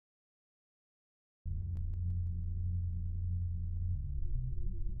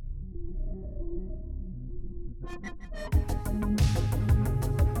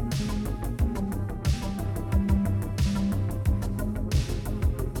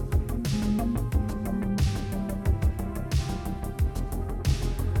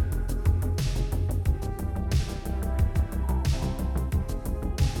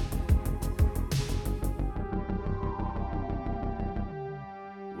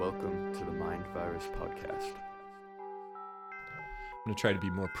Welcome to the Mind Virus Podcast. I'm going to try to be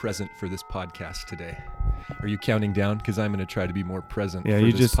more present for this podcast today. Are you counting down? Because I'm going to try to be more present for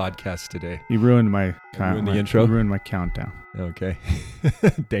this podcast today. You ruined my intro? You ruined my countdown. Okay.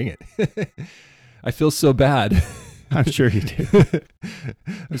 Dang it. I feel so bad. I'm sure you do.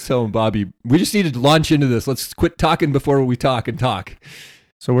 I was telling Bobby, we just need to launch into this. Let's quit talking before we talk and talk.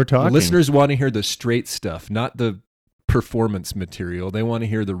 So we're talking. The listeners want to hear the straight stuff, not the performance material. They want to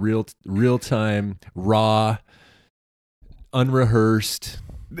hear the real-time, raw, unrehearsed.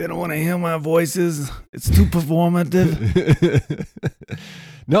 They don't want to hear my voices. It's too performative.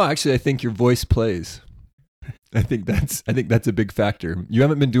 No, actually, I think your voice plays. I think that's a big factor. You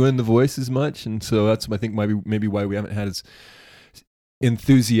haven't been doing the voice as much, and so that's I think maybe why we haven't had as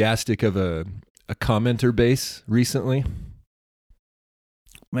enthusiastic of a commenter base recently.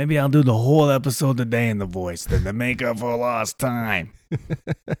 Maybe I'll do the whole episode today in the voice then to make up for lost time.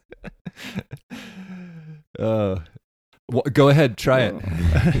 Go ahead, try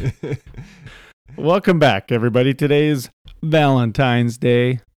it. Welcome back, everybody. Today is Valentine's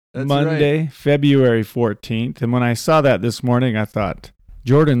Day, That's Monday, right. February 14th. And when I saw that this morning, I thought,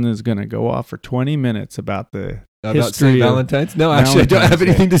 Jordan is going to go off for 20 minutes about the history St. Valentine's? No, actually, I don't have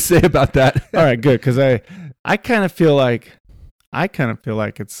anything to say about that. All right, good, because I kind of feel like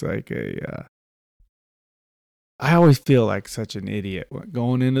it's like I always feel like such an idiot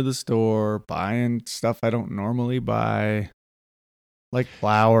going into the store, buying stuff I don't normally buy, like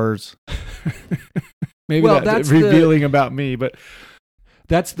flowers. Maybe that's revealing about me, but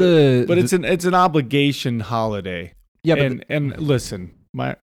it's an obligation holiday. Yeah, and listen,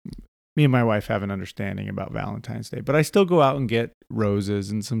 me and my wife have an understanding about Valentine's Day, but I still go out and get roses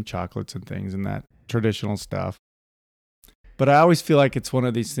and some chocolates and things and that traditional stuff. But I always feel like it's one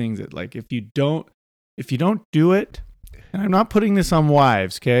of these things that, like, if you don't do it, and I'm not putting this on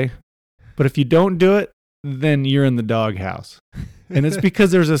wives, okay? But if you don't do it, then you're in the doghouse. And it's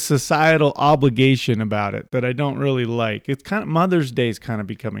because there's a societal obligation about it that I don't really like. It's kind of Mother's Day is kind of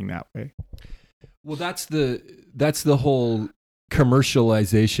becoming that way. Well, that's the whole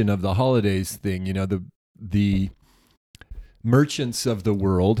commercialization of the holidays thing. You know, the merchants of the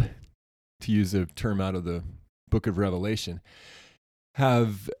world, to use a term out of the Book of Revelation,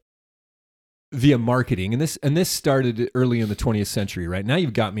 have via marketing, and this started early in the 20th century. Right now,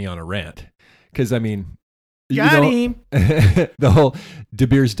 you've got me on a rant because I mean, him. The whole De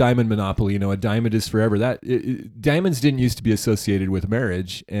Beers diamond monopoly. You know, a diamond is forever. Diamonds didn't used to be associated with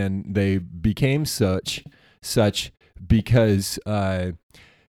marriage, and they became such because the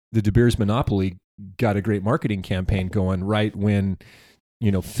De Beers monopoly got a great marketing campaign going right when,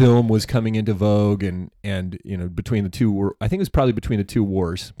 you know, film was coming into vogue, and you know, between the two, I think it was probably between the two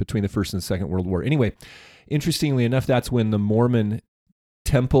wars, between the First and the Second World War. Anyway, interestingly enough, that's when the Mormon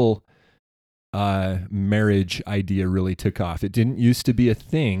temple marriage idea really took off. It didn't used to be a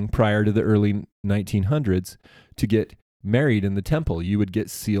thing prior to the early 1900s to get married in the temple. You would get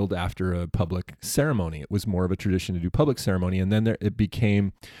sealed after a public ceremony. It was more of a tradition to do public ceremony, and then it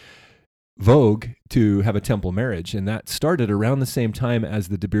became vogue to have a temple marriage, and that started around the same time as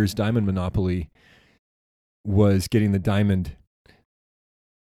the De Beers diamond monopoly was getting the diamond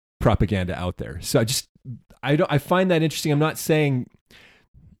propaganda out there. So I find that interesting. I'm not saying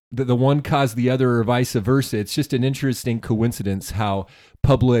that the one caused the other or vice versa. It's just an interesting coincidence how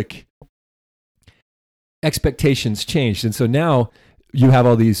public expectations changed, and so now you have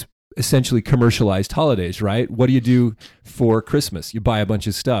all these essentially commercialized holidays, right? What do you do for Christmas? You buy a bunch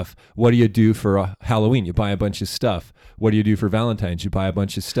of stuff. What do you do for Halloween? You buy a bunch of stuff. What do you do for Valentine's? You buy a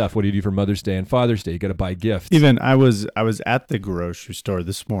bunch of stuff. What do you do for Mother's Day and Father's Day? You got to buy gifts. Even I was at the grocery store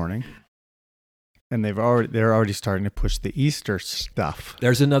this morning, and they're already starting to push the Easter stuff.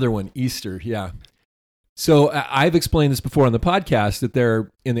 There's another one, Easter, yeah. So I've explained this before on the podcast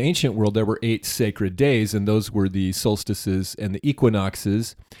that in the ancient world there were 8 sacred days, and those were the solstices and the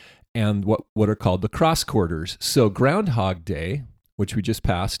equinoxes, and what are called the cross quarters. So Groundhog Day, which we just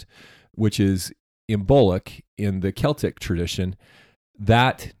passed, which is Imbolc in the Celtic tradition,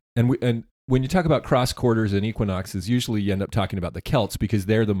 and when you talk about cross quarters and equinoxes, usually you end up talking about the Celts because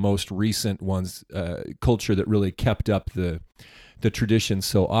they're the most recent ones, culture that really kept up the tradition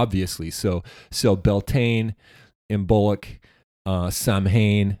so obviously. So Beltane, Imbolc,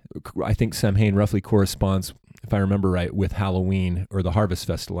 Samhain. I think Samhain roughly corresponds, if I remember right, with Halloween or the Harvest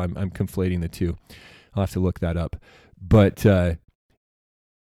Festival. I'm conflating the two. I'll have to look that up. But so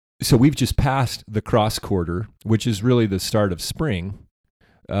we've just passed the cross quarter, which is really the start of spring.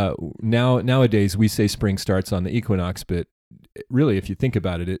 Nowadays we say spring starts on the equinox, but really, if you think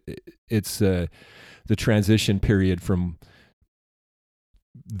about it, it's the transition period from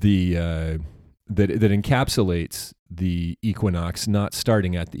the that encapsulates the equinox, not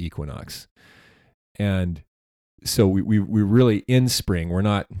starting at the equinox. And so we're really in spring. We're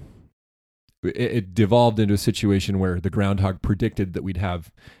not. It devolved into a situation where the groundhog predicted that we'd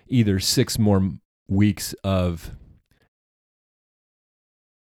have either 6 more weeks of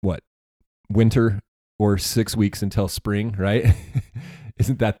winter or 6 weeks until spring, right?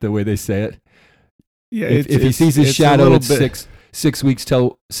 Isn't that the way they say it? Yeah. If he sees his shadow, it's 6 weeks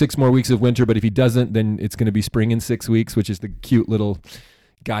till 6 more weeks of winter. But if he doesn't, then it's going to be spring in 6 weeks, which is the cute little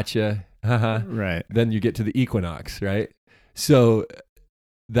gotcha. Right. Then you get to the equinox, right? So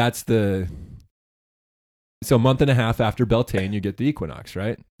that's so a month and a half after Beltane, you get the equinox,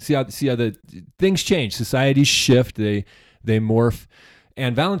 right? See how the things change. Societies shift. They morph.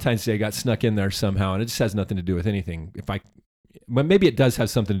 And Valentine's Day got snuck in there somehow, and it just has nothing to do with anything. Well, maybe it does have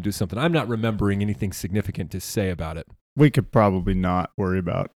something to do with something. I'm not remembering anything significant to say about it. We could probably not worry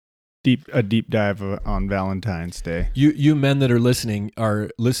about a deep dive on Valentine's Day. You men that are listening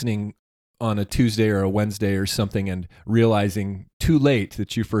on a Tuesday or a Wednesday or something and realizing too late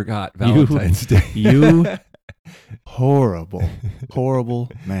that you forgot Valentine's Day. You horrible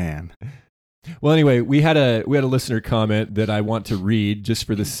man. Well, anyway, we had a listener comment that I want to read just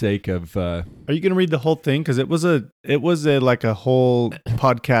for the sake of. Are you going to read the whole thing? Because it was like a whole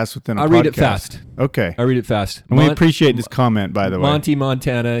podcast within a podcast. I'll read it fast. Okay, I'll read it fast. And we appreciate this comment, by the way. Monty,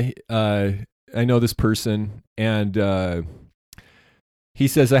 Montana. I know this person, and he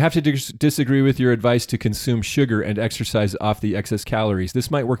says, I have to disagree with your advice to consume sugar and exercise off the excess calories.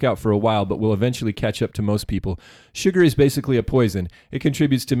 This might work out for a while, but will eventually catch up to most people. Sugar is basically a poison. It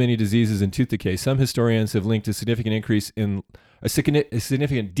contributes to many diseases and tooth decay. Some historians have linked a significant decrease in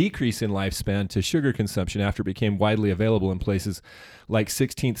lifespan to sugar consumption after it became widely available in places like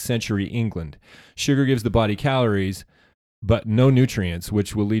 16th century England. Sugar gives the body calories, but no nutrients,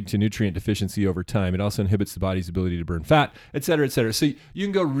 which will lead to nutrient deficiency over time. It also inhibits the body's ability to burn fat, et cetera, et cetera. So you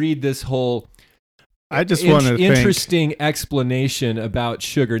can go read this whole interesting explanation about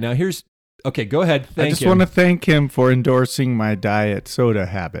sugar. Now okay, go ahead. I just want to thank him for endorsing my diet soda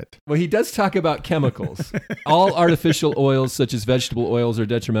habit. Well, he does talk about chemicals. All artificial oils, such as vegetable oils, are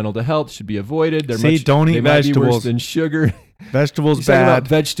detrimental to health, should be avoided. Don't eat they vegetables. Might be worse than sugar. Vegetables He's bad. talking about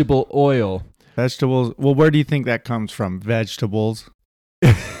vegetable oil. Vegetables. Well, where do you think that comes from? Vegetables.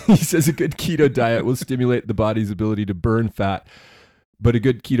 He says a good keto diet will stimulate the body's ability to burn fat, but a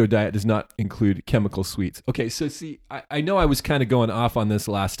good keto diet does not include chemical sweets. Okay, so see, I know I was kind of going off on this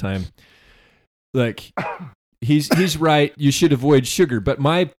last time. Like, he's right. You should avoid sugar, but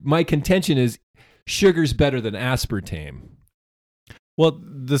my contention is sugar's better than aspartame. Well,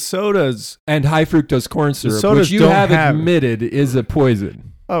 the sodas and high fructose corn syrup, which you have admitted is a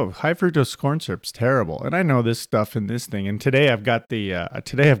poison. Oh, high fructose corn syrup's terrible, and I know this stuff in this thing. And today I've got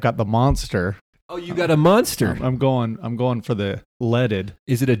the Monster. Oh, you got a Monster. I'm going for the leaded.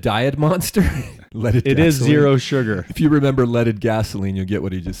 Is it a diet Monster? Leaded. It is 0 sugar. If you remember leaded gasoline, you'll get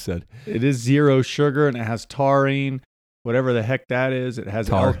what he just said. It is 0 sugar, and it has taurine, whatever the heck that is. It has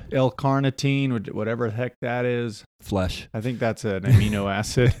L-carnitine, whatever the heck that is. Flesh. I think that's an amino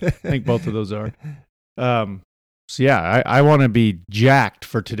acid. I think both of those are. So yeah, I want to be jacked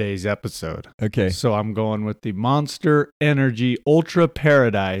for today's episode. Okay. So I'm going with the Monster Energy Ultra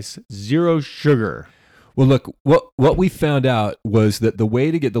Paradise 0 sugar. Well, look, what we found out was that the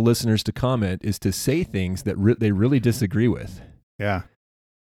way to get the listeners to comment is to say things that they really disagree with. Yeah.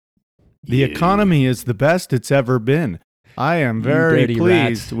 The economy is the best it's ever been. I am very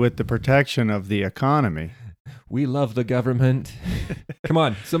pleased with the protection of the economy. We love the government. Come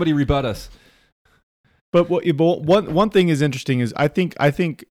on, somebody rebut us. But one thing is interesting is I think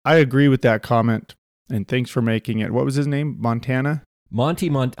I agree with that comment, and thanks for making it. What was his name? Montana?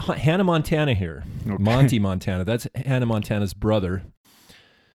 Hannah Montana here. Okay. Monty Montana. That's Hannah Montana's brother.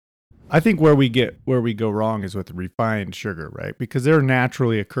 I think where we go wrong is with refined sugar, right? Because there are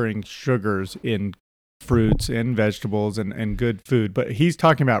naturally occurring sugars in fruits and vegetables and good food. But he's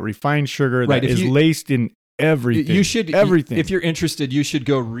talking about refined sugar that is laced in everything. You should everything. If you're interested, you should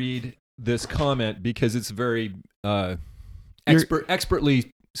go read this comment because it's very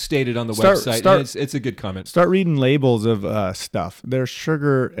expertly stated on the Start- website. start- And it's a good comment. Start reading labels of stuff. There's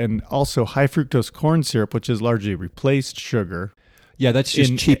sugar and also high fructose corn syrup, which is largely replaced sugar Yeah, that's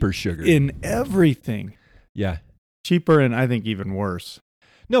just in- cheaper sugar. in everything. Yeah. Cheaper and I think even worse.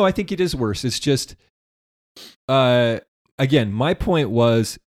 No, I think it is worse. It's just, again, my point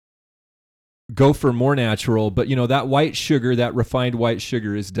was go for more natural, but that white sugar, that refined white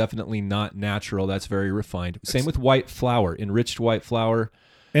sugar is definitely not natural. That's very refined. Same with white flour, enriched white flour.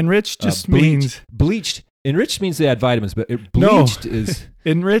 Enriched just bleached, means enriched means they add vitamins, but No. bleached is,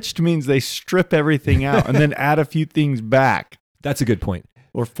 enriched means they strip everything out and then add a few things back that's a good point.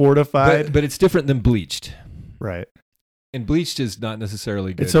 or fortified. But it's different than bleached. Right. And bleached is not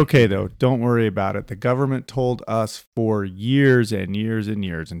necessarily good. It's okay though. Don't worry about it. The government told us for years and years and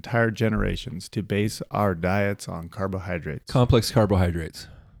years, entire generations, to base our diets on carbohydrates. Complex carbohydrates.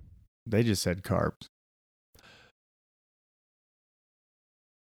 They just said carbs.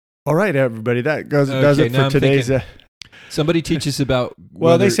 All right, everybody. That does Okay, it now for I'm today's. thinking- Somebody teach us about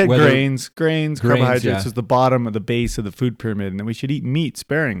Well, they said whether- grains, carbohydrates yeah. is the bottom of the base of the food pyramid, and then we should eat meat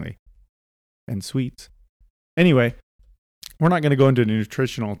sparingly and sweets. Anyway, we're not going to go into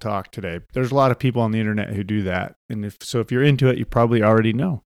nutritional talk today. There's a lot of people on the internet who do that, and if you're into it, you probably already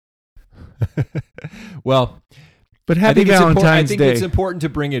know. Well, But I happy think Valentine's Day. it's important to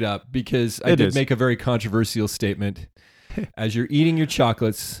bring it up because I It did is. make a very controversial statement. As you're eating your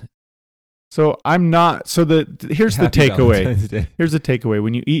chocolates, So I'm not. So here's the Happy takeaway. Valentine's Day. Here's the takeaway.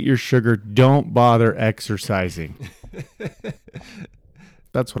 When you eat your sugar, don't bother exercising.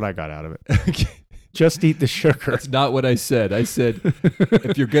 That's what I got out of it. Okay. Just eat the sugar. That's not what I said. I said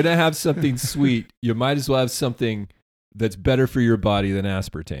if you're going to have something sweet, you might as well have something that's better for your body than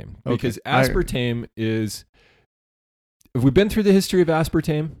aspartame. Okay. Because aspartame is. Have we been through the history of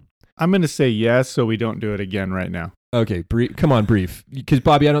aspartame? I'm going to say yes, so we don't do it again right now. Okay, come on, brief. Because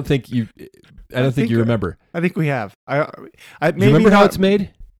Bobby, I don't think you remember. I think we have. I Do maybe you remember how not- it's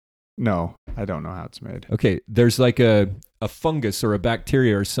made? No, I don't know how it's made. Okay, there's like a fungus or a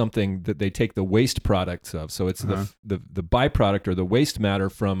bacteria or something that they take the waste products of. So it's Uh-huh. the byproduct or the waste matter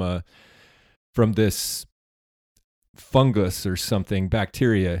from this fungus or something,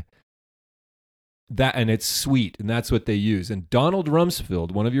 bacteria. And it's sweet, and that's what they use. And Donald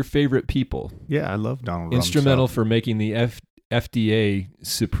Rumsfeld, one of your favorite people, Yeah, I love Donald instrumental Rumsfeld. for making the FDA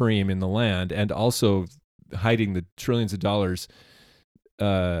supreme in the land and also hiding the trillions of dollars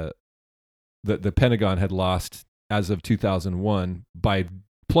that the Pentagon had lost as of 2001 by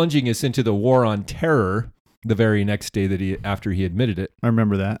plunging us into the war on terror the very next day after he admitted it I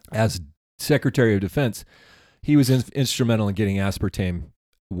remember that. as Secretary of Defense. He was instrumental in getting aspartame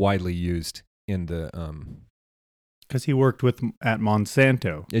widely used in the Because he worked at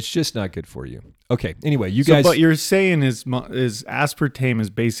Monsanto. it's just not good for you. Okay, anyway, you guys But you're saying is aspartame is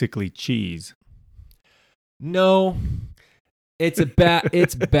basically cheese. no, it's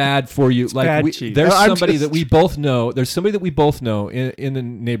bad for you. It's bad Like cheese. there's I'm somebody just- that we both know. There's somebody that we both know in the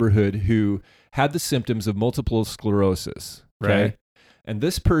neighborhood who had the symptoms of multiple sclerosis. Okay, Right. and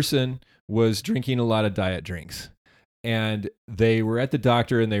this person was drinking a lot of diet drinks. And they were at the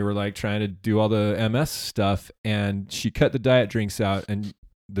doctor and they were like trying to do all the MS stuff. And she cut the diet drinks out and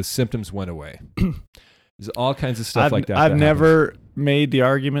the symptoms went away. There's all kinds of stuff like that. I've that never made the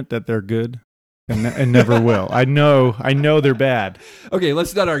argument that they're good and never will. I know they're bad. happens. Okay,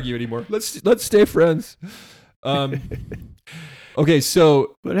 let's not argue anymore. Let's stay friends. Okay,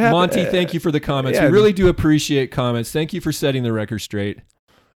 so What happened- Monty, thank you for the comments. yeah. We really do appreciate comments. Thank you for setting the record straight.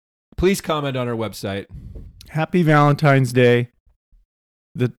 Please comment on our website. Happy Valentine's Day.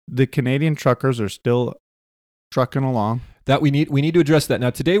 The Canadian truckers are still trucking along. That we need to address that. Now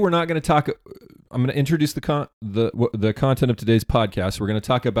today we're not going to talk. I'm going to introduce the content of today's podcast. We're going to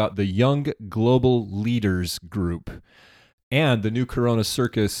talk about the Young Global Leaders Group and the new Corona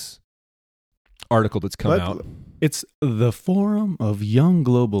Circus article that's come out. It's the Forum of Young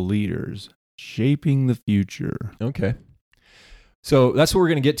Global Leaders Shaping the Future. Okay, so that's what we're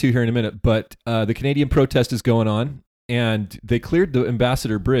going to get to here in a minute. But the Canadian protest is going on, and they cleared the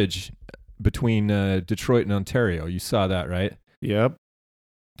Ambassador Bridge between Detroit and Ontario. You saw that, right?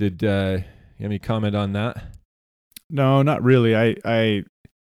 Did you have any comment on that? No, not really.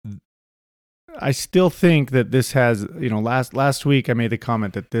 I still think that this has, last week I made the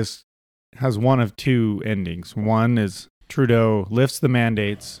comment that this has one of two endings. One is Trudeau lifts the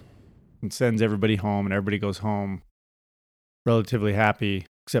mandates and sends everybody home, and everybody goes home relatively happy,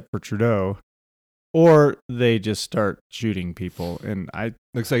 except for Trudeau. Or they just start shooting people, and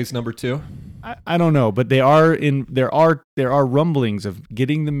Looks like it's number 2. I don't know, but there are rumblings of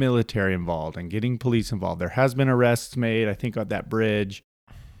getting the military involved and getting police involved. There has been arrests made, I think, on that bridge.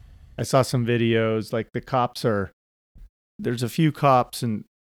 I saw some videos, like there's a few cops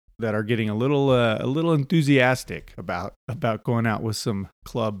that are getting a little enthusiastic about going out with some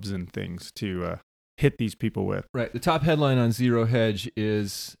clubs and things to hit these people with. Right. The top headline on Zero Hedge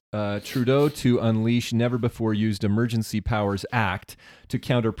is Trudeau to unleash never-before-used Emergency Powers Act to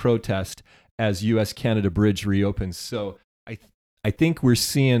counter protest as U.S.-Canada bridge reopens. So I think we're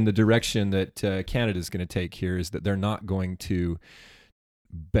seeing the direction that Canada is going to take here is that they're not going to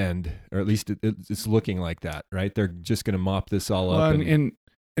bend, or at least it's looking like that, right? They're just going to mop this all up. And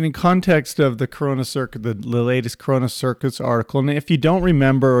in context of the Corona Circuit, the latest Corona Circus article, and if you don't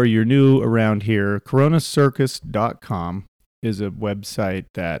remember or you're new around here, coronacircus.com is a website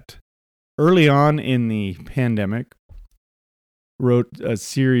that early on in the pandemic wrote a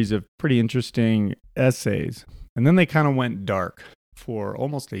series of pretty interesting essays. And then they kind of went dark for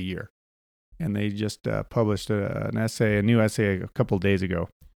almost a year. And they just published a new essay a couple of days ago.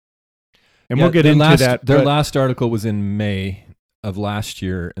 And we'll get into that. Their last article was in May of last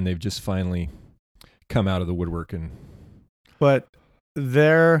year, and they've just finally come out of the woodwork. But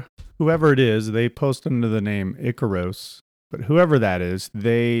whoever it is, they post under the name Icaros. But whoever that is,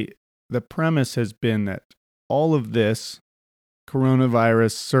 the premise has been that all of this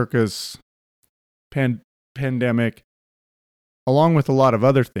coronavirus circus pandemic, along with a lot of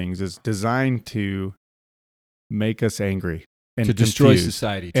other things, is designed to make us angry and to destroy confused.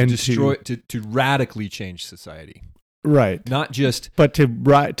 society, and to radically change society. Right. Not just... But to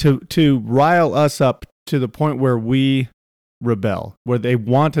rile us up to the point where we rebel, where they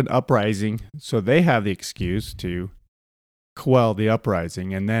want an uprising, so they have the excuse to quell the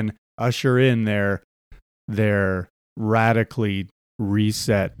uprising and then usher in their radically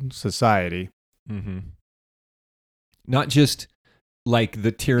reset society. Mm-hmm. Not just like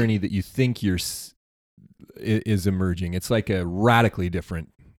the tyranny that you think is emerging. It's like a radically different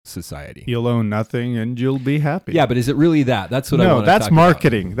society. You'll own nothing and you'll be happy. Yeah, but is it really that? That's what I want to talk about. No, that's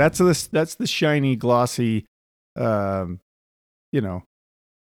marketing. That's the shiny, glossy,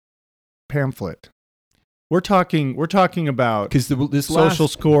 pamphlet. We're talking about this social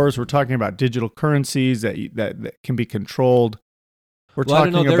scores. We're talking about digital currencies that can be controlled. We're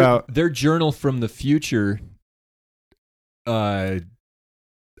talking about their Journal from the Future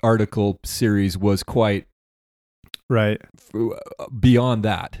article series was quite right beyond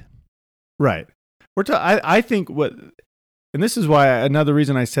that. Right. I think and this is why another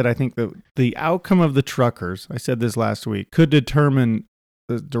reason I said I think the outcome of the truckers, I said this last week, could determine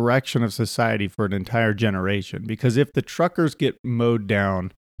the direction of society for an entire generation. Because if the truckers get mowed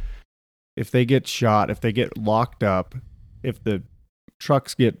down, if they get shot, if they get locked up, if the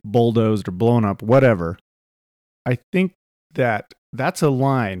trucks get bulldozed or blown up, whatever, I think that's a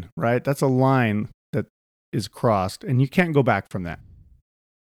line, right? That's a line that is crossed, and you can't go back from that.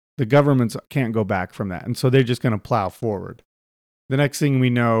 The governments can't go back from that, and so they're just going to plow forward. The next thing we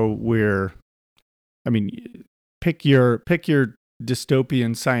know, pick your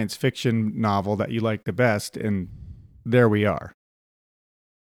dystopian science fiction novel that you like the best, and there we are.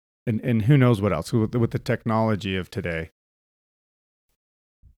 And who knows what else with the technology of today.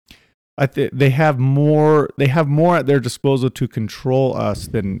 They have more at their disposal to control us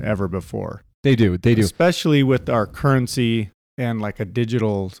than ever before. They do. Especially with our currency and like a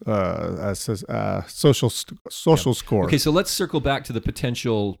digital social score. Okay, so let's circle back to the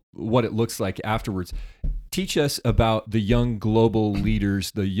potential, what it looks like afterwards. Teach us about the young global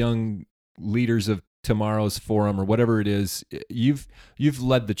leaders, the young leaders of tomorrow's forum, or whatever it is. You've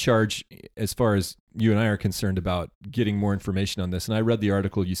led the charge as far as you and I are concerned about getting more information on this. And I read the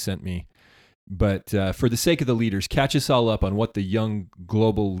article you sent me. But for the sake of the leaders, catch us all up on what the Young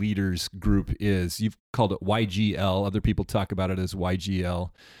Global Leaders Group is. You've called it YGL. Other people talk about it as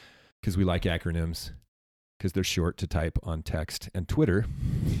YGL because we like acronyms, because they're short to type on text and Twitter.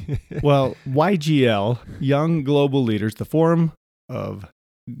 Well, YGL, Young Global Leaders, the Forum of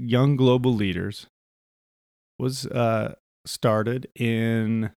Young Global Leaders, was started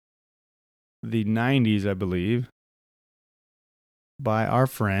in the 90s, I believe, by our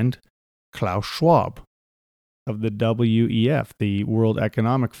friend Klaus Schwab of the WEF, the World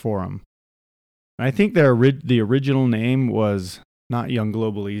Economic Forum. And I think the original name was not Young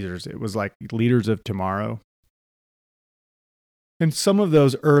Global Leaders. It was like Leaders of Tomorrow. And some of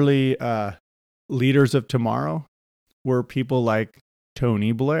those early Leaders of Tomorrow were people like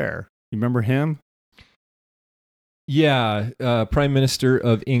Tony Blair. You remember him? Yeah, Prime Minister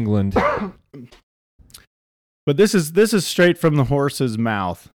of England. But this is straight from the horse's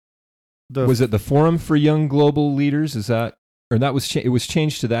mouth. Was it the Forum for Young Global Leaders? Is that, or that was it was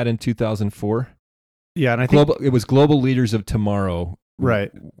changed to that in 2004? Yeah, and I think it was Global Leaders of Tomorrow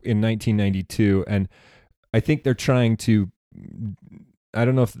Right. in 1992, and I think they're trying to. I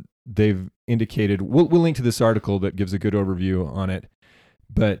don't know if they've indicated. We'll link to this article that gives a good overview on it,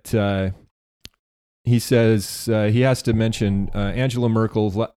 but he says he has to mention Angela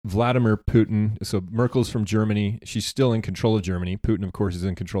Merkel, Vladimir Putin. So Merkel's from Germany. She's still in control of Germany. Putin, of course, is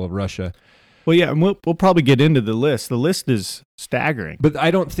in control of Russia. Well, yeah, and we'll probably get into the list. The list is staggering. But I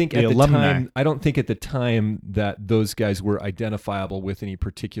don't think at the alumni. time. I don't think at the time that those guys were identifiable with any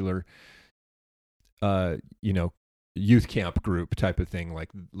particular, youth camp group type of thing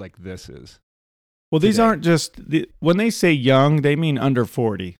like this is. Well, these today. aren't just when they say young, they mean under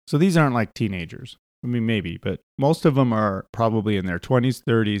 40. So these aren't like teenagers. I mean, maybe, but most of them are probably in their 20s,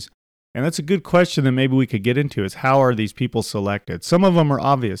 30s. And that's a good question that maybe we could get into is how are these people selected? Some of them are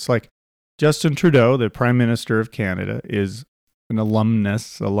obvious, like Justin Trudeau, the Prime Minister of Canada, is an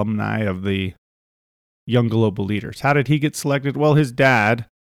alumni of the Young Global Leaders. How did he get selected? Well, his dad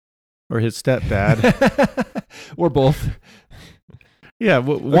or his stepdad. Or both. Yeah,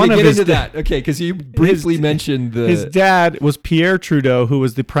 one okay, of get his into that. Okay, because you briefly mentioned his dad was Pierre Trudeau, who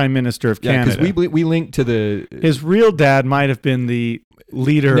was the Prime Minister of Canada. Because we linked to the his real dad might have been the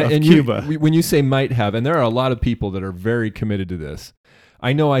leader of Cuba. When you say might have, and there are a lot of people that are very committed to this.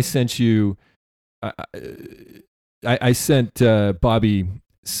 I know I sent you. I sent Bobby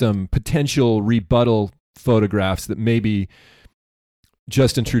some potential rebuttal photographs that maybe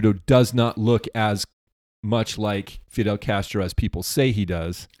Justin Trudeau does not look as much like Fidel Castro as people say he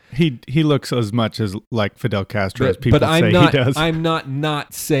does. He looks as much as like Fidel Castro as people say he does. I'm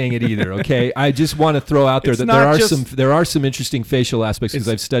not saying it either. Okay, I just want to throw out there that there are some interesting facial aspects because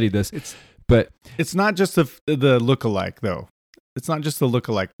I've studied this. But it's not just the lookalike though. It's not just the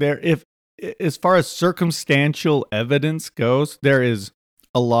lookalike. As far as circumstantial evidence goes, there is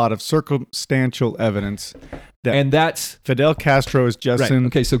a lot of circumstantial evidence. That's Fidel Castro is Justin. Right.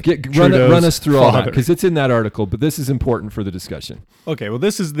 Okay, so Trudeau's run us through all that father. because it's in that article, but this is important for the discussion. Okay, well,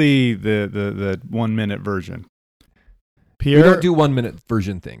 this is the 1 minute version. We don't do 1 minute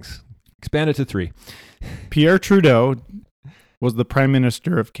version things. Expand it to 3. Pierre Trudeau was the Prime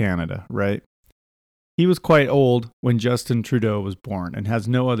Minister of Canada, right? He was quite old when Justin Trudeau was born and has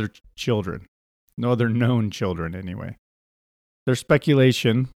no other children, no other known children anyway. There's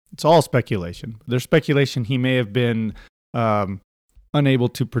speculation. It's all speculation. There's speculation he may have been unable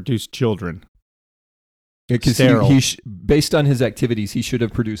to produce children. Because based on his activities, he should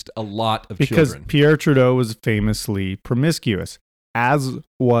have produced a lot of children. Because Pierre Trudeau was famously promiscuous, as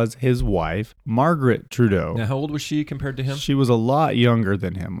was his wife, Margaret Trudeau. Now, how old was she compared to him? She was a lot younger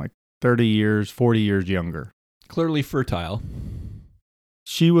than him, like 30 years, 40 years younger. Clearly fertile.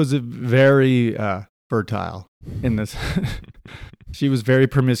 She was very fertile in this. She was very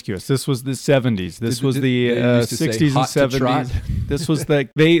promiscuous. This was the 70s. This was the 60s and 70s. This was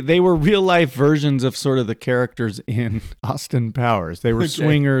they were real life versions of sort of the characters in Austin Powers. They were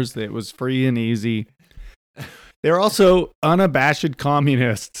swingers. It was free and easy. They were also unabashed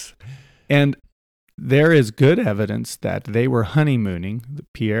communists. And there is good evidence that they were honeymooning.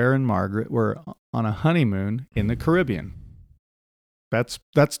 Pierre and Margaret were on a honeymoon in the Caribbean.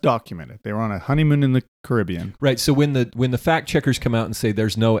 That's documented. They were on a honeymoon in the Caribbean. Right. So when the fact checkers come out and say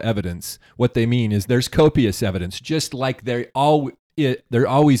there's no evidence, what they mean is there's copious evidence, just like there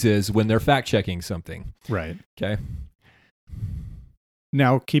always is when they're fact checking something. Right. Okay.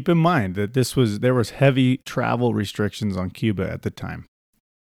 Now keep in mind that there was heavy travel restrictions on Cuba at the time.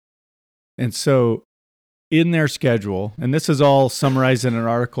 And so in their schedule, and this is all summarized in an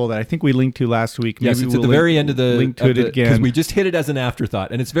article that I think we linked to last week. Yes, it's at the very end of the link to it again because we just hit it as an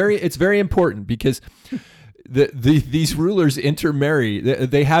afterthought, and it's very important because these rulers intermarry.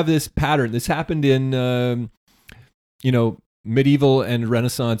 They have this pattern. This happened in medieval and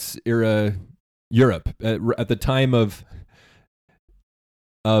Renaissance era Europe at the time of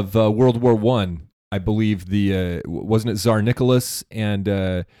World War I. I believe wasn't it Tsar Nicholas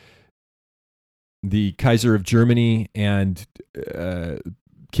and the Kaiser of Germany and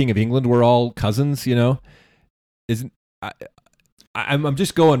King of England were all cousins, I'm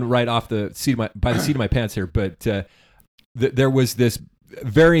just going right off by the seat of my pants here, but there was this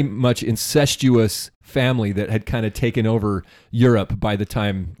very much incestuous family that had kind of taken over Europe by the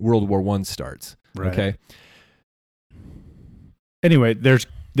time World War I starts. Right. Okay. Anyway,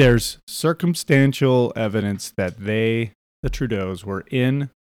 there's circumstantial evidence that the Trudeaus were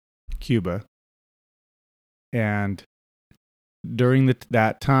in Cuba. And during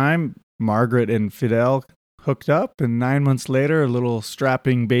that time, Margaret and Fidel hooked up, and 9 months later, a little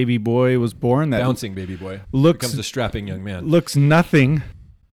strapping baby boy was born. That bouncing baby boy becomes a strapping young man. Looks nothing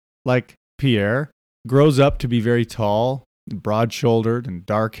like Pierre. Grows up to be very tall, broad-shouldered and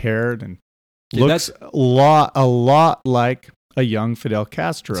dark-haired, and Okay, looks a lot like a young Fidel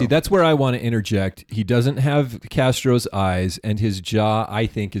Castro. See, that's where I want to interject. He doesn't have Castro's eyes, and his jaw, I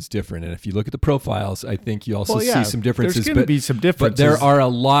think, is different. And if you look at the profiles, I think you also see some differences. There's going to be some differences. But there are a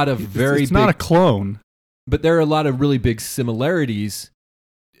lot of very It's not a clone. But there are a lot of really big similarities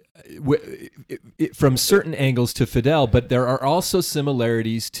from certain angles to Fidel, but there are also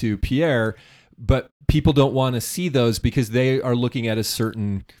similarities to Pierre, but people don't want to see those because they are looking at a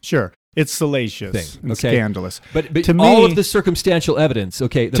certain Sure. It's salacious thing, and okay? scandalous. But to all me, of the circumstantial evidence,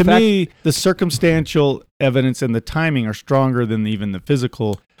 okay? To me, the circumstantial evidence and the timing are stronger than even the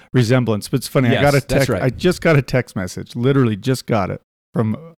physical resemblance. But it's funny, Yes, I got a that's text. right. I just got a text message, literally just got it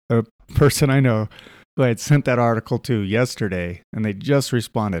from a person I know who I had sent that article to yesterday, and they just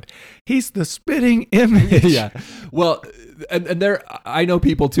responded. He's the spitting image. Yeah. Well, and there, I know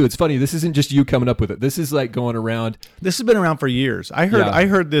people too. It's funny. This isn't just you coming up with it. This is like going around. This has been around for years. I Yeah.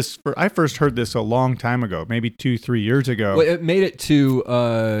 heard this. I first heard this a long time ago, maybe 2-3 years ago. Well, it made it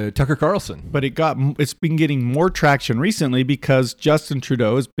to Tucker Carlson. But it's been getting more traction recently because Justin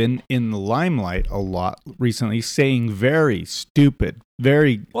Trudeau has been in the limelight a lot recently, saying very stupid,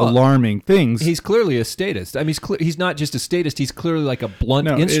 very alarming things. He's clearly a statist. I mean, he's not just a statist. He's clearly like a blunt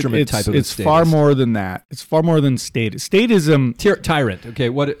instrument type of a statist. It's far more than that. It's far more than statism. Tyrant. Okay,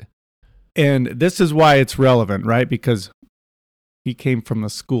 And this is why it's relevant, right? Because he came from a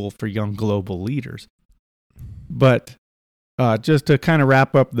school for young global leaders. But just to kind of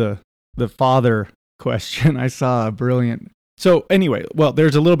wrap up the father question, I saw a brilliant. So anyway, well,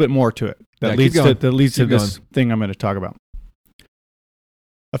 there's a little bit more to it that leads to this thing I'm going to talk about.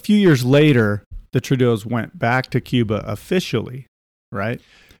 A few years later, the Trudeaus went back to Cuba officially, right?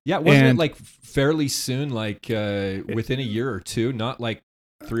 Yeah, wasn't it like fairly soon, like within a year or two, not like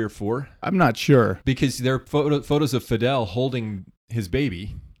 3 or 4? I'm not sure. Because there are photos of Fidel holding his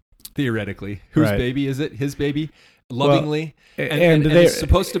baby, theoretically. Whose Right. baby is it? His baby? Lovingly. Well, and they- it's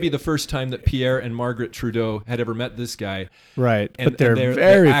supposed to be the first time that Pierre and Margaret Trudeau had ever met this guy. Right, And- but they're and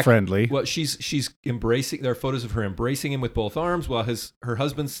very friendly. Well, she's embracing. There are photos of her embracing him with both arms while her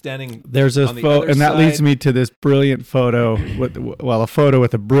husband's standing. There's a on the photo, other and that leads side. me to this brilliant photo a photo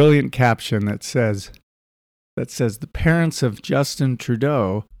with a brilliant caption that says the parents of Justin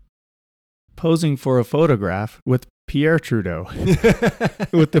Trudeau posing for a photograph with Pierre Trudeau,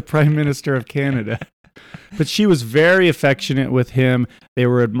 with the Prime Minister of Canada. But she was very affectionate with him. They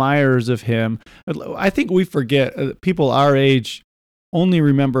were admirers of him. I think we forget, people our age only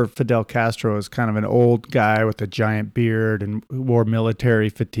remember Fidel Castro as kind of an old guy with a giant beard and who wore military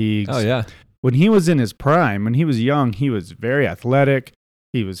fatigues. Oh yeah. When he was in his prime, when he was young, he was very athletic.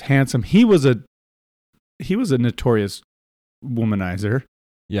 He was handsome. He was a notorious womanizer.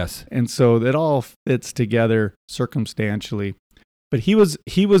 Yes. And so that all fits together circumstantially. But he was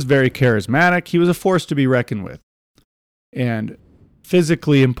very charismatic. He was a force to be reckoned with. And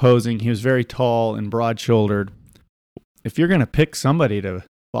physically imposing, he was very tall and broad-shouldered. If you're going to pick somebody to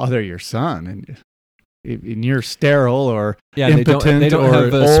father your son, and you're sterile or impotent they don't or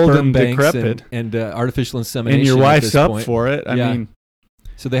have old sperm and banks decrepit, and artificial insemination, and your at wife's this up point. for it, I mean,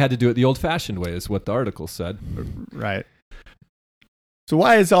 so they had to do it the old-fashioned way, is what the article said. right. So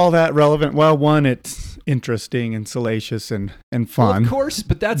why is all that relevant? Well, one, it's interesting and salacious and fun. Well, of course,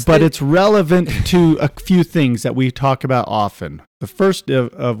 but it's relevant to a few things that we talk about often. The first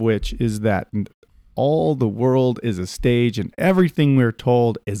of which is that all the world is a stage and everything we're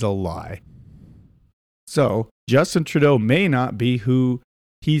told is a lie. So Justin Trudeau may not be who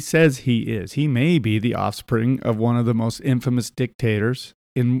he says he is. He may be the offspring of one of the most infamous dictators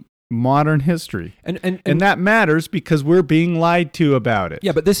in modern history. And that matters because we're being lied to about it.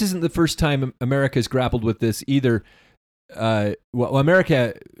 Yeah, but this isn't the first time America has grappled with this either. Well,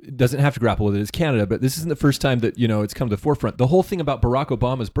 America doesn't have to grapple with it. It's Canada, but this isn't the first time that it's come to the forefront. The whole thing about Barack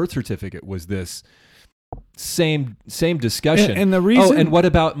Obama's birth certificate was this same discussion. And the reason. Oh, and what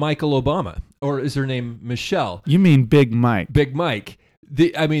about Michael Obama, or is her name Michelle? You mean Big Mike? Big Mike.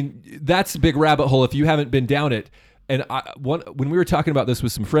 That's a big rabbit hole if you haven't been down it. And when we were talking about this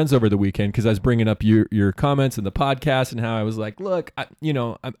with some friends over the weekend, because I was bringing up your comments in the podcast and how I was like, look, I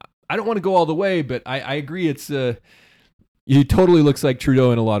don't want to go all the way, but I agree. He totally looks like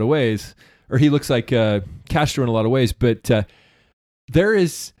Trudeau in a lot of ways, or he looks like Castro in a lot of ways. But there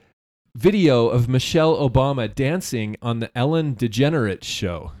is video of Michelle Obama dancing on the Ellen DeGeneres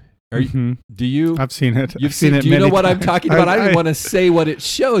show. Do you? I've seen it. You've seen it. Do you know what I'm talking about? I don't even want to say what it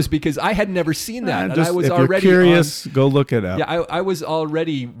shows because I had never seen that. And I was if already you're curious, go look it up. Yeah, I was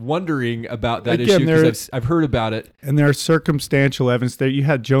already wondering about that issue because I've heard about it. And there's circumstantial evidence there. You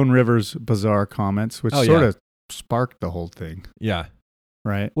had Joan Rivers' bizarre comments, which sort of sparked the whole thing, Yeah.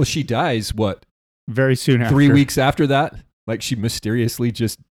 right? Well, she dies, what, Very soon after. 3 weeks after that? Like she mysteriously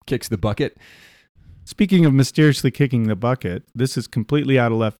just kicks the bucket? Speaking of mysteriously kicking the bucket, this is completely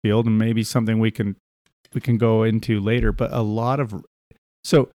out of left field and maybe something we can go into later, but a lot of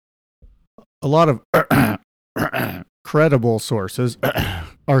credible sources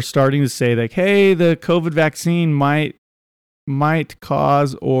are starting to say like, hey, the COVID vaccine might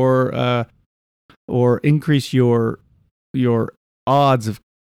cause or increase your odds of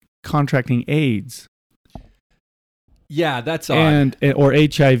contracting AIDS. Yeah, that's odd. Or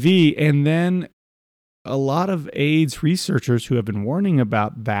HIV, and then a lot of AIDS researchers who have been warning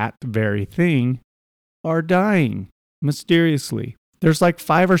about that very thing are dying mysteriously. There's like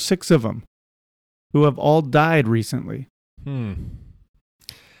 5 or 6 of them who have all died recently.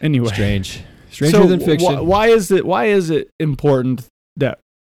 Anyway, Stranger than fiction. Why is it important that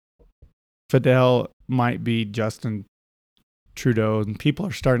Fidel might be Justin Trudeau, and people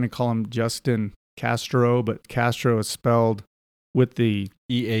are starting to call him Justin Castro, but Castro is spelled with the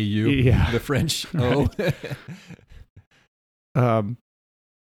EAU, yeah. the French O.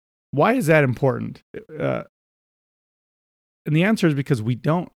 Why is that important? And the answer is because we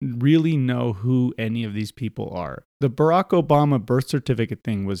don't really know who any of these people are. The Barack Obama birth certificate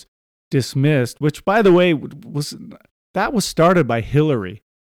thing was dismissed, which, by the way, was started by Hillary.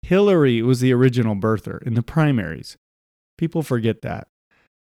 Hillary was the original birther in the primaries. People forget that.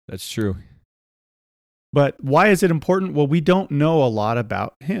 That's true. But why is it important? Well, we don't know a lot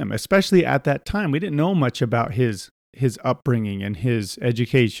about him, especially at that time. We didn't know much about his upbringing and his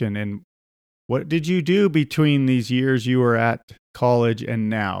education and what did you do between these years you were at college and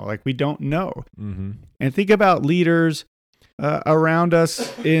now? Like, we don't know. Mm-hmm. And think about leaders around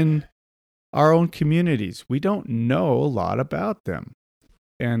us in our own communities. We don't know a lot about them.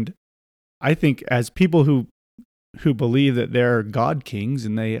 And I think as people who believe that they're God kings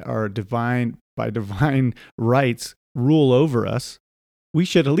and they are divine rights rule over us, we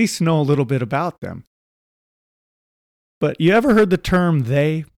should at least know a little bit about them. But you ever heard the term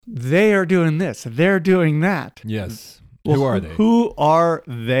they? They are doing this, they're doing that. Yes. Well, who are they? Who are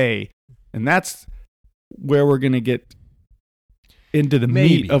they? And that's where we're going to get into the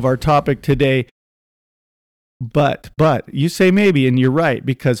meat of our topic today. But you say maybe, and you're right,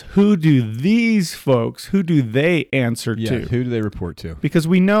 because who do they answer to? Who do they report to? Because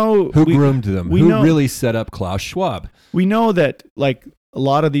we know who groomed them. Who really set up Klaus Schwab? We know that like a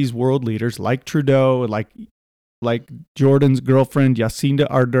lot of these world leaders, like Trudeau, like Jordan's girlfriend Jacinda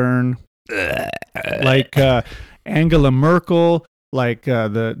Ardern, like Angela Merkel, like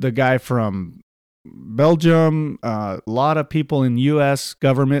the guy from Belgium, a lot of people in U.S.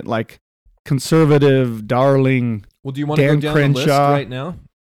 government, like conservative darling. Well, do you want to Dan go down Crenshaw. the list right now?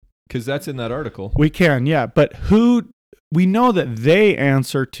 Because that's in that article. We can, yeah. But we know that they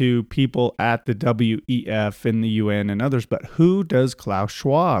answer to people at the WEF and the UN and others, but who does Klaus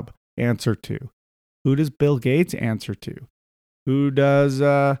Schwab answer to? Who does Bill Gates answer to? Who does,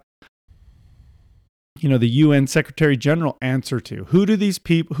 the UN Secretary General answer to?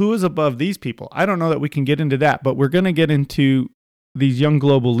 Who is above these people? I don't know that we can get into that, but we're going to get into these young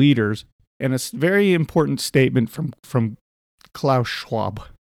global leaders and a very important statement from Klaus Schwab.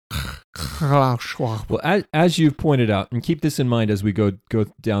 Klaus Schwab. Well, as you've pointed out, and keep this in mind as we go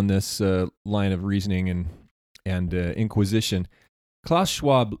down this line of reasoning and inquisition, Klaus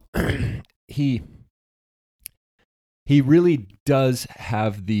Schwab, he really does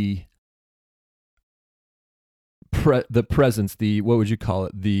have the presence, what would you call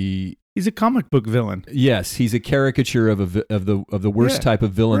it? He's a comic book villain. Yes, he's a caricature of the worst type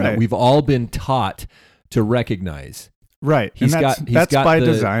of villain that we've all been taught to recognize. Right. That's by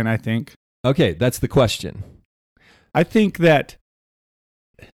design, I think. Okay, that's the question. I think that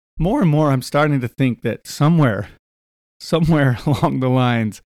more and more I'm starting to think that somewhere along the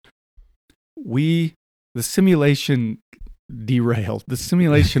lines, the simulation derailed. The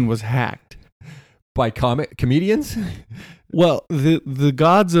simulation was hacked. By comedians? Well, the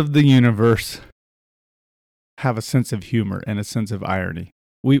gods of the universe have a sense of humor and a sense of irony.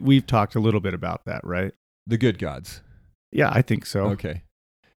 We've talked a little bit about that, right? The good gods. Yeah, I think so. Okay.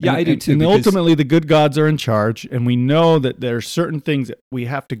 Yeah, I do too. And ultimately, the good gods are in charge, and we know that there are certain things that we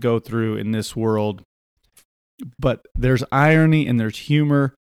have to go through in this world, but there's irony and there's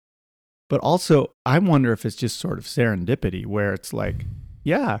humor. But also, I wonder if it's just sort of serendipity, where it's like,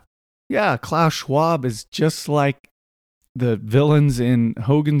 yeah, Klaus Schwab is just like the villains in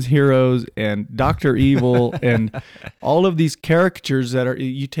Hogan's Heroes and Dr. Evil and all of these caricatures that are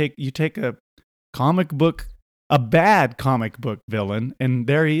you take a comic book a bad comic book villain, and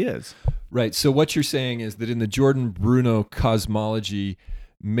there he is. Right. So what you're saying is that in the Jordan Bruno cosmology,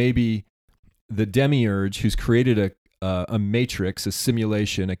 maybe the demiurge who's created a matrix, a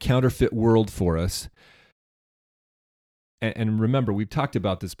simulation, a counterfeit world for us. And remember, we've talked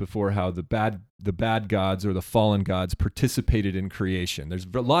about this before, how the bad gods or the fallen gods participated in creation. There's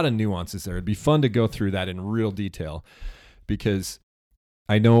a lot of nuances there. It'd be fun to go through that in real detail, because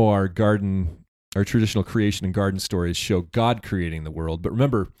I know our traditional creation and garden stories show God creating the world. But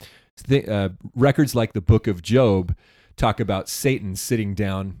remember, records like the Book of Job talk about Satan sitting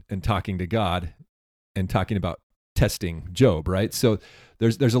down and talking to God and talking about testing Job, right? So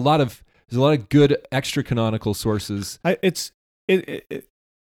there's a lot of good extra canonical sources. I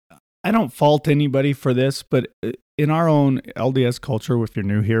don't fault anybody for this, but in our own LDS culture, if you're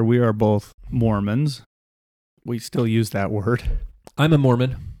new here, we are both Mormons. We still use that word. I'm a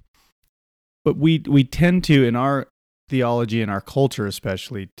Mormon. But we tend to, in our theology and our culture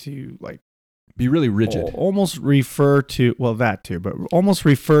especially, to like be really rigid. Almost refer to, well, that too, but almost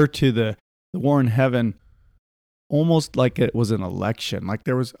refer to the war in heaven almost like it was an election. Like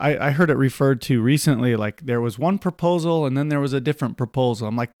there was, I heard it referred to recently, like there was one proposal and then there was a different proposal.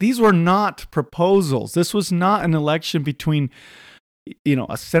 I'm like, these were not proposals. This was not an election between,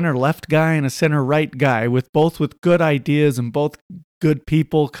 a center left guy and a center right guy with good ideas and both good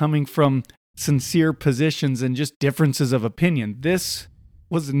people coming from sincere positions and just differences of opinion. This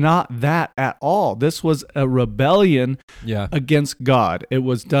was not that at all. This was a rebellion against God. It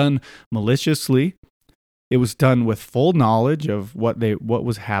was done maliciously. It was done with full knowledge of what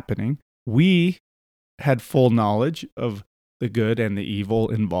was happening. We had full knowledge of the good and the evil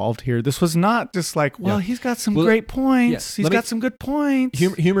involved here. This was not just like, he's got some great points. He's got some good points.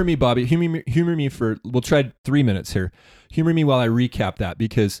 Humor me, Bobby. Humor me we'll try 3 minutes here. Humor me while I recap that,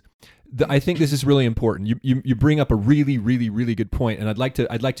 because I think this is really important. You bring up a really, really, really good point, and I'd like to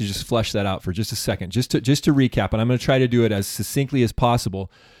just flesh that out for just a second, just to recap, and I'm going to try to do it as succinctly as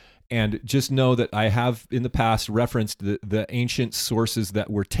possible. And just know that I have in the past referenced the ancient sources that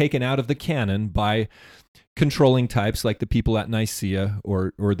were taken out of the canon by controlling types like the people at Nicaea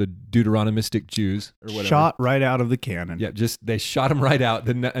or the Deuteronomistic Jews or whatever. Shot right out of the canon. Yeah, they shot them right out,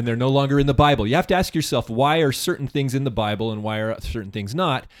 and they're no longer in the Bible. You have to ask yourself, why are certain things in the Bible and why are certain things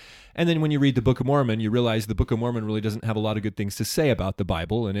not? And then when you read the Book of Mormon, you realize the Book of Mormon really doesn't have a lot of good things to say about the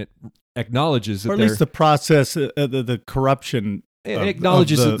Bible, and it acknowledges that or at least the process, the corruption. It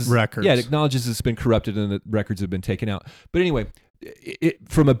acknowledges the records. Yeah, it acknowledges it's been corrupted and the records have been taken out. But anyway,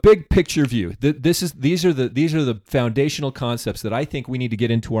 from a big picture view, these are the foundational concepts that I think we need to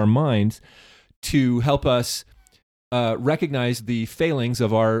get into our minds to help us recognize the failings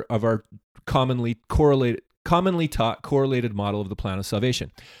of our commonly taught correlated model of the plan of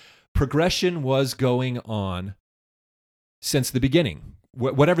salvation. Progression was going on since the beginning,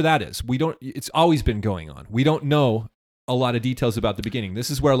 whatever that is. It's always been going on. We don't know a lot of details about the beginning. This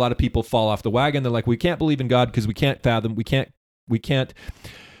is where a lot of people fall off the wagon. They're like, we can't believe in God because we can't fathom, we can't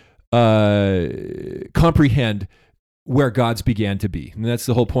comprehend where God's began to be. And that's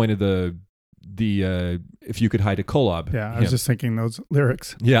the whole point of the if you could hide a Kolob. Yeah, I was just thinking those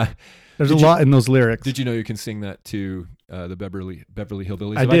lyrics. Yeah. There's a lot in those lyrics. Did you know you can sing that to the Beverly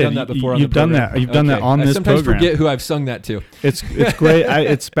Hillbillies? Have I done that before on the program? Done that. You've done that on this program. I sometimes forget who I've sung that to. It's great.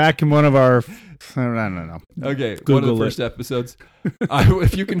 It's back in one of our, I don't know. Okay, Google one of the first episodes.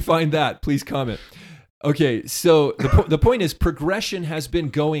 If you can find that, please comment. Okay, so the point is progression has been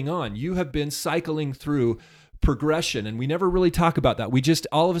going on. You have been cycling through progression, and we never really talk about that. We just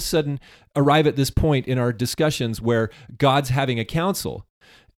all of a sudden arrive at this point in our discussions where God's having a council,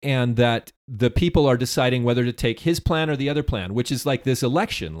 and that the people are deciding whether to take his plan or the other plan, which is like this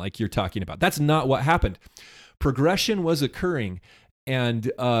election, like you're talking about. That's not what happened. Progression was occurring,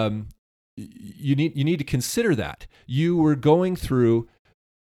 and you need to consider that. You were going through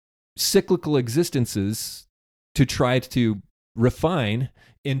cyclical existences to try to refine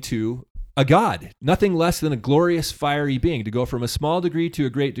into a God, nothing less than a glorious fiery being, to go from a small degree to a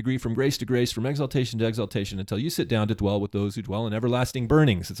great degree, from grace to grace, from exaltation to exaltation, until you sit down to dwell with those who dwell in everlasting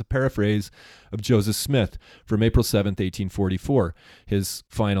burnings. It's a paraphrase of Joseph Smith from April 7th, 1844, his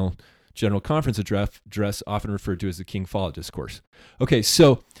final General Conference address, often referred to as the King Follett Discourse. Okay,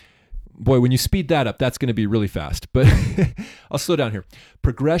 so, boy, when you speed that up, that's going to be really fast, but I'll slow down here.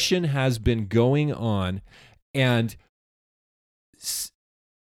 Progression has been going on, and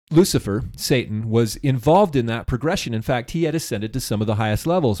Lucifer, Satan, was involved in that progression. In fact, he had ascended to some of the highest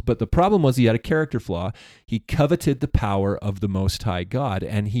levels. But the problem was he had a character flaw. He coveted the power of the Most High God.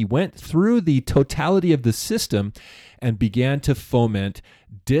 And he went through the totality of the system and began to foment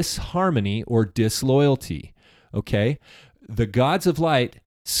disharmony or disloyalty Okay? The gods of light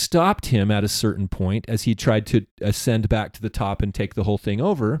stopped him at a certain point as he tried to ascend back to the top and take the whole thing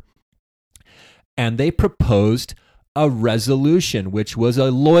over. And they proposed a resolution, which was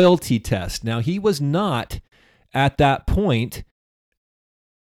a loyalty test. Now, he was not at that point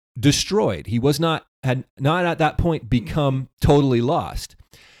destroyed. He had not at that point become totally lost.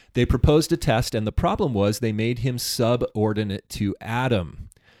 They proposed a test, and the problem was they made him subordinate to Adam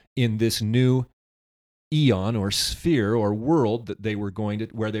in this new eon or sphere or world that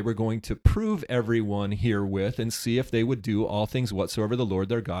where they were going to prove everyone herewith and see if they would do all things whatsoever the Lord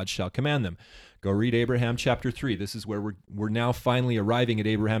their God shall command them. Go read Abraham chapter 3. This is where we're now finally arriving at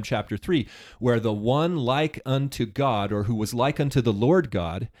Abraham chapter 3, where the one like unto God, or who was like unto the Lord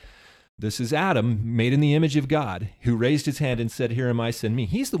God, this is Adam, made in the image of God, who raised his hand and said, "Here am I, send me."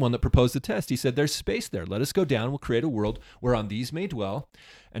 He's the one that proposed the test. He said, "There's space there. Let us go down. We'll create a world whereon these may dwell,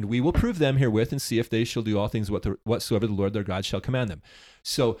 and we will prove them herewith and see if they shall do all things whatsoever the Lord their God shall command them."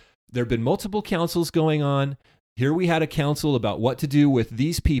 So there have been multiple councils going on. Here we had a council about what to do with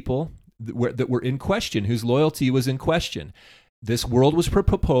these people that were in question, whose loyalty was in question. This world was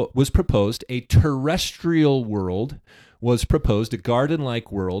proposed, a terrestrial world was proposed, a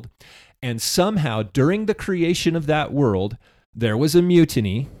garden-like world, and somehow during the creation of that world, there was a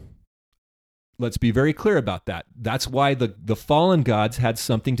mutiny. Let's be very clear about that. That's why the fallen gods had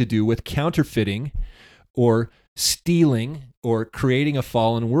something to do with counterfeiting or stealing or creating a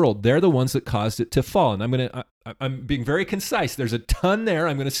fallen world. They're the ones that caused it to fall. And I'm being very concise. There's a ton there.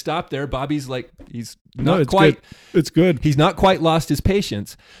 I'm going to stop there. Bobby's like, he's not quite. Good. It's good. He's not quite lost his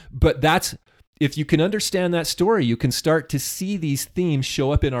patience. But if you can understand that story, you can start to see these themes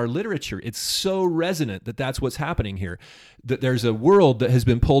show up in our literature. It's so resonant that that's what's happening here. That there's a world that has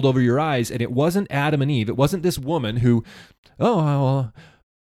been pulled over your eyes, and it wasn't Adam and Eve. It wasn't this woman who, God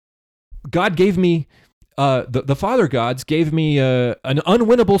gave me, the father gods gave me an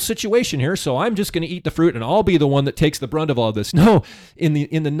unwinnable situation here, so I'm just going to eat the fruit and I'll be the one that takes the brunt of all this. No, in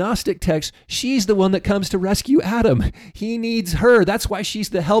the Gnostic text, she's the one that comes to rescue Adam. He needs her. That's why she's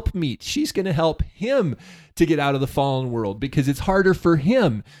the helpmeet. She's going to help him to get out of the fallen world because it's harder for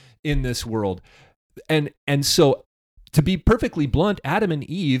him in this world. And so, to be perfectly blunt, Adam and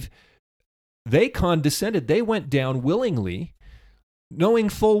Eve, they condescended. They went down willingly, knowing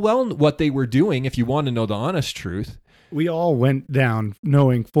full well what they were doing, if you want to know the honest truth. We all went down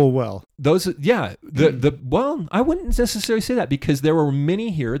knowing full well. Well, I wouldn't necessarily say that because there were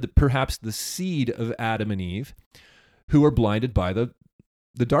many here, that perhaps the seed of Adam and Eve, who were blinded by the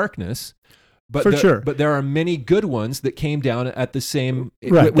darkness. But sure. But there are many good ones that came down at the same,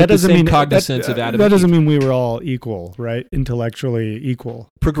 right. with the same cognizance of Adam that and Eve. doesn't mean we were all equal, right? Intellectually equal.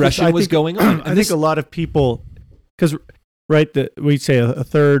 Progression was going on. I think a lot of people, because right, we say a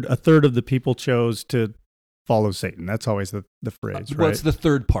third of the people chose to follow Satan. That's always the phrase, right? Well, it's the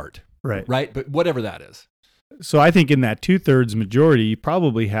third part, right? But whatever that is. So I think in that 2/3 majority, you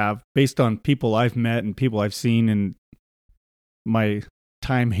probably have, based on people I've met and people I've seen in my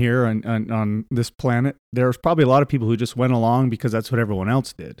time here on this planet, there's probably a lot of people who just went along because that's what everyone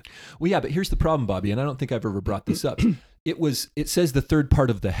else did. Well, yeah, but here's the problem, Bobby, and I don't think I've ever brought this up. It says the third part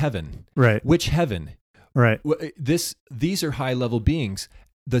of the heaven. Right. Which heaven? Right. These are high-level beings.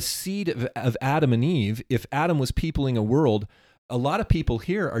 The seed of Adam and Eve, if Adam was peopling a world, a lot of people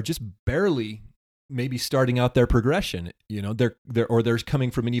here are just barely maybe starting out their progression. You know, they're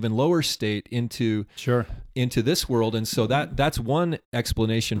coming from an even lower state into this world, and so that's one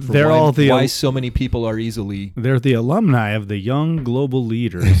explanation for why so many people are easily. They're the alumni of the young global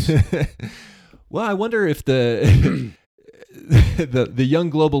leaders. Well, I wonder if the young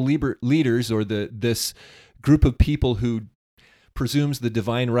global leaders, or this group of people who presumes the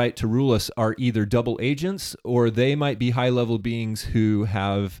divine right to rule us, are either double agents, or they might be high-level beings who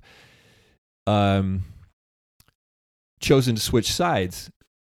have chosen to switch sides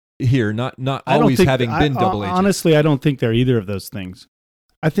here, not always having been double agents. Honestly, I don't think they're either of those things.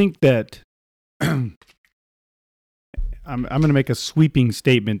 I think that I'm going to make a sweeping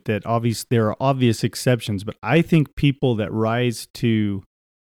statement that there are obvious exceptions, but I think people that rise to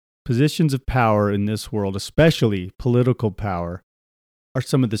positions of power in this world, especially political power, are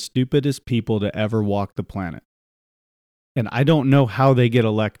some of the stupidest people to ever walk the planet. And I don't know how they get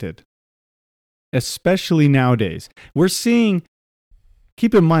elected, especially nowadays.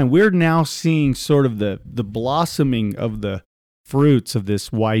 Keep in mind, we're now seeing sort of the blossoming of the fruits of this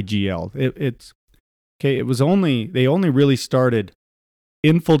YGL. They only really started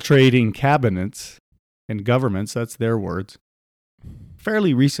infiltrating cabinets and governments, that's their words,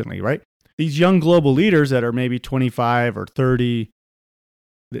 fairly recently, right? These young global leaders that are maybe 25 or 30,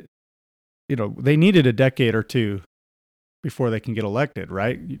 they needed a decade or two before they can get elected,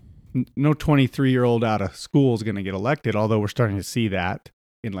 right? No 23-year-old out of school is going to get elected, although we're starting to see that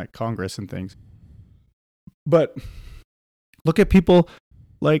in like Congress and things. But look at people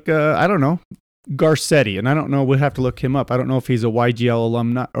like, I don't know, Garcetti, and I don't know, we'll have to look him up. I don't know if he's a YGL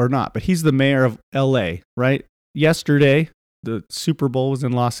alum or not, but he's the mayor of LA, right? Yesterday, the Super Bowl was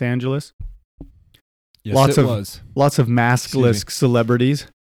in Los Angeles. Yes, lots of maskless celebrities,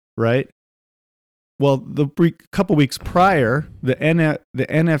 right? Well, the couple weeks prior, the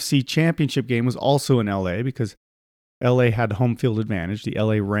NFC Championship game was also in LA because LA had home field advantage, the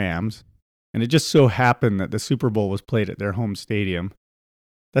LA Rams, and it just so happened that the Super Bowl was played at their home stadium.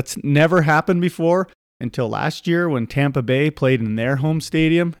 That's never happened before until last year when Tampa Bay played in their home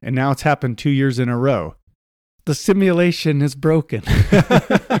stadium, and now it's happened 2 years in a row. The simulation is broken.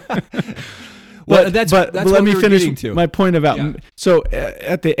 But let me finish my point about. So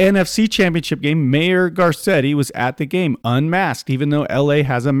at the NFC Championship game, Mayor Garcetti was at the game unmasked, even though LA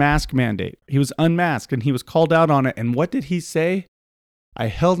has a mask mandate. He was unmasked and he was called out on it. And what did he say? I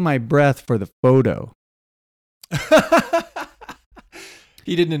held my breath for the photo.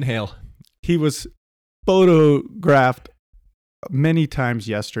 He didn't inhale. He was photographed many times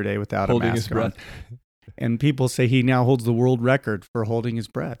yesterday without holding a mask his breath. on. And people say he now holds the world record for holding his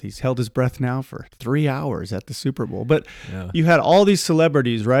breath. He's held his breath now for 3 hours at the Super Bowl. But you had all these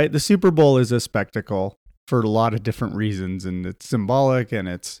celebrities, right? The Super Bowl is a spectacle for a lot of different reasons, and it's symbolic, and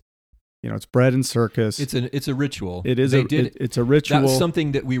it's bread and circus. It's a ritual. It is. It's a ritual. That's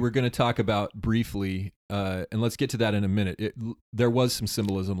something that we were going to talk about briefly, and let's get to that in a minute. There was some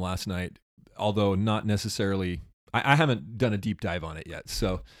symbolism last night, although not necessarily. I haven't done a deep dive on it yet,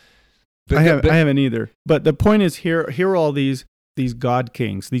 so. I haven't either. But the point is, here are all these God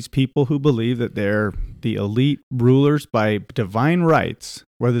kings, these people who believe that they're the elite rulers by divine rights,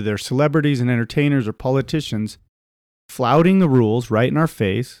 whether they're celebrities and entertainers or politicians, flouting the rules right in our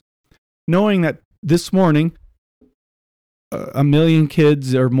face, knowing that this morning, 1 million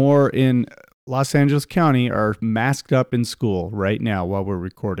kids or more in Los Angeles County are masked up in school right now while we're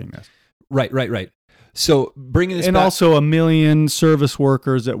recording this. Right. So bringing this and back, also 1 million service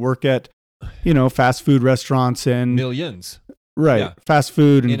workers that work at, fast food restaurants and millions, right? Yeah. Fast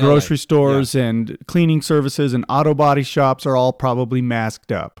food and in grocery LA. stores and cleaning services and auto body shops are all probably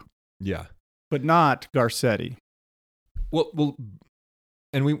masked up. Yeah, but not Garcetti. Well,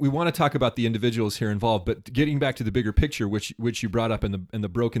 and we want to talk about the individuals here involved, but getting back to the bigger picture, which you brought up in the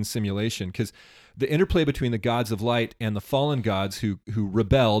broken simulation, because the interplay between the gods of light and the fallen gods who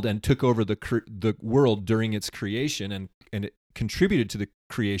rebelled and took over the world during its creation and it contributed to the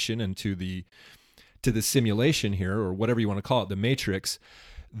creation and to the simulation here, or whatever you want to call it, the matrix.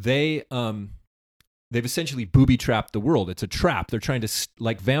 They've essentially booby-trapped the world. It's a trap. They're trying to,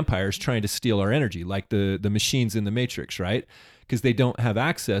 like vampires, trying to steal our energy, like the machines in the Matrix, right? Because they don't have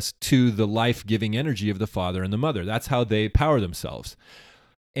access to the life-giving energy of the father and the mother. That's how they power themselves.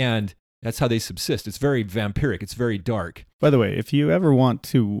 And that's how they subsist. It's very vampiric. It's very dark. By the way, if you ever want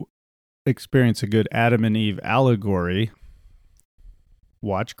to experience a good Adam and Eve allegory,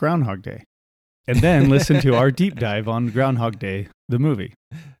 watch Groundhog Day. And then listen to our deep dive on Groundhog Day, the movie.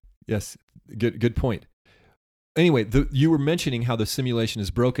 Yes, good point. Anyway, you were mentioning how the simulation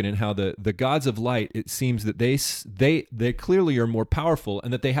is broken and how the gods of light, it seems that they clearly are more powerful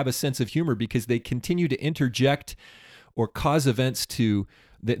and that they have a sense of humor because they continue to interject or cause events to,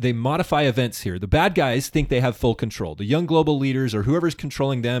 they modify events here. The bad guys think they have full control. The young global leaders or whoever's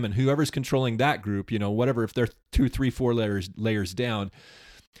controlling them and whoever's controlling that group, whatever, if they're 2, 3, 4 layers down,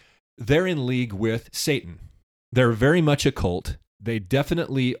 they're in league with Satan. They're very much a cult. They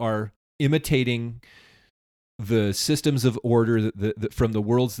definitely are imitating the systems of order from the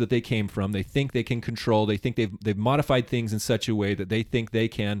worlds that they came from. They think they can control. They think they've modified things in such a way that they think they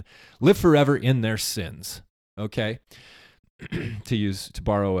can live forever in their sins. Okay, to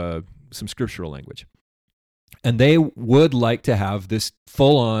borrow some scriptural language, and they would like to have this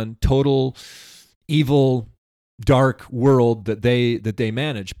full-on, total, evil, dark world that they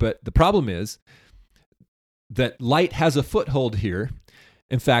manage. But the problem is that light has a foothold here.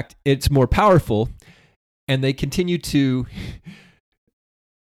 In fact, it's more powerful. And they continue to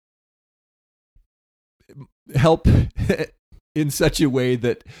help in such a way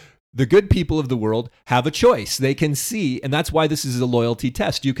that the good people of the world have a choice. They can see, and that's why this is a loyalty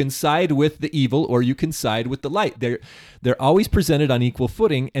test. You can side with the evil or you can side with the light. They're always presented on equal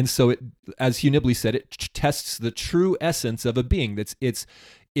footing, and so it, as Hugh Nibley said, it tests the true essence of a being. It's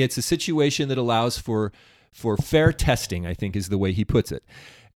a situation that allows for fair testing, I think is the way he puts it.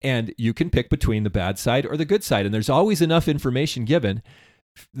 And you can pick between the bad side or the good side. And there's always enough information given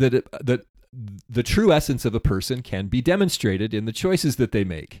that the true essence of a person can be demonstrated in the choices that they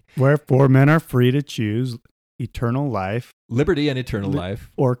make. Wherefore men are free to choose eternal life, Liberty and eternal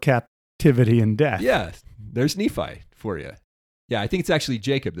life. or captivity and death. Yeah, there's Nephi for you. Yeah, I think it's actually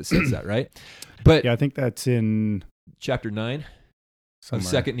Jacob that says that, right? But Yeah, I think that's in chapter 9 somewhere. of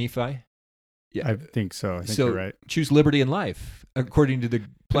Second Nephi. Yeah, I think so. I think so you're right. choose liberty and life according to the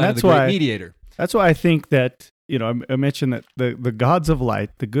plan of that's the great why- mediator. That's why I think that, I mentioned that the gods of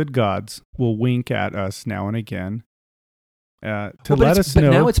light, the good gods, will wink at us now and again to Well, let us but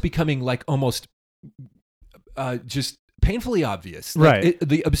know. now it's becoming like almost just painfully obvious. Like Right.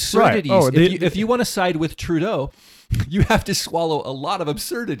 the absurdities. Oh, if you want to side with Trudeau, you have to swallow a lot of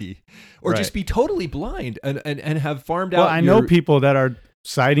absurdity or just Right. be totally blind and have farmed Well, out. I know people that are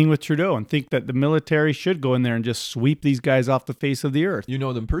siding with Trudeau and think that the military should go in there and just sweep these guys off the face of the earth. You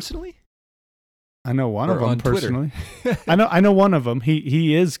know them personally? I know one Or of them on Twitter. personally. I know one of them.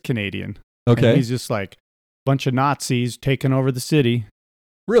 He is Canadian. And Okay. he's just like bunch of Nazis taking over the city,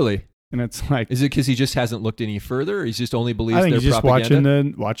 Really? and it's like Is it because he just hasn't looked any further? Or he just only believes I think their he's just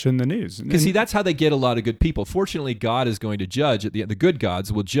propaganda? watching the news. Because see, that's how they get a lot of good people. Fortunately, God is going to judge at the good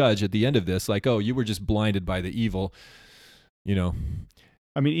gods will judge at the end of this. Like, oh, you were just blinded by the evil.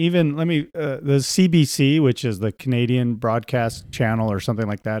 I mean, even the CBC, which is the Canadian Broadcast Channel or something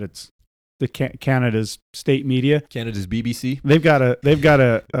like that. It's the Canada's state media. Canada's BBC. They've got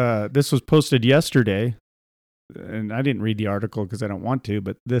a. This was posted yesterday, and I didn't read the article because I don't want to.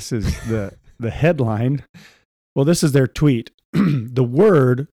 But this is the headline. Well, this is their tweet. The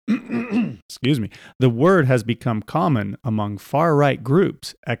word, excuse me, the word has become common among far right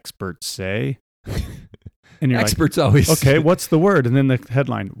groups. Experts say. And you're Experts always. like, okay, what's the word? And then the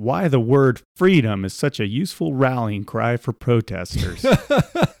headline: Why the word freedom is such a useful rallying cry for protesters.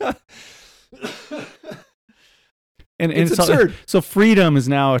 And It's it's absurd. So freedom is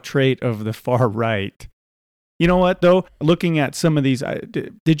now a trait of the far right. You know what, though? Looking at some of these,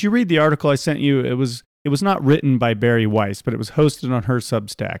 did you read the article I sent you? It was not written by Barry Weiss, but it was hosted on her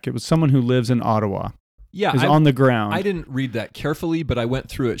Substack. It was someone who lives in Ottawa, Yeah, is on the ground. I didn't read that carefully, but I went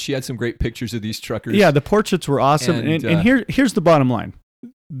through it. She had some great pictures of these truckers. Yeah, the portraits were awesome. And, And here's the bottom line.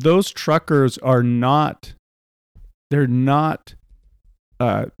 Those truckers are not, they're not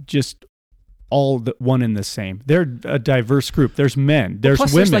just all one and the same. They're a diverse group. There's men, there's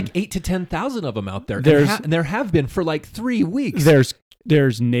Plus, women. there's like 8,000 to 10,000 of them out there. There's- And there have been for like 3 weeks.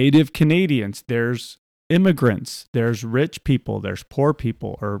 There's Native Canadians. There's immigrants. There's rich people. There's poor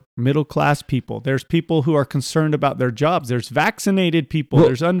people or middle class people. There's people who are concerned about their jobs. There's vaccinated people. Well,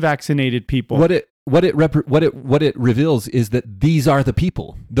 there's unvaccinated people. What it reveals is that these are the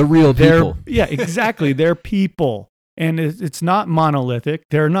people, the real people. Yeah, exactly. They're people. And it's not monolithic.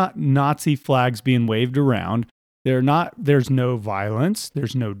 They're not Nazi flags being waved around. There's no violence.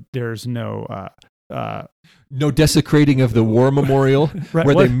 There's no No desecrating of the war memorial, Right,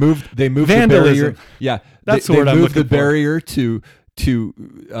 where what? they moved the Vandalism. barrier. Yeah, That's they the word I'm moved the looking for. barrier to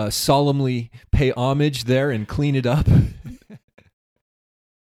solemnly pay homage there and clean it up.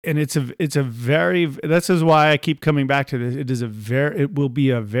 And it's a very, this is why I keep coming back to this. It will be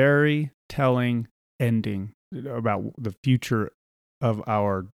a very telling ending about the future of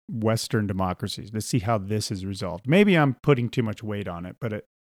our Western democracies to see how this is resolved. Maybe I'm putting too much weight on it, but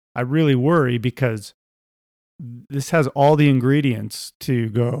I really worry because this has all the ingredients to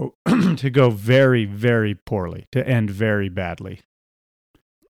go to go very, very poorly, to end very badly.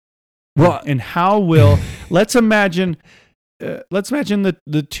 Well, And how let's imagine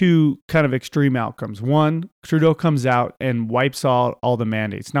the two kind of extreme outcomes. One, Trudeau comes out and wipes all the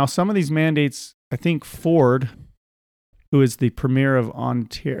mandates. Now, some of these mandates, I think Ford, who is the premier of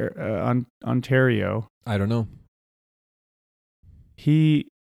Ontario, I don't know. he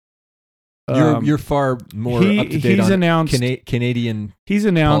You're far more up to date he's on announced Canadian. he's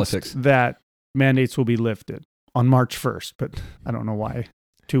announced politics. that mandates will be lifted on March 1st, but I don't know why.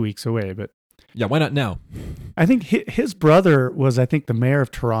 2 weeks away, but Yeah, why not now? I think his brother was, I think, the mayor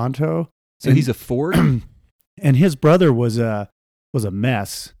of Toronto. So he's a Ford. And his brother was a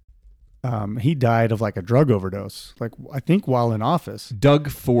mess. He died of like a drug overdose, like I think while in office. Doug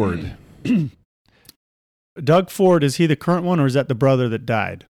Ford. Doug Ford, is he the current one or is that the brother that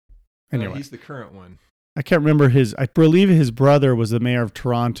died? Anyway, he's the current one. I can't remember I believe his brother was the mayor of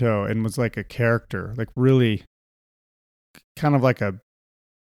Toronto and was like a character, like really kind of like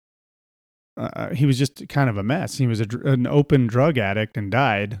he was just kind of a mess. He was an open drug addict and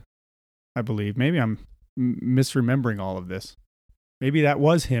died, I believe. Maybe I'm misremembering all of this. Maybe that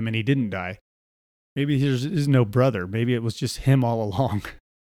was him and he didn't die. Maybe his is no brother. Maybe it was just him all along.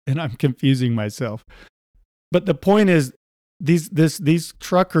 And I'm confusing myself. But the point is, these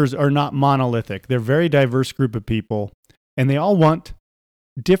truckers are not monolithic. They're a very diverse group of people, and they all want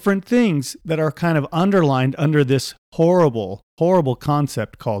different things that are kind of underlined under this horrible, horrible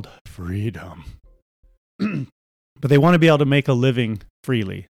concept called freedom. But they want to be able to make a living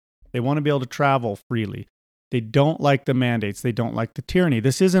freely. They want to be able to travel freely. They don't like the mandates. They don't like the tyranny.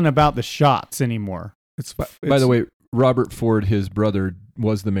 This isn't about the shots anymore. By the way, Robert Ford, his brother,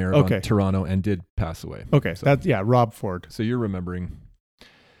 was the mayor of Okay. Toronto and did pass away. Okay, So- that's Rob Ford. So you're remembering.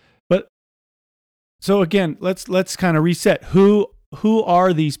 So again, let's kind of reset. Who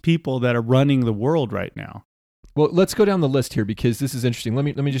are these people that are running the world right now? Well, let's go down the list here because this is interesting. Let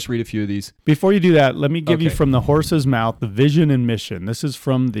me just read a few of these. Before you do that, let me give you Okay. from the horse's mouth the vision and mission. This is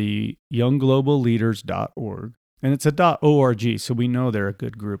from the younggloballeaders.org. And it's a .org, so we know they're a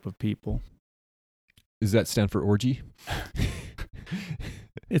good group of people. Does that stand for orgy?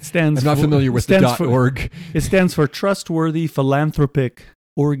 It stands I'm not for, familiar with it stands the for, .org. It stands for Trustworthy Philanthropic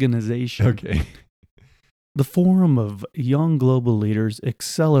Organization. Okay. The Forum of Young Global Leaders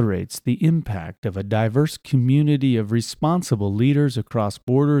accelerates the impact of a diverse community of responsible leaders across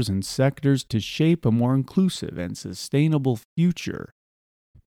borders and sectors to shape a more inclusive and sustainable future.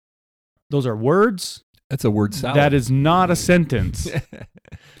 Those are words. That's a word salad. That is not a sentence.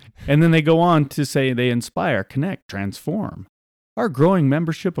 And then they go on to say they inspire, connect, transform. Our growing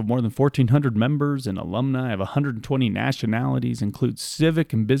membership of more than 1,400 members and alumni of 120 nationalities includes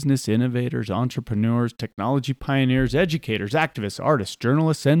civic and business innovators, entrepreneurs, technology pioneers, educators, activists, artists,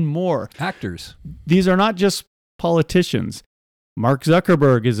 journalists, and more. Actors. These are not just politicians. Mark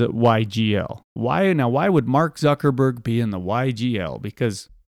Zuckerberg is at YGL. Why would Mark Zuckerberg be in the YGL? Because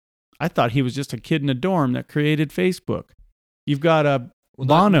I thought he was just a kid in a dorm that created Facebook. You've got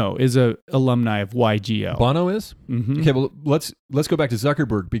Bono is a alumni of YGL. Bono is? Mhm. Okay, well, let's go back to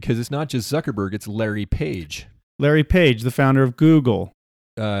Zuckerberg because it's not just Zuckerberg, it's Larry Page. Larry Page, the founder of Google,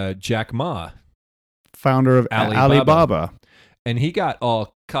 Jack Ma. founder of Alibaba. And he got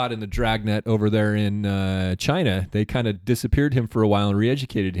all caught in the dragnet over there in China. They kind of disappeared him for a while and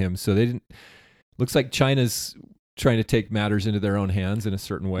re-educated him. So they didn't. Looks like China's trying to take matters into their own hands in a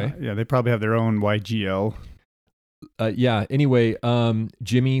certain way. Yeah, they probably have their own YGL. Anyway,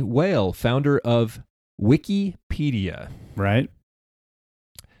 Jimmy Whale, founder of Wikipedia. Right?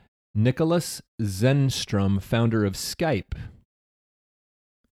 Nicholas Zenstrom, founder of Skype.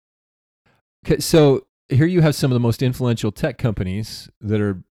 Okay, so here you have some of the most influential tech companies that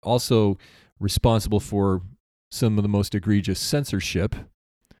are also responsible for some of the most egregious censorship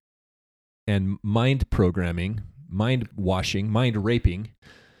and mind programming, mind washing, mind raping.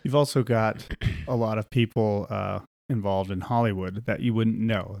 You've also got a lot of people involved in Hollywood that you wouldn't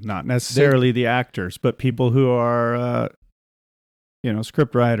know. Not necessarily the actors, but people who are,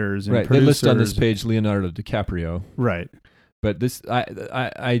 script writers and Right. They producers. list on this page Leonardo DiCaprio. Right. But this,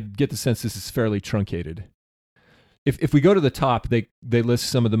 I get the sense this is fairly truncated. If we go to the top, they list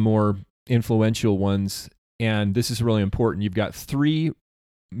some of the more influential ones, and this is really important. You've got 3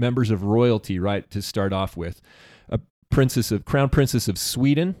 members of royalty, right, to start off with: Crown Princess of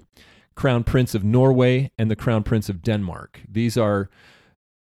Sweden, Crown Prince of Norway, and the Crown Prince of Denmark. These are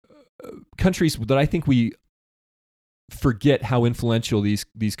countries that I think we forget how influential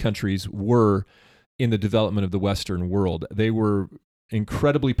these countries were in the development of the Western world. They were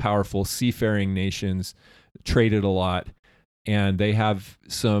incredibly powerful seafaring nations, traded a lot, and they have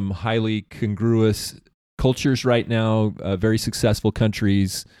some highly congruous cultures right now, very successful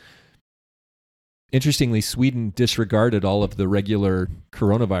countries. Interestingly, Sweden disregarded all of the regular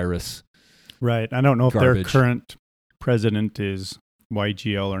coronavirus. Right. I don't know if their Garbage. current president is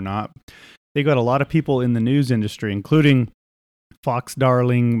YGL or not. They got a lot of people in the news industry, including Fox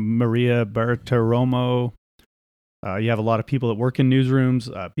darling Maria Bartiromo. You have a lot of people that work in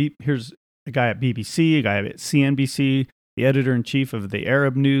newsrooms. Here's a guy at BBC, a guy at CNBC, the editor-in-chief of the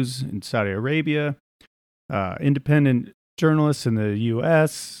Arab News in Saudi Arabia, independent journalists in the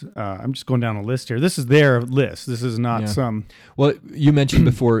U.S. I'm just going down a list here. This is their list. This is not some... Well, you mentioned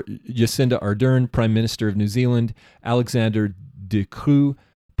before Jacinda Ardern, Prime Minister of New Zealand, Alexander De Croo,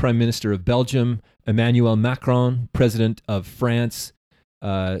 Prime Minister of Belgium, Emmanuel Macron, President of France,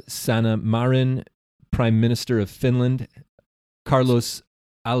 Sanna Marin, Prime Minister of Finland, Carlos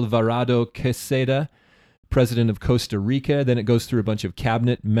Alvarado Quesada, President of Costa Rica. Then it goes through a bunch of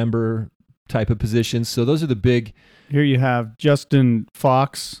cabinet member type of positions. So those are the big... Here you have Justin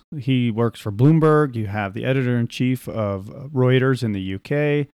Fox. He works for Bloomberg. You have the editor-in-chief of Reuters in the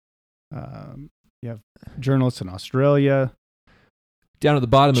UK. You have journalists in Australia. Down at the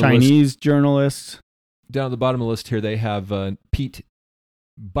bottom of the list. Chinese journalists. Down at the bottom of the list here, they have Pete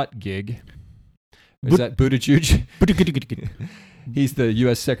Buttigieg, Is that Buttigieg? He's the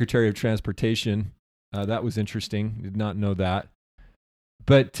U.S. Secretary of Transportation. That was interesting. Did not know that.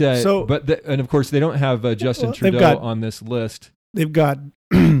 But and of course they don't have Justin Trudeau on this list. They've got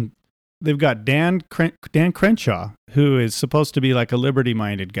they've got Dan Crenshaw, who is supposed to be like a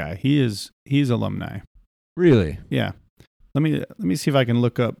liberty-minded guy. He's alumni. Really? Yeah. Let me see if I can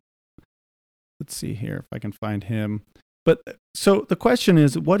look up. Let's see here if I can find him. But so the question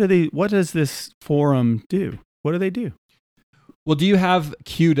is, what does this forum do? What do they do? Well, do you have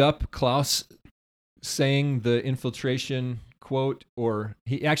queued up Klaus saying the infiltration quote, or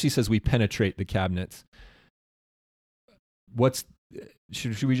he actually says we penetrate the cabinets?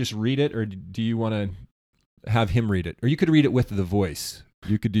 Should we just read it, or do you want to have him read it? Or you could read it with the voice.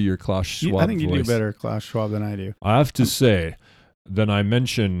 You could do your Klaus Schwab I think you voice. do better Klaus Schwab than I do. I have to say, then I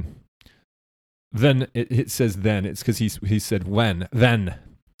mention, then it says then. It's because he said when. Then.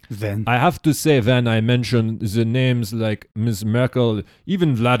 I have to say when I mention the names like Ms. Merkel,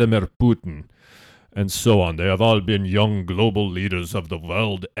 even Vladimir Putin, and so on. They have all been young global leaders of the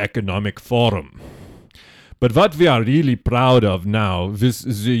World Economic Forum. But what we are really proud of now, this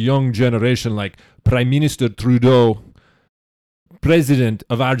is the young generation like Prime Minister Trudeau, President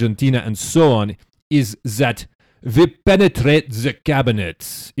of Argentina, and so on, is that we penetrate the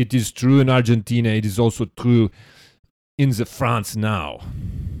cabinets. It is true in Argentina. It is also true in the France now.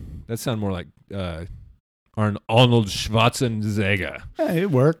 That sounds more like Arnold Schwarzenegger. Yeah, it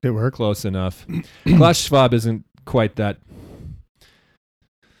worked. Close enough. Klaus Schwab isn't quite that.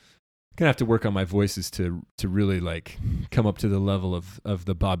 Gonna have to work on my voices to really like come up to the level of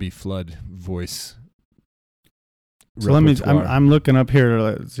the Bobby Flood voice. So I'm looking up here.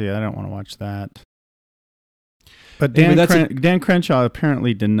 Let's see. I don't want to watch that. But Dan Crenshaw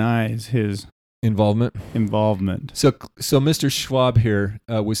apparently denies his involvement. So Mr. Schwab here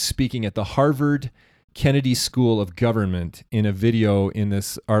was speaking at the Harvard Kennedy School of Government in a video in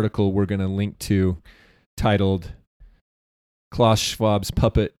this article we're going to link to, titled "Klaus Schwab's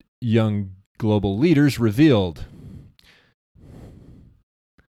Puppet Young Global Leaders Revealed."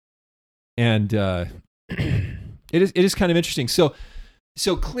 And it is kind of interesting. So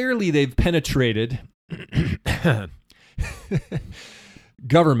clearly they've penetrated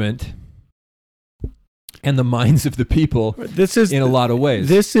government and the minds of the people. This is in a lot of ways.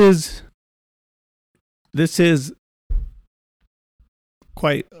 This is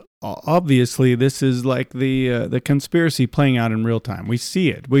quite obviously. This is like the conspiracy playing out in real time. We see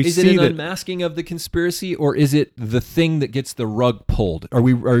it. Is it an unmasking of the conspiracy, or is it the thing that gets the rug pulled? Are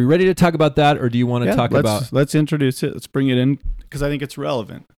we ready to talk about that, or do you want to talk about? Let's introduce it. Let's bring it in because I think it's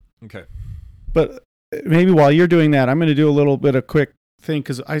relevant. Okay. But maybe while you're doing that, I'm going to do a little bit of quick thing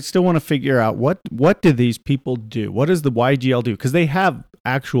because I still want to figure out what do these people do? What does the YGL do? Because they have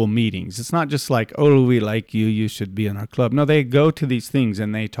actual meetings. It's not just like, oh, we like you, you should be in our club. No, they go to these things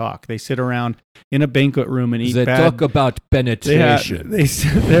and they talk. They sit around in a banquet room and eat They talk about penetration. They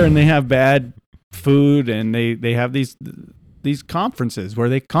sit there and they have bad food and they have these conferences where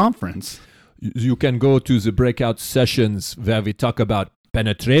they conference. You can go to the breakout sessions where we talk about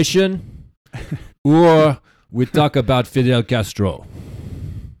penetration or we talk about Fidel Castro.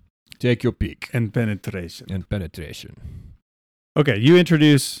 Take your pick. And penetration. Okay, you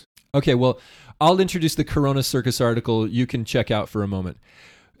introduce. Okay, well, I'll introduce the Corona Circus article you can check out for a moment.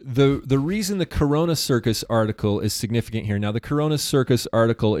 The reason the Corona Circus article is significant here, now the Corona Circus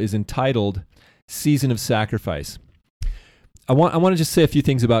article is entitled Season of Sacrifice. I want to just say a few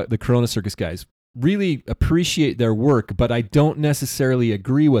things about the Corona Circus guys. Really appreciate their work, but I don't necessarily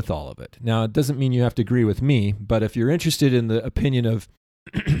agree with all of it. Now, it doesn't mean you have to agree with me, but if you're interested in the opinion of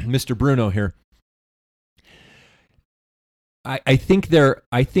Mr. Bruno here, I think they're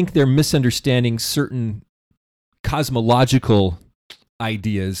misunderstanding certain cosmological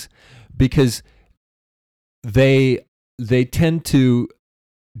ideas because they tend to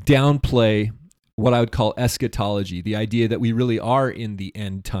downplay what I would call eschatology, the idea that we really are in the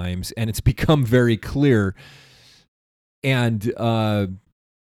end times, and it's become very clear, and that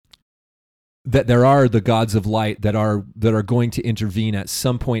there are the gods of light that are going to intervene at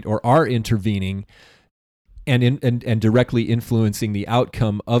some point or are intervening, and directly influencing the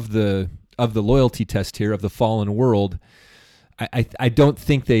outcome of the loyalty test here of the fallen world. I don't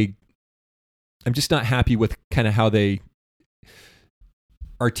think I'm just not happy with kind of how they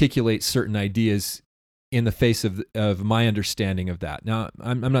articulate certain ideas in the face of my understanding of that. Now,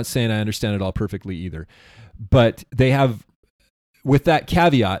 I'm not saying I understand it all perfectly either, but they have, with that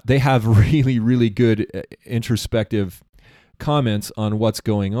caveat, they have really, really good introspective comments on what's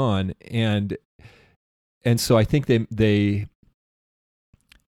going on, and so I think they're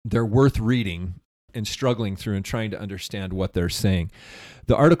worth reading. and struggling through and trying to understand what they're saying.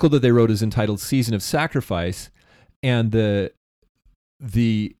 The article that they wrote is entitled Season of Sacrifice, and this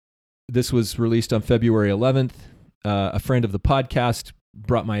was released on February 11th. A friend of the podcast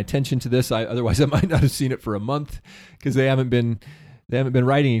brought my attention to this. Otherwise I might not have seen it for a month because they haven't been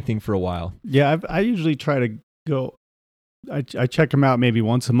writing anything for a while. Yeah, I usually try to go. I check them out maybe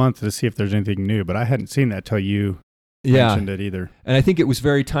once a month to see if there's anything new, but I hadn't seen that till you mentioned it either. And I think it was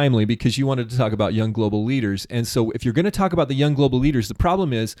very timely because you wanted to talk about young global leaders. And so if you're going to talk about the young global leaders, the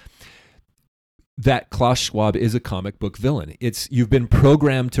problem is that Klaus Schwab is a comic book villain. You've been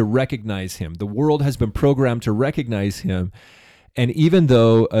programmed to recognize him. The world has been programmed to recognize him. And even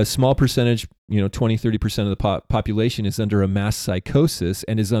though a small percentage, 20, 30% of the population is under a mass psychosis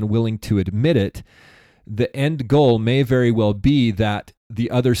and is unwilling to admit it, the end goal may very well be that the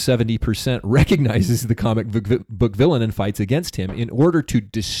other 70% recognizes the comic book villain and fights against him in order to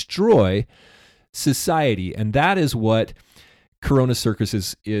destroy society. And that is what Corona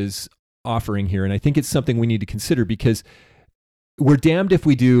Circus is offering here. And I think it's something we need to consider because we're damned if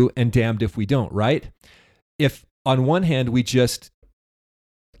we do and damned if we don't, right? If on one hand we just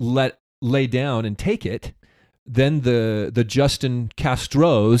lay down and take it, then the Justin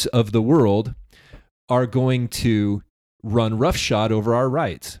Castros of the world are going to run roughshod over our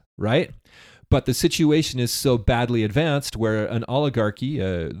rights, right? But the situation is so badly advanced where an oligarchy,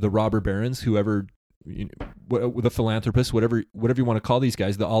 the robber barons, whoever, the philanthropists, whatever you want to call these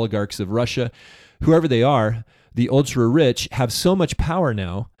guys, the oligarchs of Russia, whoever they are, the ultra rich have so much power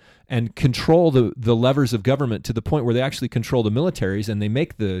now and control the levers of government to the point where they actually control the militaries and they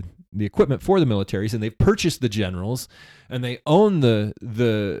make the equipment for the militaries and they've purchased the generals and they own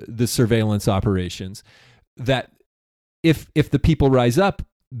the surveillance operations, that if the people rise up,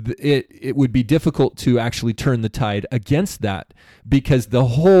 it would be difficult to actually turn the tide against that because the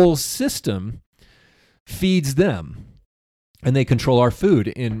whole system feeds them and they control our food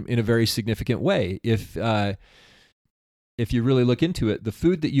in a very significant way. If you really look into it, the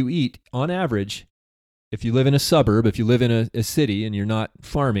food that you eat on average, if you live in a suburb, if you live in a city and you're not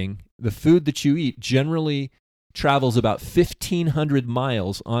farming, the food that you eat generally travels about 1,500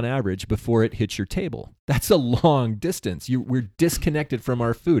 miles on average before it hits your table. That's a long distance. We're disconnected from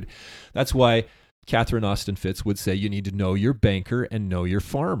our food. That's why Catherine Austin Fitts would say you need to know your banker and know your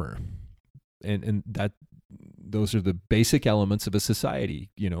farmer. And that those are the basic elements of a society,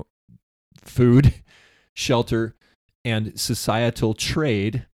 food, shelter, and societal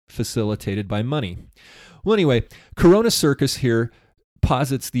trade facilitated by money. Well, anyway, Corona Circus here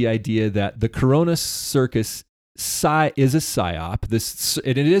posits the idea that the Corona Circus is a psyop.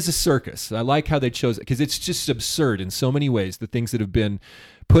 It is a circus. I like how they chose it because it's just absurd in so many ways, the things that have been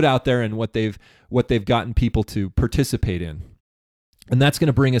put out there and what they've gotten people to participate in. And that's going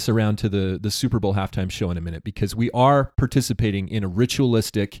to bring us around to the Super Bowl halftime show in a minute because we are participating in a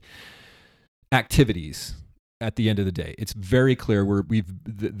ritualistic activities. At the end of the day, it's very clear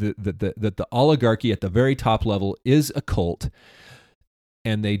that the oligarchy at the very top level is a cult,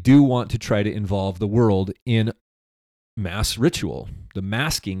 and they do want to try to involve the world in mass ritual. The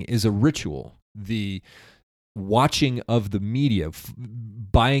masking is a ritual. The watching of the media,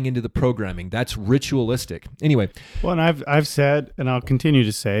 buying into the programming, that's ritualistic. Anyway. Well, and I've said, and I'll continue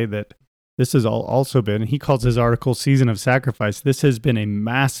to say that this has also been, he calls his article Season of Sacrifice. This has been a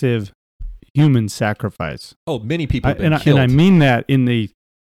massive human sacrifice. Oh, many people have been killed. And I mean that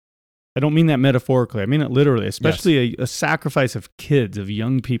I don't mean that metaphorically. I mean it literally, especially a sacrifice of kids, of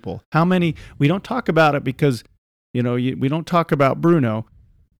young people. How many, we don't talk about it because, we don't talk about Bruno.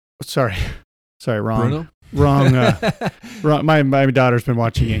 Sorry, wrong. Bruno? Wrong. My daughter's been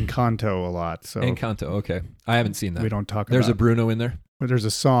watching Encanto a lot. So Encanto, okay. I haven't seen that. We don't talk There's a Bruno in there? There's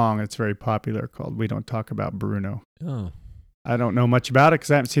a song that's very popular called We Don't Talk About Bruno. Oh. I don't know much about it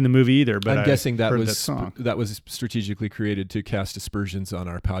because I haven't seen the movie either. But I'm guessing that was strategically created to cast aspersions on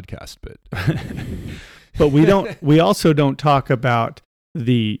our podcast. But but we also don't talk about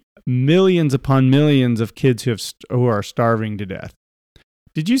the millions upon millions of kids who are starving to death.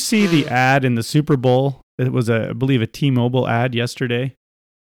 Did you see the ad in the Super Bowl? It was I believe a T-Mobile ad yesterday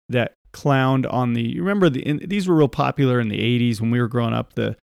that clowned on the. You remember these were real popular in the 80s when we were growing up.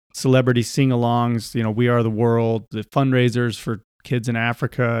 The celebrity sing-alongs, We Are the World, the fundraisers for kids in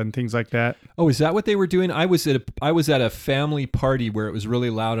Africa and things like that. Oh, is that what they were doing? I was at a family party where it was really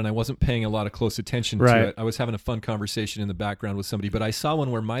loud and I wasn't paying a lot of close attention to it. I was having a fun conversation in the background with somebody, but I saw one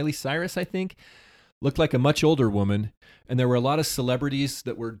where Miley Cyrus, I think, looked like a much older woman, and there were a lot of celebrities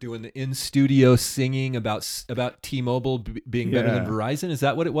that were doing the in-studio singing about T-Mobile being better than Verizon. Is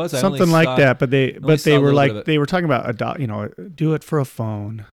that what it was? Something like that. But they were like, they were talking about do it for a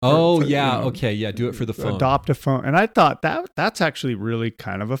phone. Oh, okay, yeah, do it for the phone. Adopt a phone. And I thought that's actually really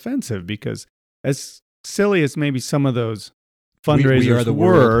kind of offensive, because as silly as maybe some of those fundraisers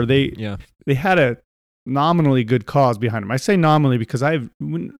were, they had a nominally good cause behind them. I say nominally because I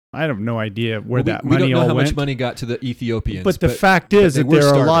have no idea where that money all went. We don't know how much money got to the Ethiopians. But the fact is that there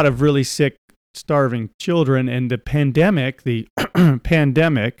are a lot of really sick, starving children, and the pandemic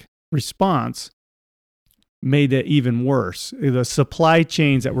response made it even worse. The supply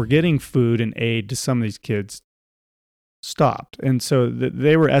chains that were getting food and aid to some of these kids stopped. And so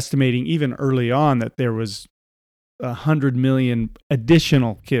they were estimating even early on that there was 100 million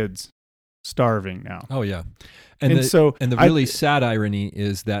additional kids starving now. Oh yeah. And the really sad irony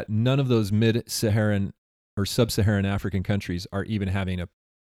is that none of those mid-Saharan or sub-Saharan African countries are even having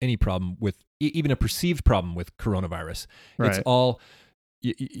any problem with, even a perceived problem with coronavirus. Right. It's all,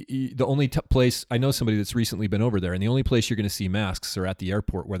 the only place, I know somebody that's recently been over there, and the only place you're going to see masks are at the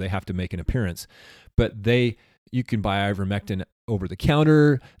airport where they have to make an appearance. But you can buy ivermectin over the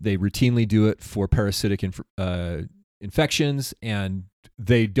counter. They routinely do it for parasitic infections, and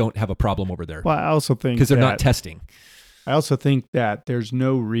they don't have a problem over there. Well, I also think because they're not testing. I also think that there's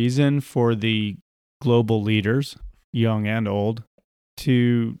no reason for the global leaders, young and old,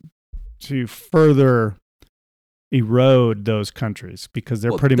 to further erode those countries, because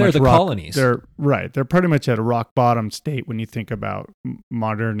they're pretty much colonies. They're pretty much at a rock bottom state when you think about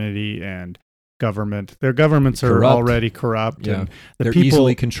modernity and government. Their governments are already corrupt, and they're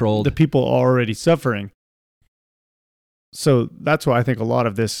easily controlled. The people are already suffering. So that's why I think a lot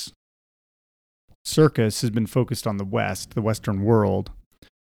of this circus has been focused on the West, the Western world.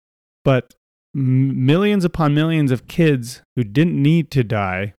 But millions upon millions of kids who didn't need to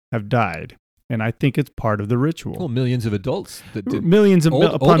die have died. And I think it's part of the ritual. Well, millions of adults that did. Millions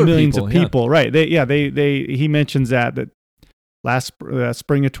upon millions of people, right. He mentions that last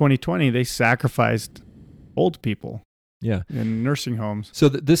spring of 2020, they sacrificed old people. Yeah, in nursing homes. So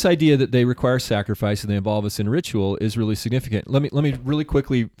this idea that they require sacrifice and they involve us in ritual is really significant. Let me really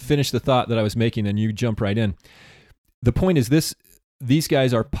quickly finish the thought that I was making, and you jump right in. The point is this: these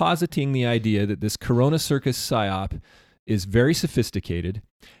guys are positing the idea that this Corona Circus psyop is very sophisticated,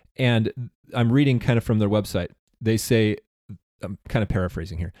 and I'm reading kind of from their website. They say, I'm kind of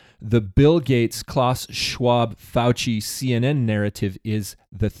paraphrasing here, the Bill Gates, Klaus Schwab, Fauci, CNN narrative is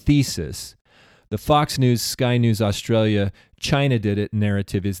the thesis. The Fox News, Sky News Australia, China did it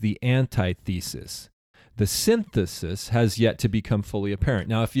narrative is the antithesis. The synthesis has yet to become fully apparent.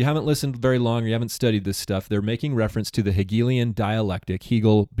 Now, if you haven't listened very long or you haven't studied this stuff, they're making reference to the Hegelian dialectic,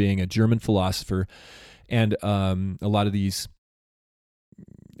 Hegel being a German philosopher, and a lot of these,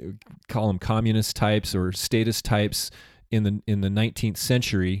 call them communist types or statist types in the 19th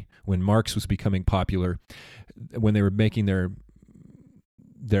century, when Marx was becoming popular, when they were making their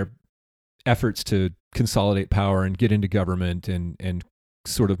efforts to consolidate power and get into government and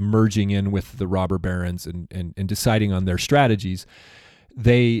sort of merging in with the robber barons and deciding on their strategies,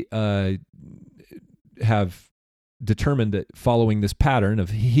 they have determined that following this pattern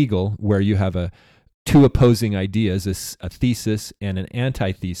of Hegel, where you have two opposing ideas, a thesis and an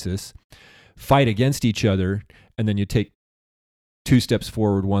antithesis, fight against each other, and then you take 2 steps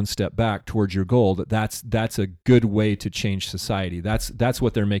forward, 1 step back towards your goal, that's a good way to change society. That's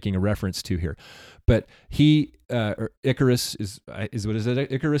what they're making a reference to here. But Icarus is what is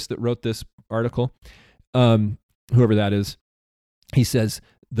it? Icarus that wrote this article, whoever that is, he says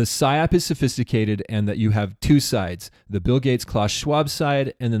the psyop is sophisticated and that you have 2 sides, the Bill Gates, Klaus Schwab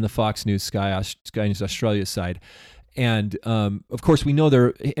side, and then the Fox News, Sky News Australia side. And of course, we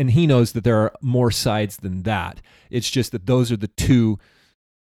know and he knows that there are more sides than that. It's just that those are the 2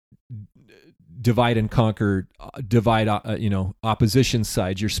 divide and conquer, opposition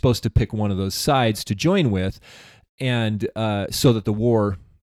sides. You're supposed to pick one of those sides to join with, and so that the war,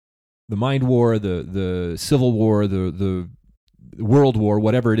 the mind war, the civil war, the world war,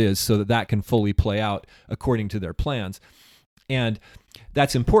 whatever it is, so that can fully play out according to their plans. And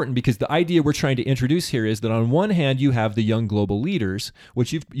that's important because the idea we're trying to introduce here is that on one hand, you have the young global leaders,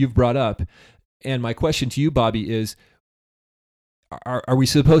 which you've brought up. And my question to you, Bobby, is, are we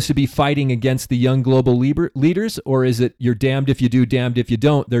supposed to be fighting against the young global leaders, or is it you're damned if you do, damned if you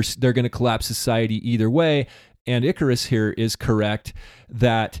don't? They're going to collapse society either way. And Icarus here is correct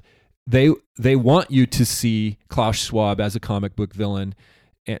that they want you to see Klaus Schwab as a comic book villain.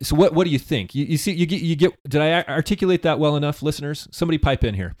 So what do you think? You see, you get. Did I articulate that well enough, listeners? Somebody pipe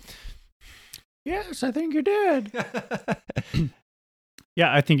in here. Yes, I think you did.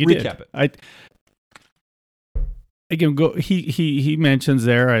 Yeah, I think you did. Recap it. Again, he mentions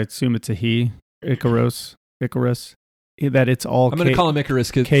there, I assume it's a he, Icarus, that it's all I'm going to call him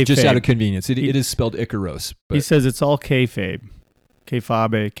Icarus just out of convenience. It is spelled Icaros. But he says it's all kayfabe.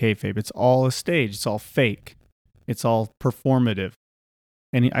 Kayfabe. It's all a stage. It's all fake. It's all performative.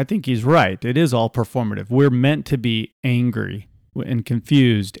 And I think he's right. It is all performative. We're meant to be angry and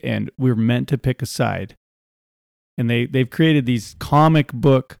confused, and we're meant to pick a side. And they've created these comic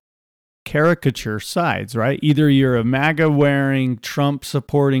book caricature sides, right? Either you're a MAGA-wearing,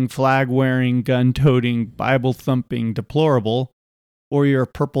 Trump-supporting, flag-wearing, gun-toting, Bible-thumping deplorable, or you're a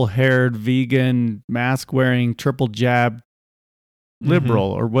purple-haired, vegan, mask-wearing, triple-jab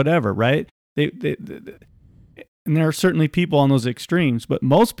liberal or whatever, right? And there are certainly people on those extremes, but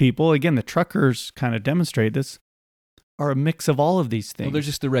most people, again, the truckers kind of demonstrate this, are a mix of all of these things. Well, they're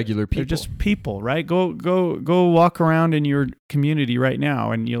just the regular people. They're just people, right? Go walk around in your community right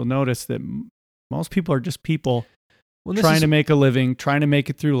now, and you'll notice that most people are just people trying to make a living, trying to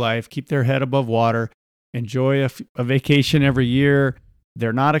make it through life, keep their head above water, enjoy a vacation every year.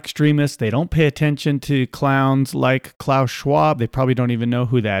 They're not extremists. They don't pay attention to clowns like Klaus Schwab. They probably don't even know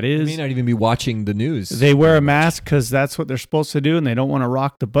who that is. They may not even be watching the news. They wear a mask because that's what they're supposed to do, and they don't want to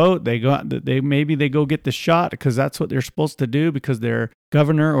rock the boat. Maybe they go get the shot because that's what they're supposed to do because their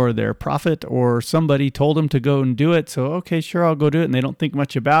governor or their prophet or somebody told them to go and do it. So okay, sure, I'll go do it, and they don't think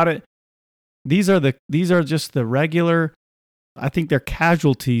much about it. These are just the regular. I think they're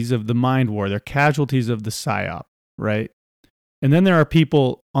casualties of the mind war. They're casualties of the psyop, right? And then there are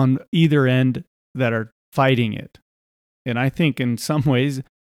people on either end that are fighting it. And I think in some ways,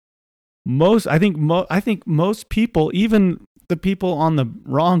 most people, even the people on the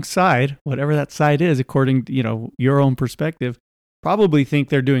wrong side, whatever that side is, according to, your own perspective, probably think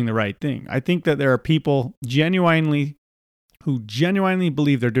they're doing the right thing. I think that there are people who genuinely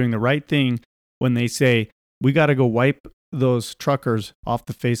believe they're doing the right thing when they say, we got to go wipe those truckers off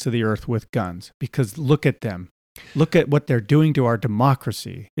the face of the earth with guns because look at them. Look at what they're doing to our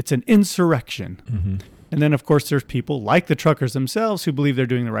democracy. It's an insurrection. Mm-hmm. And then, of course, there's people like the truckers themselves who believe they're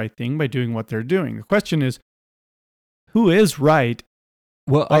doing the right thing by doing what they're doing. The question is, who is right?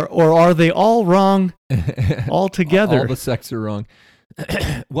 Well, or are they all wrong altogether? All the sects are wrong.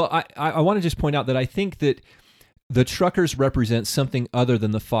 Well, I want to just point out that I think that the truckers represent something other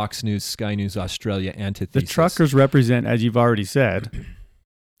than the Fox News, Sky News Australia antithesis. The truckers represent, as you've already said,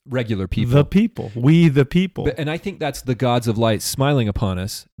 regular people. The people. We the people. And I think that's the gods of light smiling upon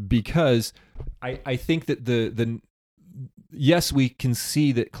us because I think that yes, we can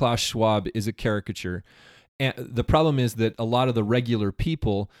see that Klaus Schwab is a caricature. And the problem is that a lot of the regular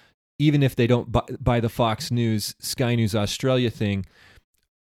people, even if they don't buy the Fox News, Sky News Australia thing,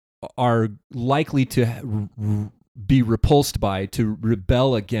 are likely to be repulsed by, to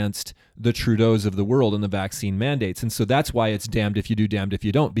rebel against the Trudeaus of the world and the vaccine mandates. And so that's why it's damned if you do, damned if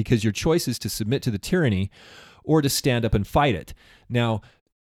you don't, because your choice is to submit to the tyranny or to stand up and fight it. Now,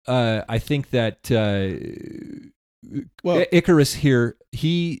 I think that Icarus here,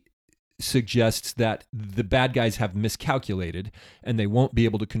 he suggests that the bad guys have miscalculated and they won't be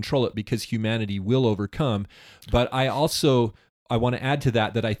able to control it because humanity will overcome. But I want to add to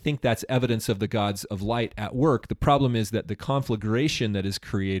that I think that's evidence of the gods of light at work. The problem is that the conflagration that is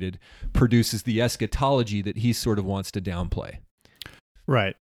created produces the eschatology that he sort of wants to downplay.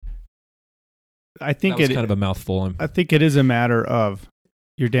 Right. I think it's kind of a mouthful. I think it is a matter of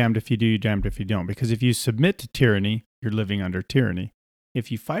you're damned if you do, you're damned if you don't. Because if you submit to tyranny, you're living under tyranny. If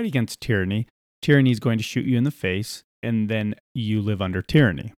you fight against tyranny, tyranny is going to shoot you in the face, and then you live under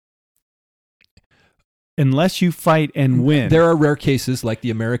tyranny. Unless you fight and win. There are rare cases like the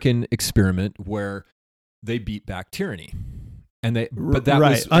American experiment where they beat back tyranny. But that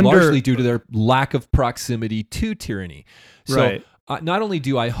was largely due to their lack of proximity to tyranny. So not only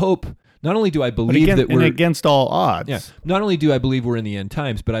do I believe that we're against all odds. Yeah, not only do I believe we're in the end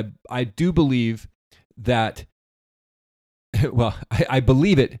times, but I do believe that, well, I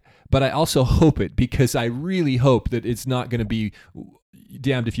believe it, but I also hope it because I really hope that it's not going to be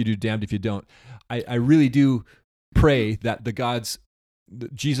damned if you do, damned if you don't. I really do pray that that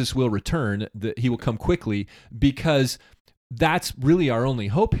Jesus will return, that he will come quickly, because that's really our only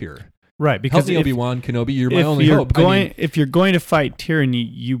hope here. Right, because help me, Obi-Wan Kenobi, you're my only hope. If you're going to fight tyranny,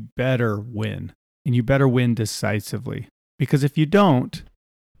 you better win, and you better win decisively. Because if you don't,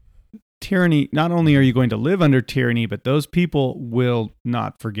 tyranny, not only are you going to live under tyranny, but those people will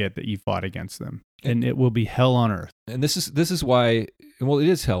not forget that you fought against them, and it will be hell on earth. And this is why, well, it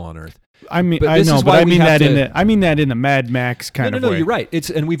is hell on earth. I mean, But I this know, is but why I we mean have that to- I mean that in a Mad Max kind of no, way. you're right.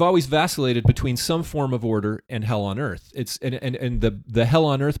 And we've always vacillated between some form of order and hell on earth. And the hell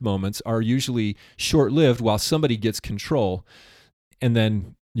on earth moments are usually short lived while somebody gets control, and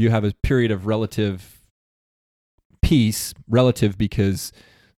then you have a period of relative peace, relative because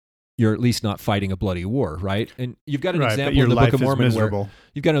you're at least not fighting a bloody war, right? And you've got an Right, but example your in the life Book of is Mormon where miserable.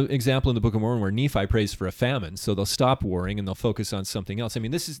 you've got an example in the Book of Mormon where Nephi prays for a famine, so they'll stop warring and they'll focus on something else. I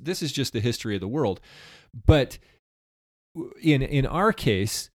mean, this is just the history of the world. But in our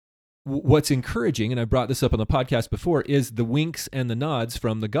case, what's encouraging, and I brought this up on the podcast before, is the winks and the nods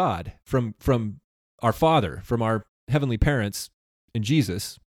from the God, from our Father, from our heavenly parents in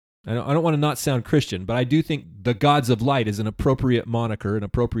Jesus. I don't want to not sound Christian, but I do think the gods of light is an appropriate moniker, an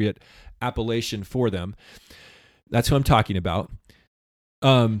appropriate appellation for them. That's who I'm talking about.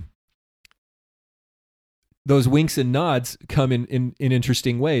 Those winks and nods come in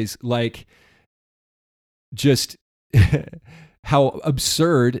interesting ways, like just how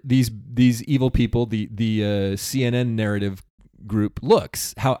absurd these evil people, the CNN narrative group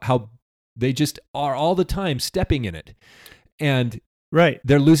looks, how they just are all the time stepping in it. And Right.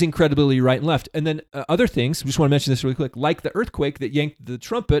 they're losing credibility right and left. And then other things, I just want to mention this really quick, like the earthquake that yanked the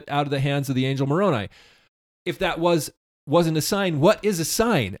trumpet out of the hands of the angel Moroni. If that wasn't a sign, what is a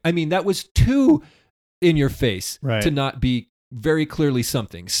sign? I mean, that was too in your face Right. to not be very clearly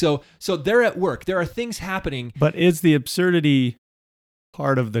something. So they're at work. There are things happening. But is the absurdity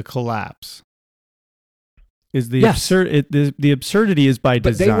part of the collapse? Is the Yes. the absurdity is by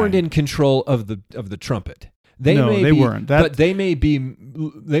But design. they weren't in control of the trumpet. They weren't. But they may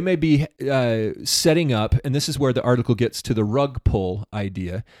be setting up, and this is where the article gets to the rug pull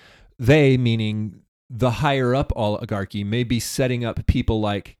idea. They, meaning the higher up oligarchy, may be setting up people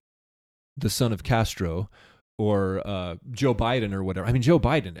like the son of Castro or Joe Biden or whatever. I mean, Joe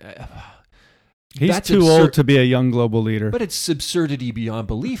Biden. He's that's too absurd. old to be a young global leader. But it's absurdity beyond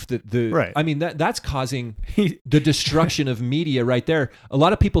belief that Right. I mean, that's causing He- the destruction of media right there. A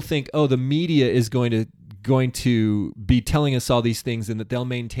lot of people think, oh, the media is going to be telling us all these things and that they'll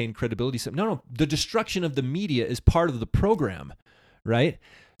maintain credibility. So, no, the destruction of the media is part of the program, right?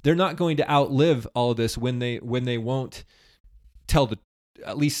 They're not going to outlive all of this when they won't tell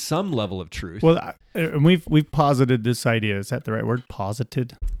at least some level of truth. Well, and we've posited this idea. Is that the right word?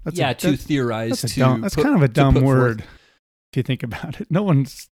 Posited? To theorize. That's, to that's put- kind of a to dumb put word forth- if you think about it. No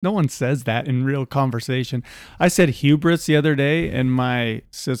one says that in real conversation. I said hubris the other day, and my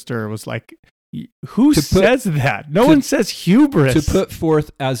sister was like, "Who says that? No one says hubris." To put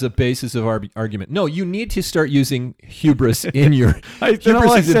forth as a basis of argument. No, you need to start using hubris in your. I hubris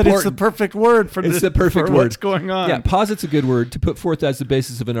said is it's the important. perfect word for It's this, the perfect for word. what's going on. Yeah, posit's a good word to put forth as the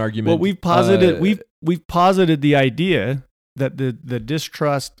basis of an argument. Well, we've posited we've posited the idea that the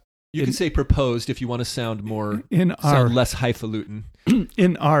distrust You can say proposed if you want to sound less highfalutin.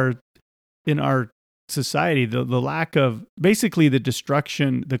 in our society, the lack of, basically the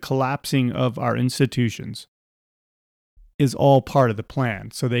destruction, the collapsing of our institutions is all part of the plan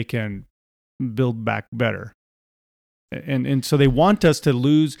so they can build back better. And so they want us to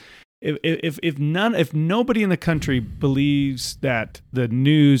lose. If nobody in the country believes that the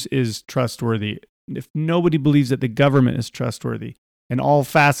news is trustworthy, if nobody believes that the government is trustworthy and all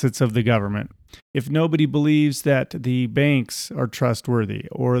facets of the government, if nobody believes that the banks are trustworthy,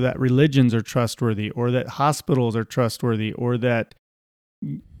 or that religions are trustworthy, or that hospitals are trustworthy, or that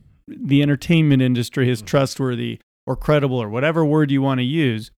the entertainment industry is trustworthy or credible, or whatever word you want to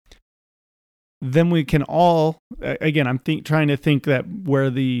use, then we can all, again, I'm trying to think that where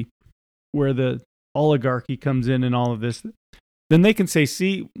the oligarchy comes in and all of this, then they can say,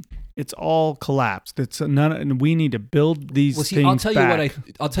 see, it's all collapsed. It's none, and we need to build these things I'll tell back.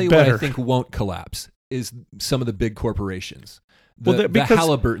 I'll tell you better. what I think won't collapse is some of the big corporations. Well, The because-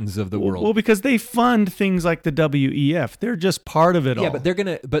 Halliburtons of the world. Well, because they fund things like the WEF. They're just part of it all.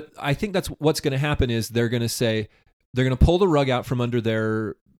 Yeah, but I think that's what's gonna happen is they're gonna pull the rug out from under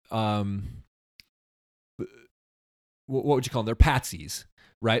their what would you call them? Their patsies,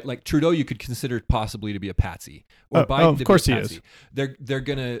 right? Like Trudeau, you could consider possibly to be a patsy, or Biden of to course be a he patsy.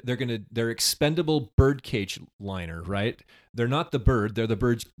 is. They're expendable birdcage liner, right? They're not the bird; they're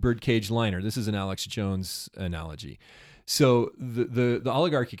the birdcage liner. This is an Alex Jones analogy. So the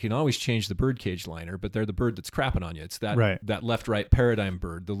oligarchy can always change the birdcage liner, but they're the bird that's crapping on you. It's that Right. that left-right paradigm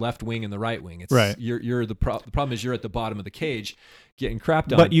bird, the left wing and the right wing. It's Right. You're the problem is you're at the bottom of the cage, getting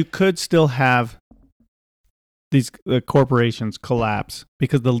crapped on. But you could still have the corporations collapse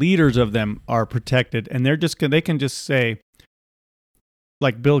because the leaders of them are protected, and they can just say,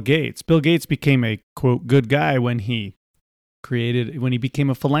 like Bill Gates. Bill Gates became a quote good guy when he created when he became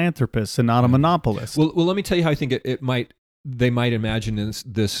a philanthropist and not a monopolist. Well, let me tell you how I think they might imagine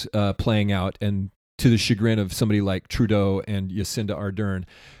this playing out, and to the chagrin of somebody like Trudeau and Jacinda Ardern,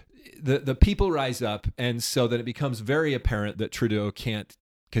 the people rise up, and so then it becomes very apparent that Trudeau can't,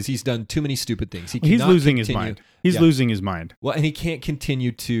 because he's done too many stupid things. He's losing his mind. He's losing his mind. Well, and he can't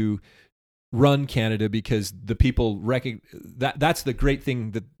continue to run Canada because the people that's the great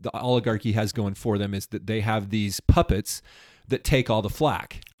thing that the oligarchy has going for them, is that they have these puppets that take all the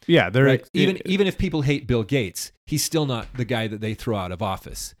flack. Yeah, they're right? Even if people hate Bill Gates, he's still not the guy that they throw out of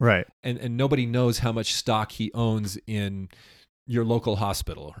office. Right. And nobody knows how much stock he owns in your local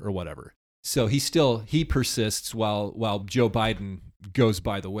hospital or whatever. So he persists while Joe Biden goes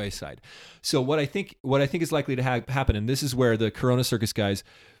by the wayside. So what I think is likely to happen, and this is where the Corona Circus guys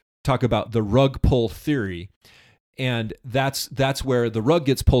talk about the rug pull theory, and that's where the rug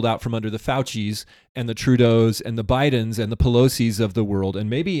gets pulled out from under the Faucis and the Trudeaus and the Bidens and the Pelosi's of the world, and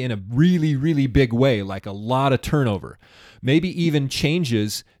maybe in a really, really big way, like a lot of turnover, maybe even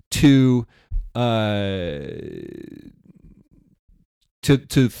changes to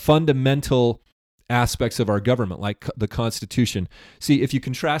fundamental aspects of our government, like the Constitution. See, if you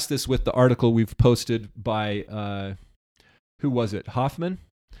contrast this with the article we've posted by who was it? Hoffman?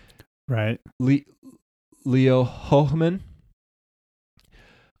 Right. Leo Hohmann?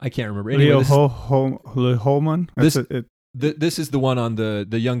 I can't remember. Anyway, Leo Hohmann? This is the one on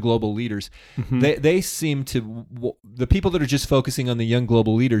the young global leaders. Mm-hmm. They seem to, the people that are just focusing on the young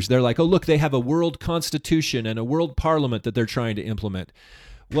global leaders, they're like, oh, look, they have a world constitution and a world parliament that they're trying to implement.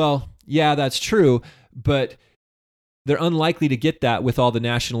 Well, yeah, that's true, but they're unlikely to get that with all the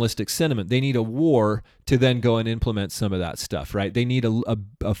nationalistic sentiment. They need a war to then go and implement some of that stuff, right? They need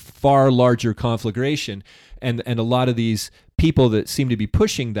a far larger conflagration, and a lot of these people that seem to be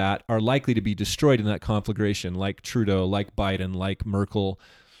pushing that are likely to be destroyed in that conflagration, like Trudeau, like Biden, like Merkel,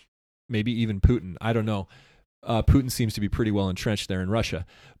 maybe even Putin. I don't know. Putin seems to be pretty well entrenched there in Russia.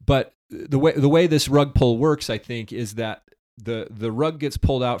 But the way this rug pull works, I think, is that the rug gets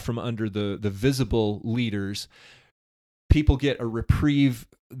pulled out from under the visible leaders. People get a reprieve,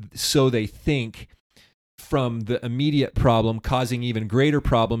 so they think, from the immediate problem, causing even greater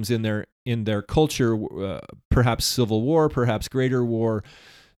problems in their culture, perhaps civil war, perhaps greater war,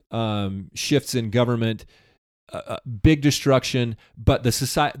 shifts in government, big destruction. But the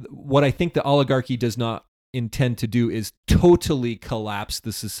society, what I think the oligarchy does not intend to do is totally collapse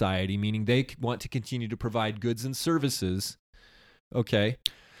the society, meaning they want to continue to provide goods and services. Okay.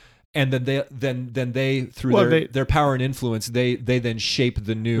 And then they through their power and influence, they then shape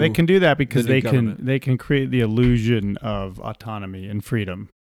the new. They can do that because they government. can create the illusion of autonomy and freedom,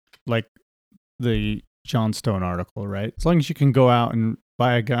 like the John Stone article, right? As long as you can go out and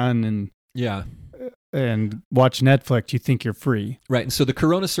buy a gun and watch Netflix, you think you're free, right? And so the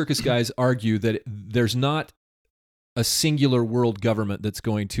Corona Circus guys argue that there's not a singular world government that's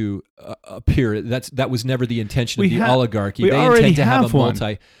going to appear. That was never the intention of the oligarchy. They intend to have a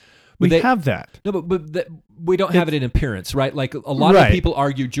multi. We have that. No, but we don't have it in appearance, right? Like a lot of people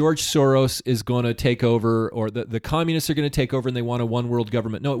argue George Soros is going to take over, or the communists are going to take over and they want a one world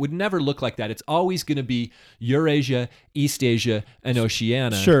government. No, it would never look like that. It's always going to be Eurasia, East Asia, and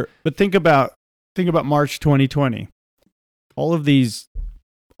Oceania. Sure, but think about March 2020. All of these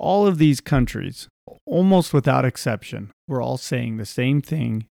countries, almost without exception, were all saying the same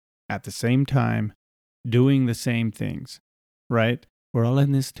thing at the same time, doing the same things, right? We're all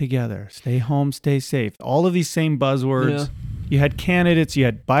in this together. Stay home, stay safe. All of these same buzzwords. Yeah. You had candidates. You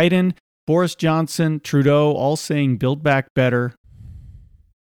had Biden, Boris Johnson, Trudeau, all saying "Build Back Better."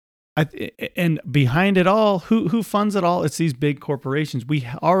 And behind it all, who funds it all? It's these big corporations. We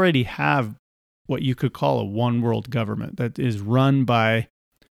already have what you could call a one world government that is run by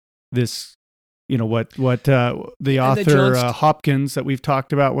this. You know what the author Hopkins that we've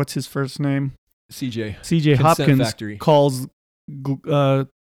talked about. What's his first name? CJ Hopkins Factory. Calls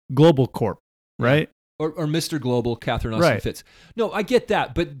Global Corp, right? Or Mr. Global, Catherine Austin Fitz. No, I get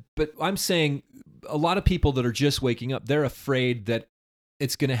that, but I'm saying a lot of people that are just waking up, they're afraid that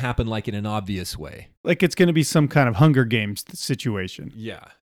it's going to happen like in an obvious way. Like it's going to be some kind of Hunger Games situation. Yeah.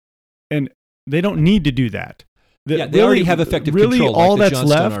 And they don't need to do that. They already have effective control. All like that's the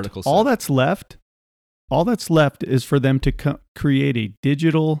left. Article All that's left is for them to create a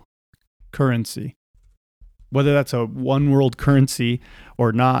digital currency. Whether that's a one world currency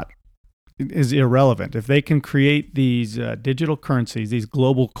or not is irrelevant. If they can create these digital currencies, these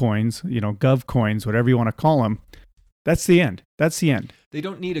global coins, gov coins, whatever you want to call them, that's the end. That's the end. They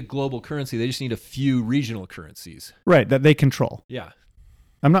don't need a global currency. They just need a few regional currencies. Right, that they control. Yeah.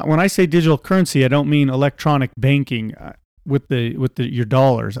 When I say digital currency, I don't mean electronic banking. with your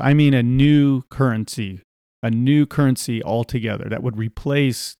dollars. I mean a new currency altogether that would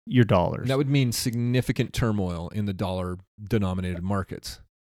replace your dollars. That would mean significant turmoil in the dollar-denominated markets.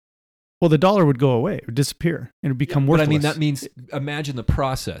 Well, the dollar would go away, it would disappear, and it would become worthless. But I mean, that means imagine the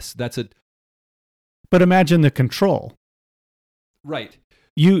process. But imagine the control. Right.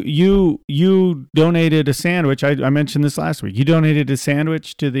 You donated a sandwich. I mentioned this last week. You donated a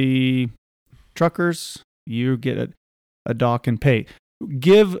sandwich to the truckers. You get a dock and pay.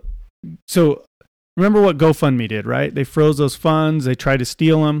 So remember what GoFundMe did, right? They froze those funds. They tried to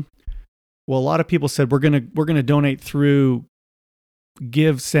steal them. Well, a lot of people said we're gonna donate through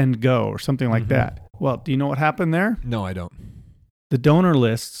Give, Send, Go or something like that. Well, do you know what happened there? No, I don't. The donor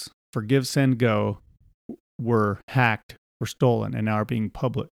lists for Give, Send, Go were hacked, were stolen, and now are being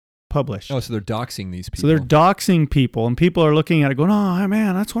published. Oh, so they're doxing these people. So they're doxing people, and people are looking at it going, oh,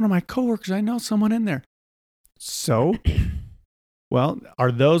 man, that's one of my coworkers. I know someone in there. So, well,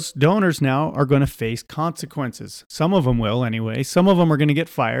 are those donors now are going to face consequences? Some of them will anyway. Some of them are going to get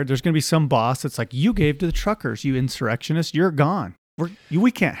fired. There's going to be some boss that's like, you gave to the truckers, you insurrectionists. You're gone. We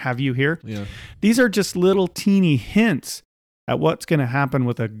can't have you here. Yeah. These are just little teeny hints at what's going to happen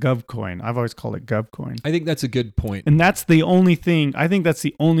with a GovCoin. I've always called it GovCoin. I think that's a good point. And that's the only thing, I think that's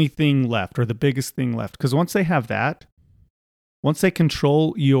the only thing left, or the biggest thing left. Because once they have that, once they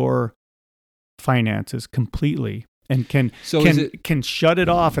control your finances completely and can shut it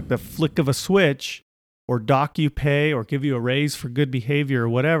off at the flick of a switch, or dock you pay, or give you a raise for good behavior or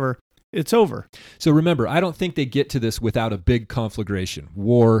whatever, it's over. So remember, I don't think they get to this without a big conflagration,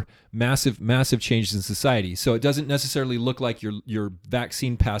 war, massive changes in society. So it doesn't necessarily look like your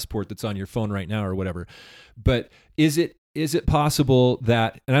vaccine passport that's on your phone right now or whatever. But is it possible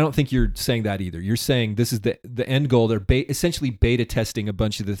that, and I don't think you're saying that either. You're saying this is the end goal. They're essentially beta testing a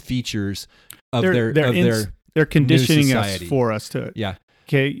bunch of the features of they're conditioning us for us to. Yeah.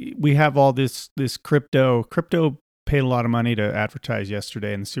 Okay, we have all this crypto. Crypto paid a lot of money to advertise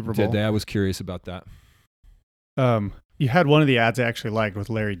yesterday in the Super Bowl. Did they? I was curious about that. You had one of the ads I actually liked with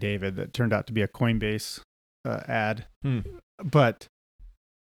Larry David that turned out to be a Coinbase ad. But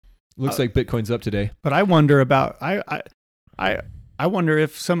looks like Bitcoin's up today. But I wonder about I wonder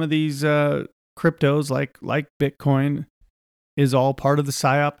if some of these cryptos like Bitcoin is all part of the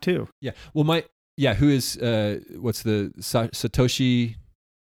PSYOP too. Yeah. Well, who is what's the Satoshi?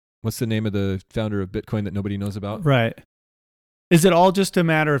 What's the name of the founder of Bitcoin that nobody knows about? Right. Is it all just a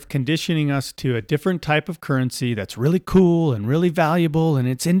matter of conditioning us to a different type of currency that's really cool and really valuable and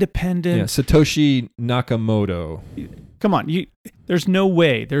it's independent? Yeah, Satoshi Nakamoto. Come on, there's no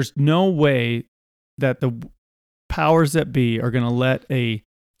way that the powers that be are going to let a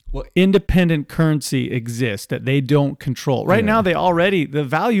independent currency exist that they don't control. Right now, the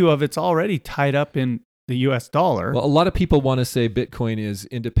value of it's already tied up in the U.S. dollar. Well, a lot of people want to say Bitcoin is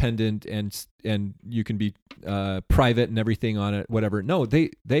independent and you can be private and everything on it, whatever. No,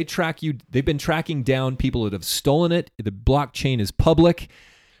 they track you. They've been tracking down people that have stolen it. The blockchain is public.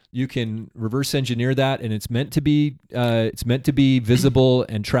 You can reverse engineer that, and it's meant to be visible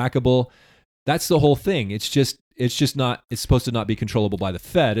and trackable. That's the whole thing. It's supposed to not be controllable by the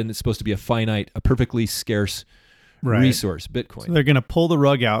Fed, and it's supposed to be a perfectly scarce resource, Bitcoin. So they're going to pull the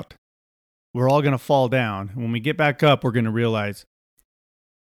rug out. We're all going to fall down. When we get back up, we're going to realize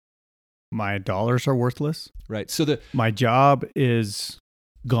my dollars are worthless. Right. So my job is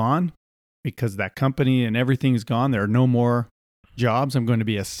gone because that company and everything is gone. There are no more jobs. I'm going to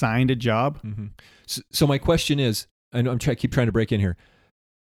be assigned a job. Mm-hmm. So my question is, I know keep trying to break in here.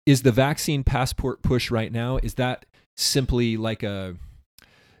 Is the vaccine passport push right now, is that simply like a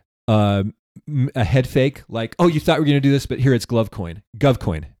head fake? Like, oh, you thought we were going to do this, but here it's GovCoin.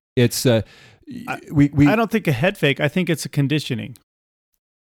 It's I don't think a head fake. I think it's a conditioning.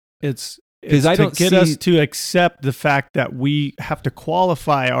 It's to get us to accept the fact that we have to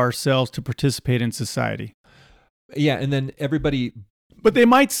qualify ourselves to participate in society. Yeah, and then everybody. But they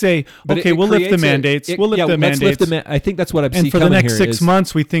might say, okay, we'll lift the mandates. I think that's what I'm seeing. And for the next 6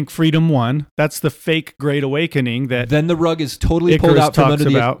 months, we think freedom won. That's the fake Great Awakening. That then the rug is totally pulled out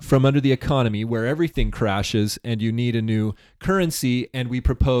from under the economy, where everything crashes, and you need a new currency. And we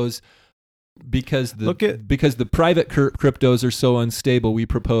propose, because the private cryptos are so unstable, we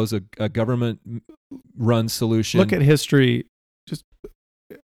propose a government-run solution. Look at history. Just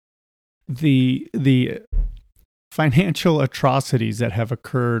the financial atrocities that have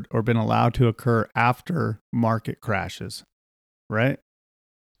occurred or been allowed to occur after market crashes, right?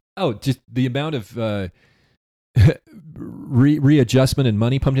 Oh, just the amount of readjustment and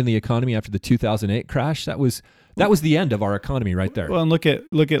money pumped in the economy after the 2008 crash. That was the end of our economy right there. Well, and look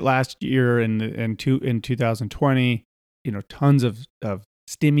at last year in 2020, tons of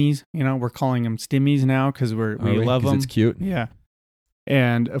stimmies. We're calling them stimmies now because we love them. It's cute. Yeah.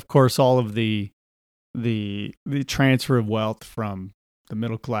 And of course, all of the transfer of wealth from the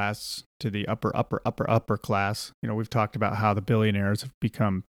middle class to the upper class. We've talked about how the billionaires have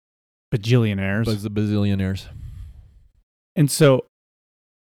become bajillionaires. But the bazillionaires. And so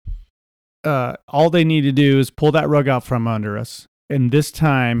all they need to do is pull that rug out from under us, and this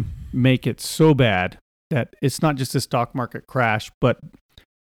time make it so bad that it's not just a stock market crash, but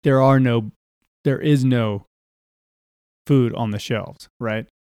there is no food on the shelves, right?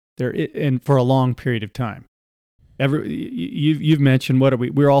 And for a long period of time. You've mentioned, what are we?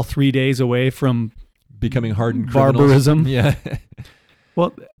 We're all 3 days away from becoming hardened barbarism. Yeah.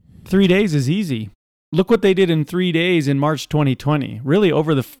 Well, 3 days is easy. Look what they did in 3 days in March 2020. Really,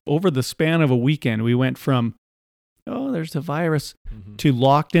 over the span of a weekend, we went from, there's a virus, to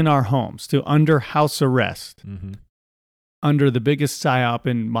locked in our homes, to under house arrest, under the biggest psyop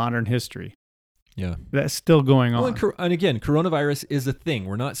in modern history. Yeah. That's still going on. Well, and again, coronavirus is a thing.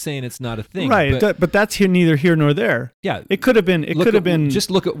 We're not saying it's not a thing. Right, but that's neither here nor there. Yeah. It could have been.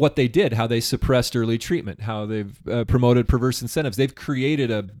 Just look at what they did, how they suppressed early treatment, how they've promoted perverse incentives. They've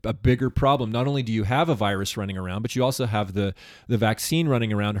created a bigger problem. Not only do you have a virus running around, but you also have the vaccine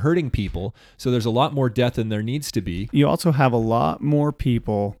running around hurting people. So there's a lot more death than there needs to be. You also have a lot more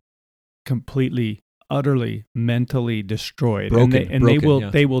people completely, utterly, mentally destroyed.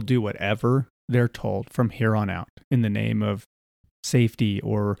 They will do whatever they're told from here on out in the name of safety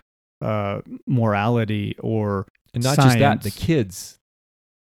or morality or and not science. Just that, the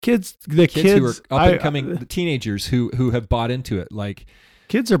kids who are up and coming, the teenagers who have bought into it. Like,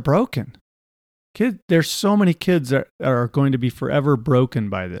 kids are broken. There's so many kids that are going to be forever broken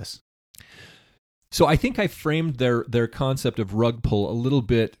by this. So I think I framed their concept of rug pull a little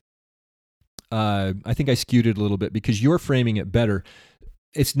bit. I think I skewed it a little bit because you're framing it better.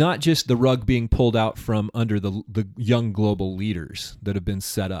 It's not just the rug being pulled out from under the young global leaders that have been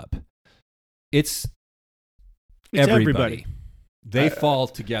set up. It's everybody. They fall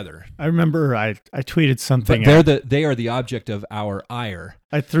together. I remember I tweeted something. But they are the object of our ire.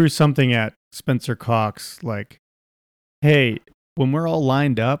 I threw something at Spencer Cox like, hey, when we're all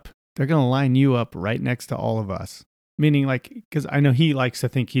lined up, they're going to line you up right next to all of us. Meaning, like, because I know he likes to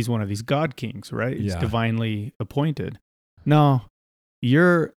think he's one of these God kings, right? He's divinely appointed. No.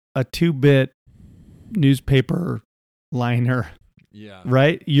 You're a 2-bit newspaper liner,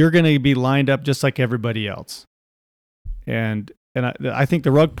 right? You're going to be lined up just like everybody else. And I think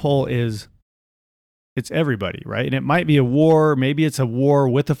the rug pull it's everybody, right? And it might be a war. Maybe it's a war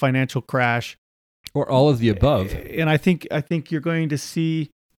with a financial crash. Or all of the above. And I think you're going to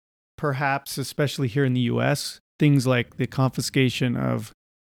see, perhaps, especially here in the U.S., things like the confiscation of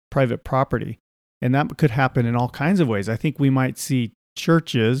private property. And that could happen in all kinds of ways. I think we might see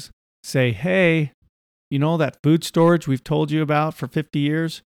churches say, hey, that food storage we've told you about for 50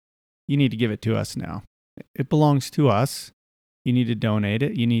 years, you need to give it to us now. It belongs to us. You need to donate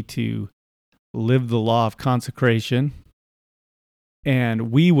it. You need to live the law of consecration, and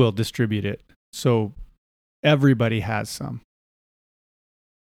we will distribute it so everybody has some.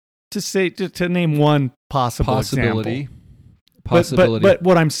 To name one possibility. But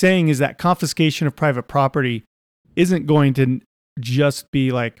what I'm saying is that confiscation of private property isn't going to just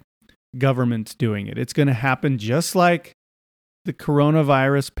be like governments doing it. It's going to happen just like the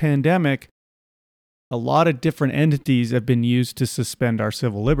coronavirus pandemic. A lot of different entities have been used to suspend our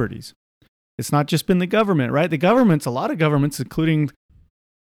civil liberties. It's not just been the government, right? A lot of governments, including,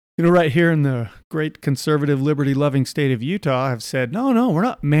 right here in the great conservative liberty-loving state of Utah, have said, no, we're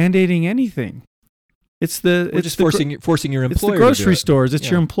not mandating anything. We're just forcing your employer. It's the grocery stores. It's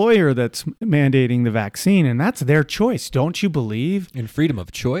your employer that's mandating the vaccine, and that's their choice. Don't you believe in freedom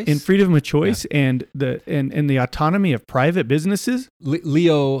of choice? In freedom of choice, and the autonomy of private businesses.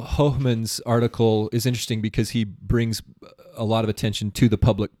 Leo Hohmann's article is interesting because he brings a lot of attention to the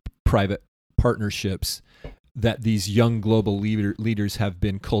public-private partnerships that these young global leaders have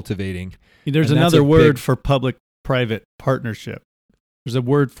been cultivating. There's another word for public-private partnership. There's a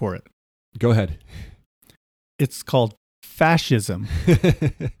word for it. Go ahead. It's called fascism.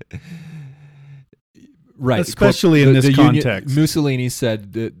 Right. Especially in this context. Mussolini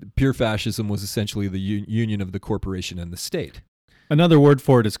said that pure fascism was essentially the union of the corporation and the state. Another word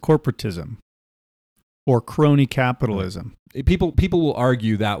for it is corporatism or crony capitalism. People will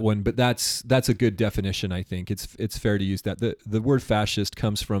argue that one, but that's a good definition, I think. It's fair to use that. The word fascist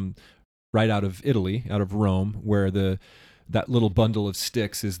comes from right out of Italy, out of Rome, where that little bundle of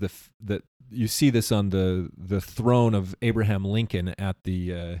sticks is that you see this on the throne of Abraham Lincoln at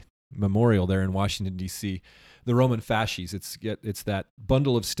the Memorial there in Washington, D.C., the Roman fasces. It's that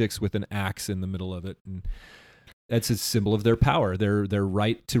bundle of sticks with an axe in the middle of it, and that's a symbol of their power, their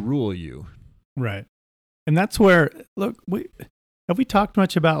right to rule you. Right. And that's where, look, have we talked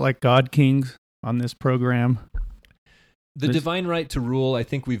much about like God Kings on this program? The divine right to rule, I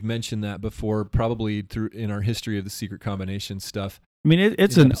think we've mentioned that before, probably in our history of the secret combination stuff. I mean,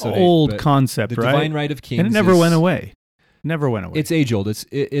 it's an old concept, the right? The divine right of kings. And it never went away. Never went away. It's age old.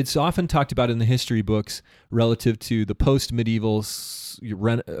 It's often talked about in the history books relative to the post-medieval,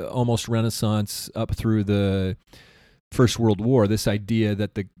 almost Renaissance up through the First World War, this idea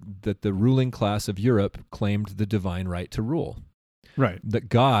that the ruling class of Europe claimed the divine right to rule. Right. That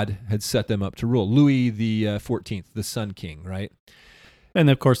God had set them up to rule. Louis the 14th, the Sun King, right? And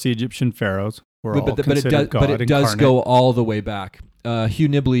of course, the Egyptian pharaohs were all considered God But it does incarnate. go all the way back. Hugh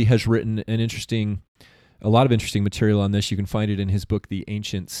Nibley has written a lot of interesting material on this. You can find it in his book, The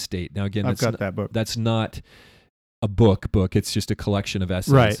Ancient State. Now, again, I've got that book. That's not a book. It's just a collection of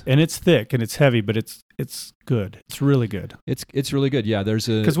essays. Right, and it's thick and it's heavy, but it's good. It's really good. It's really good. Yeah,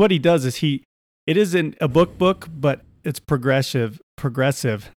 because what he does is it isn't a book, but it's progressive,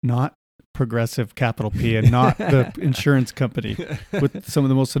 not progressive, capital P, and not the insurance company with some of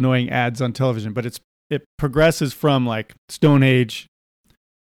the most annoying ads on television. But it progresses from like Stone Age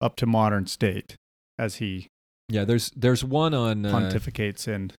up to modern state as he there's one on pontificates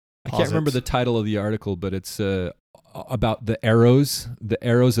and I can't remember the title of the article, but it's about the arrows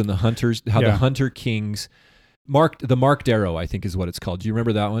and the hunters, how the hunter kings the marked arrow, I think is what it's called. Do you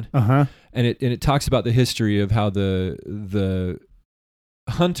remember that one? Uh-huh. And it talks about the history of how the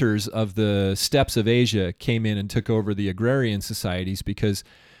hunters of the steppes of Asia came in and took over the agrarian societies because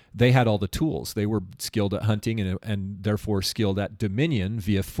they had all the tools. They were skilled at hunting and therefore skilled at dominion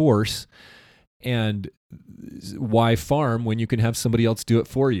via force. And why farm when you can have somebody else do it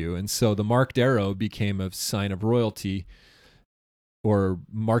for you? And so the marked arrow became a sign of royalty or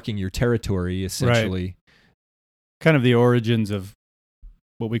marking your territory, essentially. Right. Kind of the origins of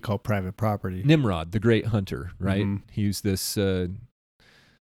what we call private property. Nimrod, the great hunter, right? Mm-hmm. He was this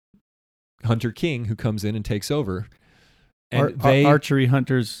hunter king who comes in and takes over. And archery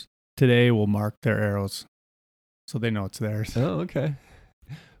hunters today will mark their arrows so they know it's theirs. Oh, okay.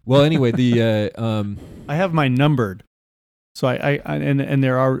 Well, anyway, I have mine numbered. So and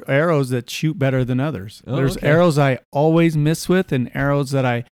there are arrows that shoot better than others. Oh, There's okay. arrows I always miss with and arrows that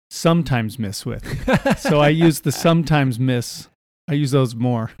I sometimes miss with. So I use the sometimes miss. I use those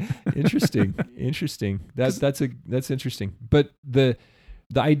more. Interesting. That's interesting. But the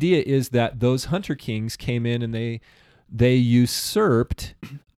idea is that those hunter kings came in and they usurped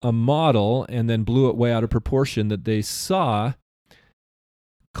a model and then blew it way out of proportion that they saw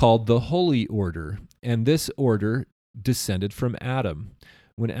called the Holy Order. And this order descended from Adam.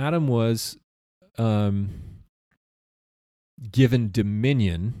 When Adam was given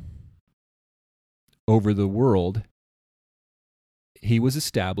dominion over the world, he was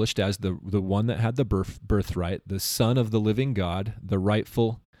established as the one that had the birthright, the son of the living God, the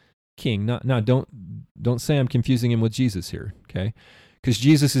rightful king. Don't say I'm confusing him with Jesus here, okay? Because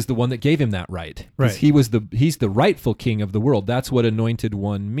Jesus is the one that gave him that right. Right. He's the rightful king of the world. That's what anointed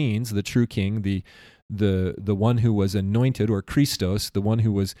one means, the true king, the one who was anointed, or Christos, the one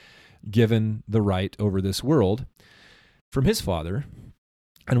who was given the right over this world from his father.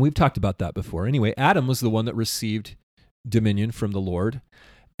 And we've talked about that before. Anyway, Adam was the one that received dominion from the Lord,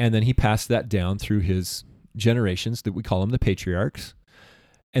 and then he passed that down through his generations, that we call them the patriarchs.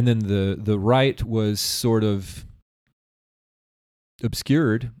 And then the right was sort of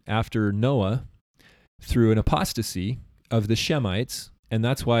obscured after Noah through an apostasy of the Shemites, and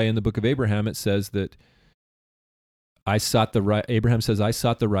that's why in the book of Abraham it says that Abraham says, I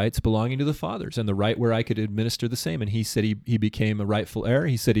sought the rights belonging to the fathers and the right where I could administer the same. And he said he became a rightful heir.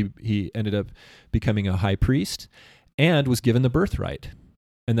 He said he ended up becoming a high priest and was given the birthright.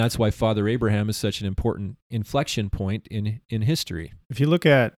 And that's why Father Abraham is such an important inflection point in history. If you look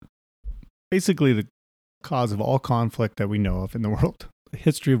at basically the cause of all conflict that we know of in the world, the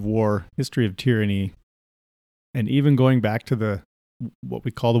history of war, history of tyranny, and even going back to what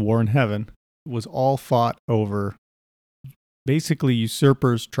we call the war in heaven, was all fought over basically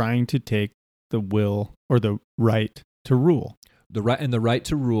usurpers trying to take the will or the right to rule. The right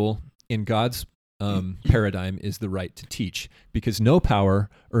to rule in God's paradigm is the right to teach, because no power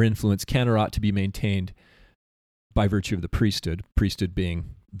or influence can or ought to be maintained by virtue of the priesthood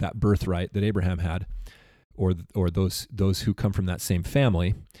being that birthright that Abraham had, or those who come from that same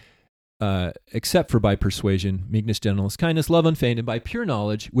family. except for by persuasion, meekness, gentleness, kindness, love unfeigned, and by pure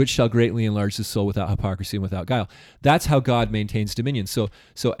knowledge, which shall greatly enlarge the soul without hypocrisy and without guile. That's how God maintains dominion. So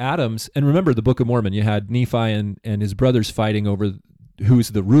Adam's, and remember the Book of Mormon, you had Nephi and his brothers fighting over who's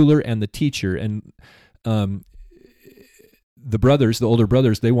the ruler and the teacher, and the brothers, the older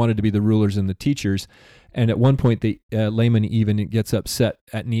brothers, they wanted to be the rulers and the teachers. And at one point, Laman even gets upset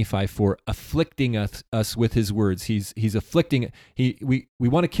at Nephi for afflicting us with his words. He's afflicting. We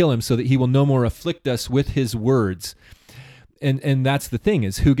want to kill him so that he will no more afflict us with his words. And that's the thing,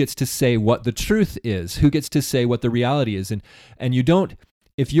 is who gets to say what the truth is, who gets to say what the reality is. And you don't,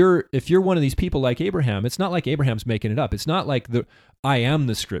 if you're one of these people like Abraham, it's not like Abraham's making it up. It's not like I am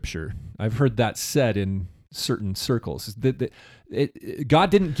the scripture. I've heard that said in certain circles. God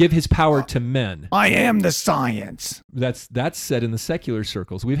didn't give his power to men. I am the science. That's said in the secular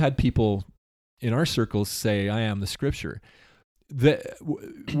circles. We've had people in our circles say, I am the scripture.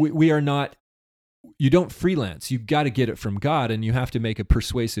 We are not, you don't freelance. You got to get it from God, and you have to make a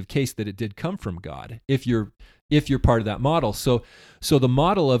persuasive case that it did come from God if you're part of that model. So the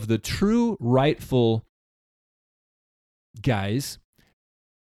model of the true rightful guys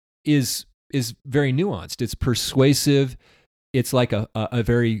is very nuanced. It's persuasive. It's like a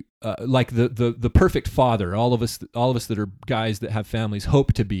very like the perfect father. All of us that are guys that have families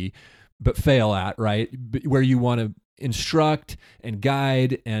hope to be, but fail at, right? Where you want to instruct and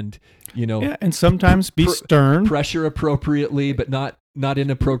guide and and sometimes be stern, pressure appropriately, but not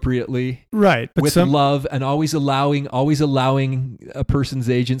inappropriately, right? But with love, and always allowing a person's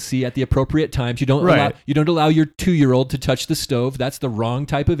agency at the appropriate times. You don't allow your 2-year-old to touch the stove. That's the wrong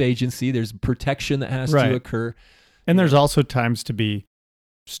type of agency. There's protection that has to occur, and there's also times to be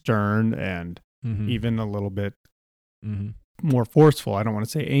stern and even a little bit more forceful. I don't want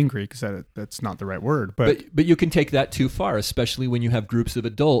to say angry because that's not the right word, but you can take that too far, especially when you have groups of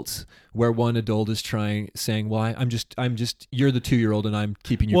adults where one adult is saying, "Well, I'm just you're the 2-year-old, and I'm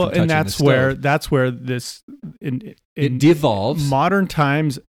keeping you from touching the stove." Well, and that's where this it devolves. Modern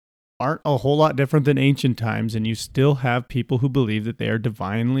times aren't a whole lot different than ancient times, and you still have people who believe that they are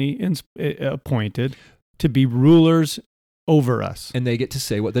divinely appointed to be rulers over us, and they get to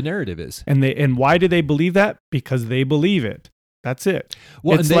say what the narrative is. And why do they believe that? Because they believe it. That's it.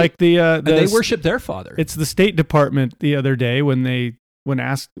 Well, it's like they worship their father. It's the State Department the other day when the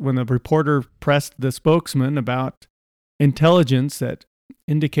reporter pressed the spokesman about intelligence that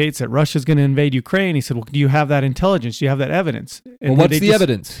indicates that Russia's going to invade Ukraine. He said, "Well, do you have that intelligence? Do you have that evidence?" And what's the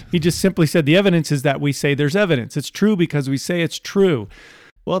evidence? He just simply said, "The evidence is that we say there's evidence. It's true because we say it's true."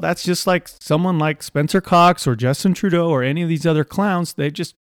 Well, that's just like someone like Spencer Cox or Justin Trudeau or any of these other clowns.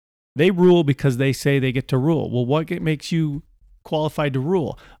 They rule because they say they get to rule. Well, what makes you qualified to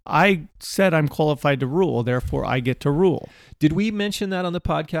rule? I said I'm qualified to rule, therefore I get to rule. Did we mention that on the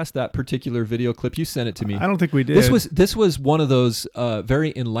podcast, that particular video clip? You sent it to me. I don't think we did. This was one of those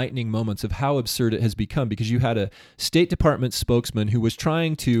very enlightening moments of how absurd it has become, because you had a State Department spokesman who was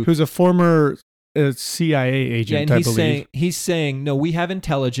who's a former CIA agent, and I believe. He's saying, no, we have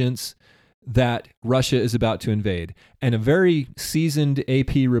intelligence that Russia is about to invade. And a very seasoned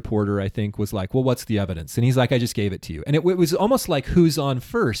AP reporter, I think, was like, well, what's the evidence? And he's like, I just gave it to you. And it was almost like who's on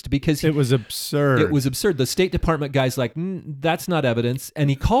first, because it was absurd. It was absurd. The State Department guy's like, that's not evidence. And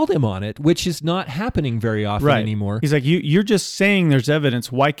he called him on it, which is not happening very often anymore. He's like, you're just saying there's evidence.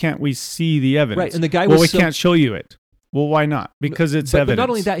 Why can't we see the evidence? Right. And the guy we can't show you it. Well, why not? Because it's evidence. But not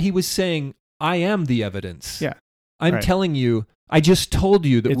only that, he was saying, I am the evidence. Yeah. I'm telling you, I just told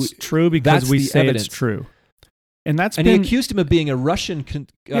you that it's true because we say evidence. It's true. And he accused him of being a Russian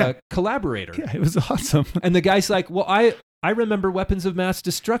collaborator. Yeah, it was awesome. And the guy's like, well, I remember weapons of mass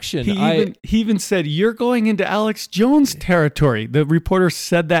destruction. He even said, you're going into Alex Jones territory. The reporter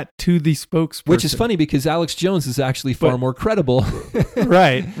said that to the spokesperson. Which is funny because Alex Jones is actually far more credible.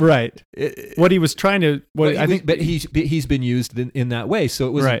 Right. What he was trying to... But he's been used in that way. So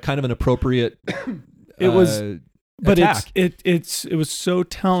it was kind of an appropriate It was... But attack. it was so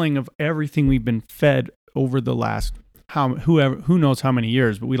telling of everything we've been fed over the last who knows how many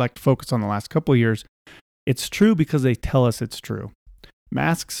years, but we like to focus on the last couple of years. It's true because they tell us it's true.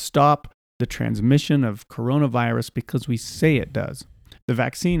 Masks stop the transmission of coronavirus because we say it does. The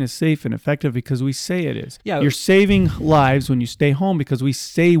vaccine is safe and effective because we say it is. Yeah. You're saving lives when you stay home because we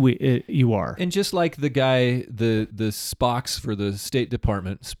say you are. And just like the guy, the Spocks for the State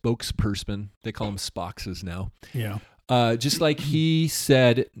Department, spokesperson, they call them Spockses now. Yeah. Just like he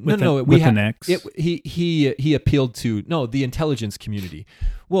said, an X. He appealed to the intelligence community.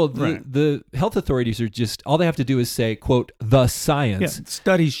 Well, the health authorities are just, all they have to do is say, quote, the science. Yeah,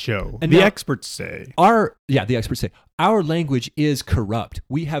 studies show. And the experts say. The experts say our language is corrupt.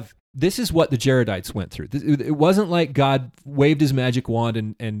 We have this is what the Jaredites went through. It wasn't like God waved his magic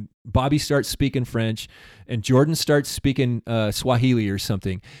wand and Bobby starts speaking French and Jordan starts speaking Swahili or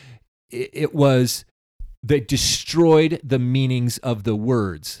something. It was, they destroyed the meanings of the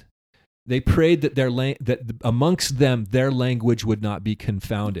words. They prayed that that amongst them, their language would not be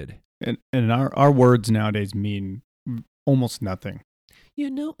confounded. And our words nowadays mean almost nothing. You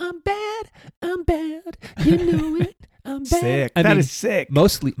know I'm bad. You know it. I'm bad. Sick. That is sick.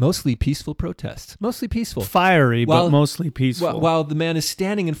 Mostly peaceful protests. Mostly peaceful. Fiery, but mostly peaceful. While the man is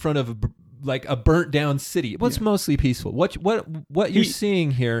standing in front of a burnt down city. Well, it's mostly peaceful. What you're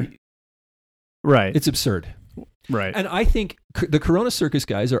seeing here, right? It's absurd. Right. And I think the Corona Circus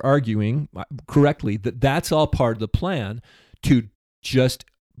guys are arguing correctly that that's all part of the plan to just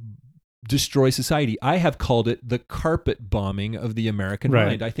destroy society. I have called it the carpet bombing of the American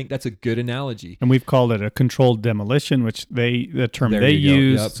mind. I think that's a good analogy. And we've called it a controlled demolition, which the term they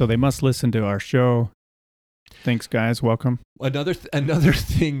use. Yep. So they must listen to our show. Thanks, guys. Welcome. Another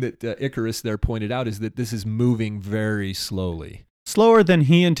thing that Icarus there pointed out is that this is moving very slowly. Slower than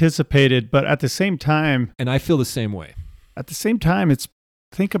he anticipated, but at the same time... And I feel the same way. At the same time,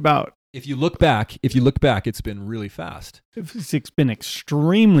 think about... If you look back, it's been really fast. It's been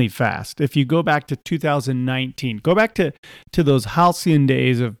extremely fast. If you go back to 2019, go back to those halcyon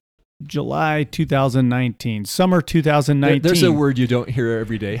days of July 2019, summer 2019. There's a word you don't hear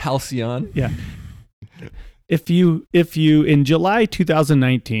every day, halcyon. Yeah. If you in July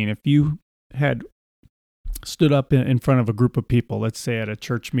 2019, if you had stood up in front of a group of people, let's say at a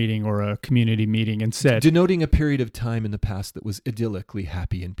church meeting or a community meeting, and said... Denoting a period of time in the past that was idyllically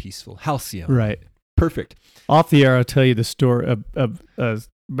happy and peaceful. Halcyon. Right. Perfect. Off the air, I'll tell you the story, a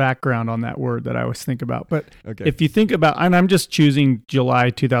background on that word that I always think about. But if you think about... And I'm just choosing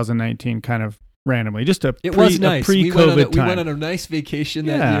July 2019 kind of randomly. Just it was nice. Pre-COVID time. We went on a nice vacation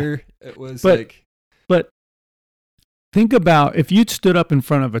that year. It was But think about if you'd stood up in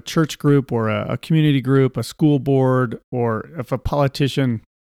front of a church group or a community group, a school board, or if a politician,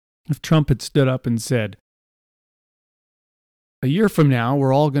 if Trump had stood up and said, a year from now,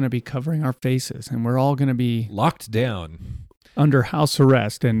 we're all going to be covering our faces and we're all going to be locked down under house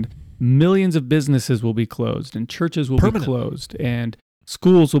arrest and millions of businesses will be closed and churches will be closed and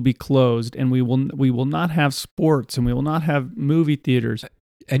schools will be closed and we will not have sports and we will not have movie theaters.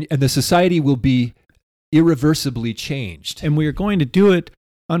 And the society will be irreversibly changed. And we are going to do it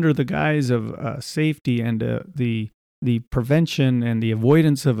under the guise of safety and the prevention and the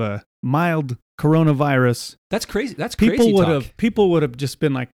avoidance of a mild coronavirus. That's crazy. People would have just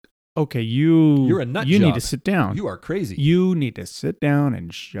been like, okay, you're a nut job. Need to sit down. You are crazy. You need to sit down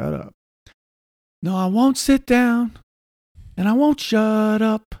and shut up. No, I won't sit down and I won't shut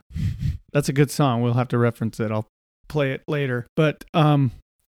up. That's a good song. We'll have to reference it. I'll play it later. But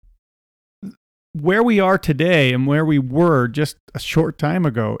where we are today and where we were just a short time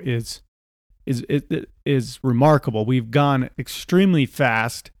ago is remarkable. We've gone extremely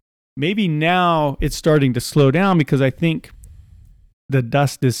fast. Maybe now it's starting to slow down because I think the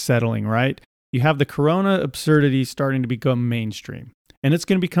dust is settling, right? You have the corona absurdity starting to become mainstream, and it's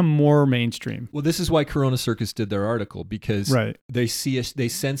going to become more mainstream. Well, this is why Corona Circus did their article, because they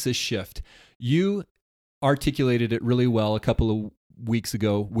sense a shift. You articulated it really well a couple of weeks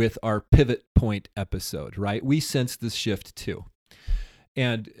ago with our pivot point episode, right? We sense this shift too.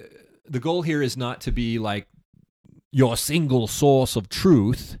 And the goal here is not to be like your single source of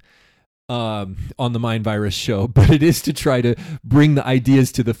truth on the Mind Virus show, but it is to try to bring the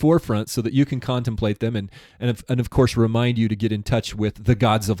ideas to the forefront so that you can contemplate them and of course remind you to get in touch with the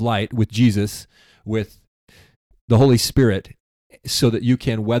gods of light, with Jesus, with the Holy Spirit, so that you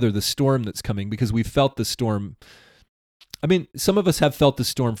can weather the storm that's coming, because we've felt the storm. I mean, some of us have felt the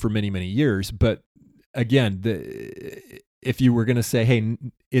storm for many, many years, but again, if you were going to say, hey,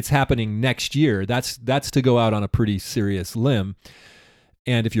 it's happening next year, that's to go out on a pretty serious limb.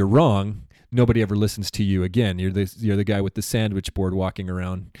 And if you're wrong, nobody ever listens to you again. You're the guy with the sandwich board walking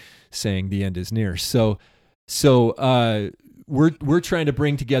around saying the end is near. So we're trying to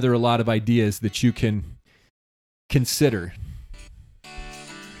bring together a lot of ideas that you can consider.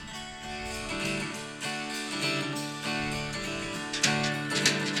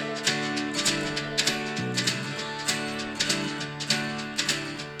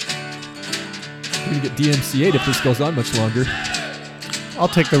 We're going to get DMCA'd if this goes on much longer. I'll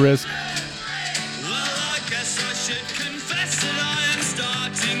take the risk. Well, I guess I should confess that I am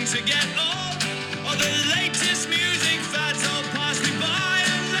starting to get old. All the latest music fads all pass me by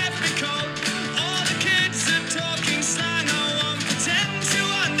and left me cold. All the kids are talking slang, I won't pretend to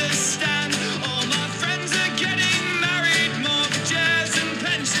understand. All my friends are getting married, mortgages and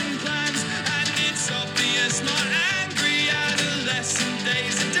pension plans.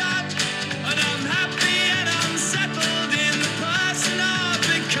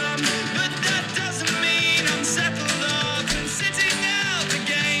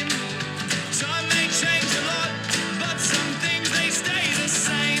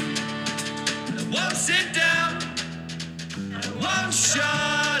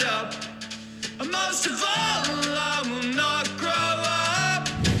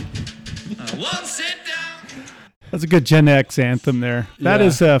 That's a good Gen X anthem there. That Yeah.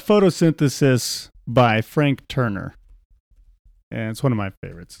 is Photosynthesis by Frank Turner. And it's one of my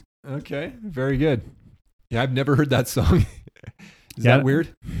favorites. Okay, very good. Yeah, I've never heard that song. Is Yeah. that weird?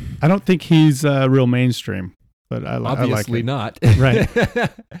 I don't think he's real mainstream, but I like Obviously it. not. Right.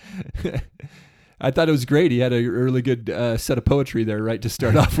 I thought it was great. He had a really good set of poetry there, right, to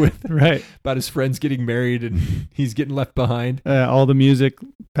start off with, Right. about his friends getting married and he's getting left behind. All the music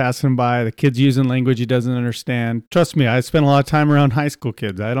passing by, the kids using language he doesn't understand. Trust me, I spent a lot of time around high school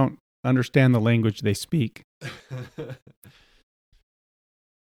kids. I don't understand the language they speak.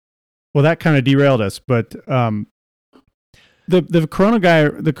 Well, that kind of derailed us, but the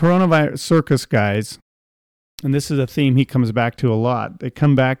coronavirus circus guys, and this is a theme he comes back to a lot. They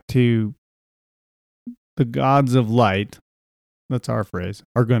come back to the gods of light. That's our phrase.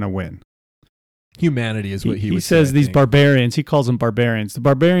 Are going to win. Humanity is what he would says. say, I These think. barbarians. He calls them barbarians. The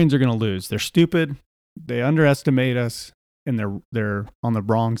barbarians are going to lose. They're stupid. They underestimate us, and they're on the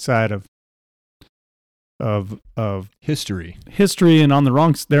wrong side of history. history, and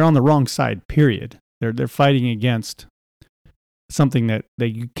they're on the wrong side. Period. They're fighting against something that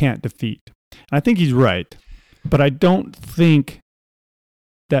you can't defeat. And I think he's right, but I don't think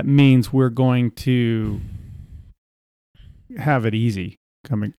that means we're going to have it easy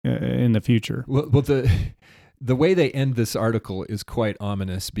coming in the future. Well, the way they end this article is quite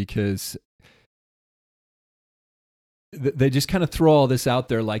ominous because they just kind of throw all this out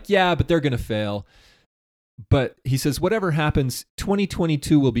there like, yeah, but they're going to fail. But he says, whatever happens,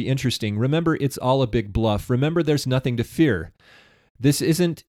 2022 will be interesting. Remember, it's all a big bluff. Remember, there's nothing to fear. This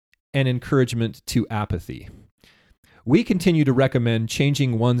isn't an encouragement to apathy. We continue to recommend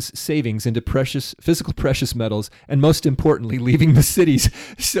changing one's savings into physical precious metals, and most importantly, leaving the cities.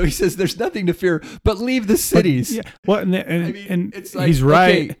 So he says there's nothing to fear, but leave the cities. Yeah. Well, and it's like, he's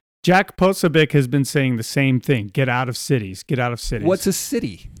right. okay. Jack Posobiec has been saying the same thing. Get out of cities. Get out of cities. What's a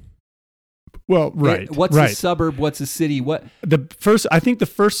city? Well, right. What's right. a suburb? What's a city? What? I think the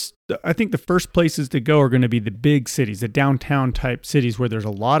first places to go are going to be the big cities, the downtown type cities where there's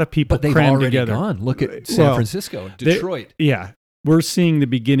a lot of people But they've crammed already together. gone. Look at San Francisco, Detroit. Yeah, we're seeing the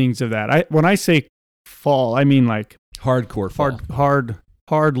beginnings of that. When I say fall, I mean like Hardcore fall. hard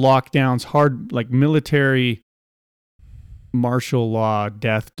lockdowns, hard like military martial law,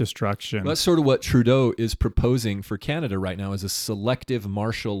 death, destruction. That's sort of what Trudeau is proposing for Canada right now, is a selective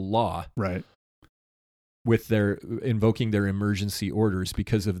martial law. Right. With their invoking their emergency orders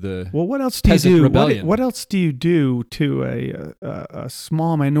because of the Well, what else do you peasant do? rebellion. What else do you do to a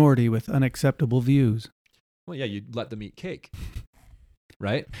small minority with unacceptable views? Well, yeah, you let them eat cake,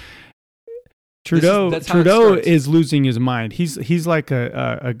 right? Trudeau that's how it Trudeau starts. is losing his mind. He's like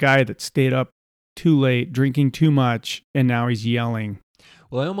a guy that stayed up too late, drinking too much, and now he's yelling.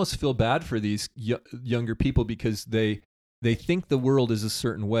 Well, I almost feel bad for these younger people because they think the world is a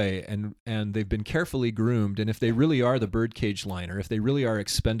certain way, and they've been carefully groomed. And if they really are the birdcage liner, if they really are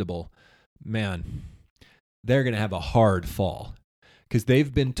expendable, man, they're going to have a hard fall because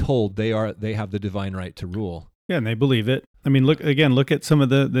they've been told they have the divine right to rule. Yeah, and they believe it. I mean, look at some of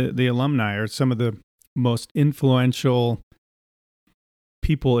the alumni or some of the most influential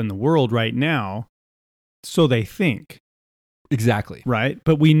people in the world right now. So they think. Exactly. Right?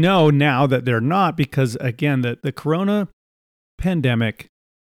 But we know now that they're not because, again, the corona pandemic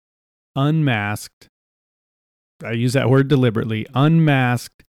unmasked, I use that word deliberately,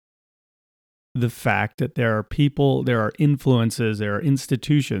 unmasked the fact that there are people, there are influences, there are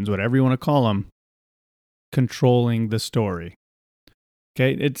institutions, whatever you want to call them, controlling the story.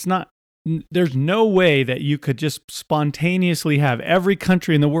 Okay? There's no way that you could just spontaneously have every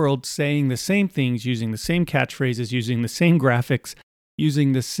country in the world saying the same things, using the same catchphrases, using the same graphics,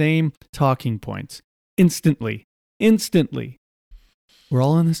 using the same talking points. Instantly. We're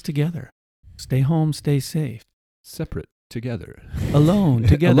all in this together. Stay home, stay safe. Separate together. Alone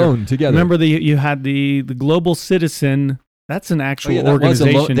together. Alone together. Remember you had the Global Citizen. That's an actual that was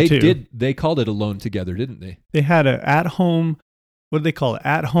organization too. They called it Alone Together, didn't they? They had a at home. What do they call it?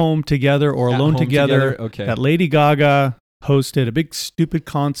 At home together or At alone Home together. Okay. That Lady Gaga hosted a big stupid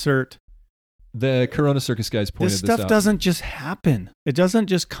concert. The Corona Circus guys pointed This this out. stuff doesn't just happen. It doesn't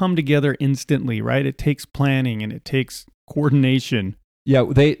just come together instantly, right? It takes planning and it takes coordination. Yeah,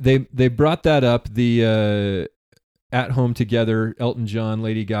 they brought that up, the At Home Together, Elton John,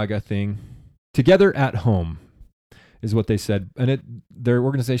 Lady Gaga thing. Together at Home is what they said. And their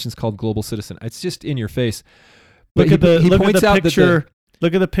organization's called Global Citizen. It's just in your face. But Look at the picture.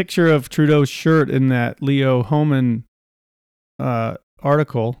 Look at the picture of Trudeau's shirt in that Leo Hohmann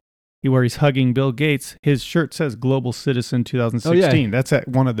article where he's hugging Bill Gates. His shirt says Global Citizen 2016. Oh, yeah. That's at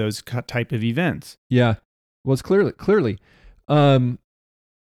one of those type of events. Yeah. Well, it's clearly. On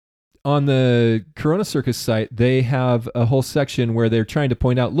the Corona Circus site, they have a whole section where they're trying to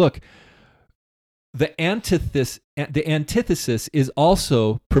point out, look, the antithesis is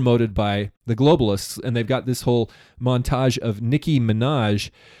also promoted by the globalists, and they've got this whole montage of Nicki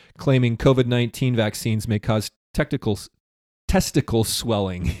Minaj claiming COVID-19 vaccines may cause testicle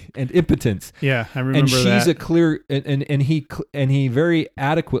swelling and impotence. Yeah, I remember And she's that. a clear, and he very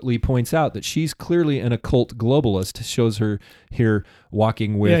adequately points out that she's clearly an occult globalist. Shows her here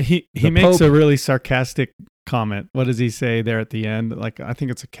walking with. Yeah, he the makes Pope. a really sarcastic comment. What does he say there at the end? Like, I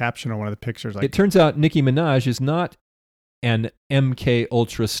think it's a caption on one of the pictures. Like, It turns out Nicki Minaj is not an MK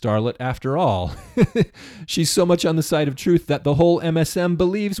Ultra starlet after all. She's so much on the side of truth that the whole MSM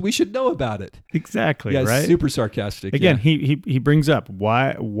believes we should know about it. exactly, Yeah, right? super sarcastic. Again, yeah. he brings up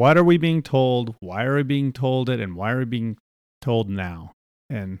what are we being told? Why are we being told it? And why are we being told now?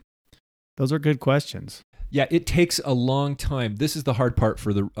 And those are good questions. Yeah, it takes a long time. This is the hard part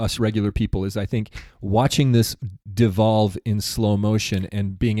for us regular people is I think watching this devolve in slow motion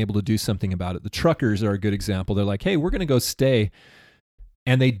and being able to do something about it. The truckers are a good example. They're like, hey, we're going to go stay.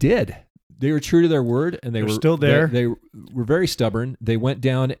 And they did. They were true to their word, and They're were still there. They were very stubborn. They went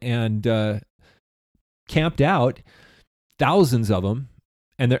down and camped out, thousands of them.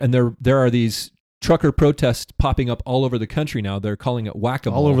 And there are these trucker protests popping up all over the country now. They're calling it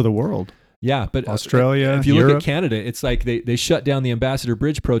whack-a-mole. All over the world. Yeah, but Australia, if you look Europe. at Canada, it's like they shut down the Ambassador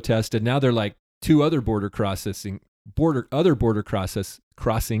Bridge protest, and now they're like two other border crossings. What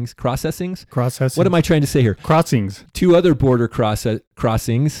am I trying to say here? Crossings. Two other border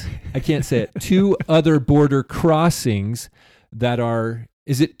crossings. I can't say it. Two other border crossings that are.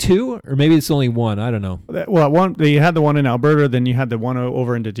 Is it two or maybe it's only one? I don't know. Well, you had the one in Alberta, then you had the one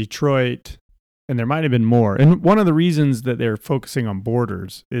over into Detroit. And there might have been more. And one of the reasons that they're focusing on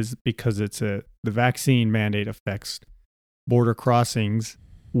borders is because the vaccine mandate affects border crossings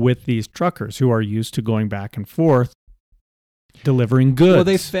with these truckers who are used to going back and forth delivering goods. Well,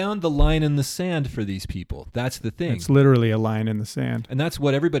 they found the line in the sand for these people. That's the thing. It's literally a line in the sand. And that's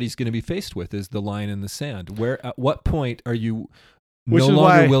what everybody's going to be faced with is the line in the sand. Where at what point are you Which no is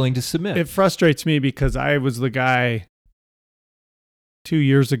longer why willing to submit? It frustrates me because I was the guy 2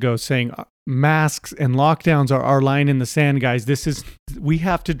 years ago saying masks and lockdowns are our line in the sand, guys. We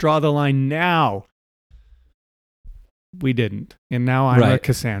have to draw the line now. We didn't. And now I'm a Right.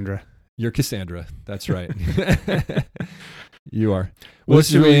 Cassandra. You're Cassandra. That's right. You are. Well, this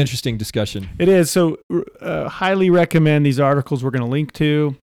is a should really we- interesting discussion. It is. So highly recommend these articles we're going to link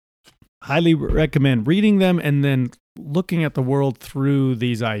to. Highly recommend reading them and then looking at the world through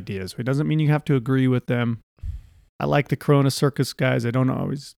these ideas. It doesn't mean you have to agree with them. I like the Corona Circus guys. I don't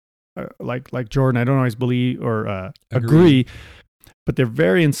always like Jordan. I don't always believe or agree, but they're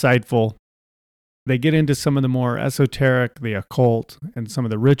very insightful. They get into some of the more esoteric, the occult, and some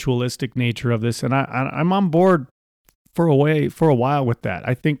of the ritualistic nature of this, and I'm on board for a while with that.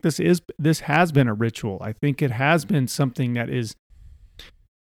 I think this has been a ritual. I think it has been something that is.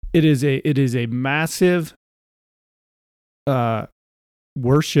 It is a massive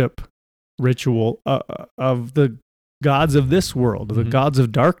worship ritual of the gods of this world, the gods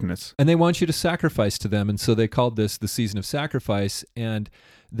of darkness. And they want you to sacrifice to them. And so they called this the season of sacrifice. And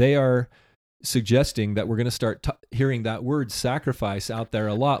they are suggesting that we're going to start hearing that word sacrifice out there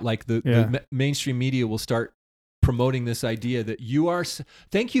a lot. Like the mainstream media will start promoting this idea that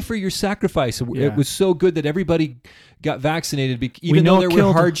thank you for your sacrifice. Yeah. It was so good that everybody got vaccinated, even though there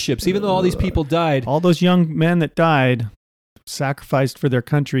were hardships, even though all these people died. All those young men that died sacrificed for their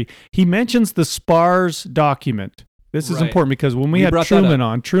country. He mentions the SPARS document. This is Right. important because when we You had brought that Truman up.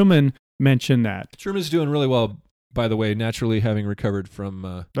 on, Truman mentioned that. Truman's doing really well, by the way, naturally having recovered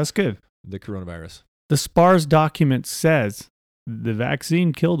from That's good. the coronavirus. The SPARS document says the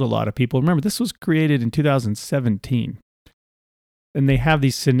vaccine killed a lot of people. Remember, this was created in 2017. And they have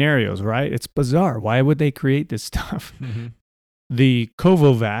these scenarios, right? It's bizarre. Why would they create this stuff? Mm-hmm. The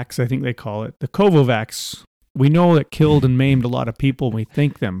Covovax, I think they call it. The Covovax, we know it killed and maimed a lot of people. We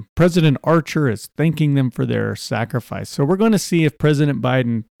thank them. President Archer is thanking them for their sacrifice. So we're going to see if President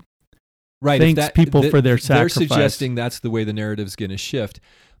Biden thanks people for their sacrifice. They're suggesting that's the way the narrative's going to shift.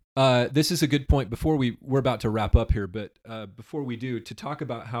 This is a good point. We're about to wrap up here, but before we do, to talk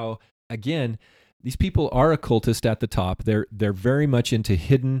about how, again, these people are occultist at the top. They're very much into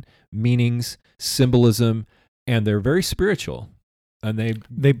hidden meanings, symbolism, and they're very spiritual. And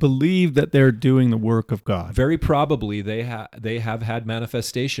they believe that they're doing the work of God. Very probably they have had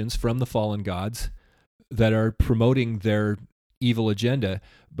manifestations from the fallen gods that are promoting their evil agenda,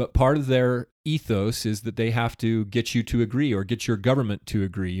 but part of their ethos is that they have to get you to agree or get your government to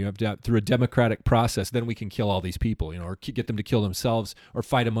agree. You have to through a democratic process, then we can kill all these people, or get them to kill themselves or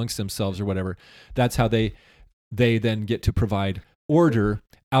fight amongst themselves or whatever. That's how they then get to provide order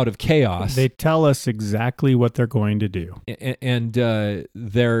out of chaos. They tell us exactly what they're going to do. And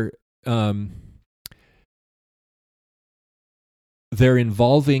they're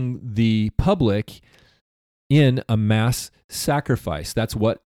involving the public in a mass sacrifice. That's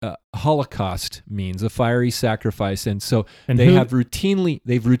what Holocaust means, a fiery sacrifice. And so they've routinely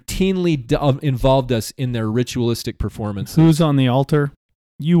involved us in their ritualistic performances. Who's on the altar?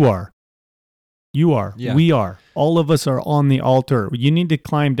 You are. You are. Yeah. We are. All of us are on the altar. You need to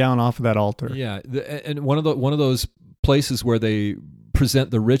climb down off of that altar. Yeah, and one of those places where they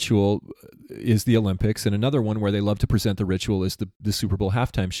present the ritual is the Olympics, and another one where they love to present the ritual is the Super Bowl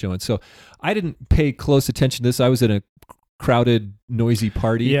halftime show. And so I didn't pay close attention to this. I was in a crowded, noisy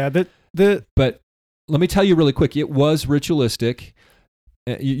party. Yeah, but let me tell you really quick, it was ritualistic.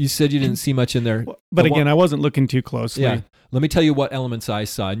 You said you didn't see much in there. But again, I wasn't looking too closely. Yeah. Let me tell you what elements I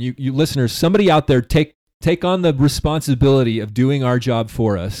saw. And you listeners, somebody out there, take on the responsibility of doing our job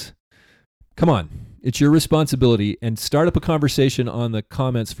for us. Come on. It's your responsibility. And start up a conversation on the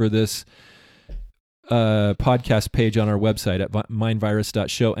comments for this podcast page on our website at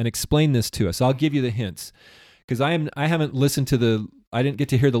mindvirus.show and explain this to us. I'll give you the hints. Because I haven't listened to I didn't get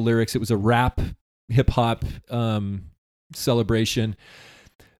to hear the lyrics. It was a rap, hip-hop celebration.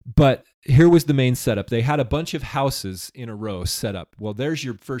 But here was the main setup. They had a bunch of houses in a row set up. Well, there's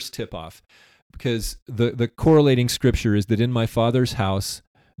your first tip-off, because the correlating scripture is that in my Father's house,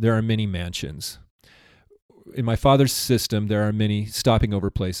 there are many mansions. In my Father's system, there are many stopping over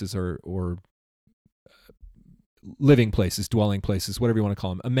places or living places, dwelling places, whatever you want to call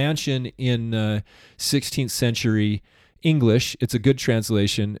them. A mansion in 16th century English, it's a good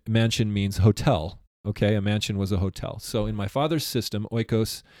translation. Mansion means hotel. Okay, a mansion was a hotel. So in my Father's system,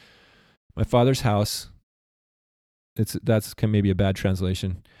 oikos, my Father's house, that's maybe a bad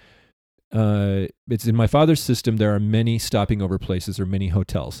translation. It's in my Father's system, there are many stopping over places or many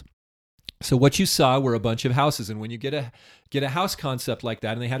hotels. So what you saw were a bunch of houses, and when you get a house concept like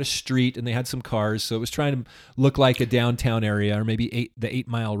that, and they had a street and they had some cars, so it was trying to look like a downtown area or maybe the 8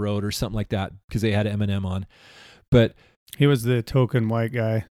 Mile Road or something like that, because they had Eminem on. But he was the token white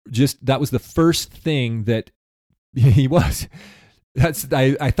guy. That was the first thing that he was.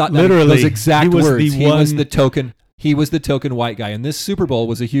 I thought literally those exact words. He was the token white guy, and this Super Bowl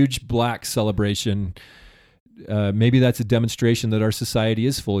was a huge black celebration. Maybe that's a demonstration that our society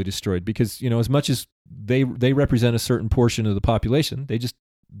is fully destroyed, because as much as they represent a certain portion of the population, it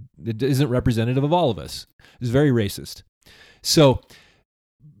isn't representative of all of us. It's very racist. So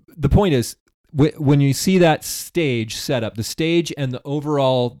the point is, when you see that stage set up, the stage and the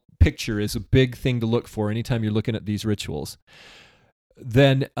overall picture is a big thing to look for anytime you're looking at these rituals.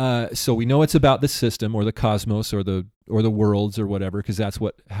 Then, so we know it's about the system or the cosmos or the worlds or whatever, because that's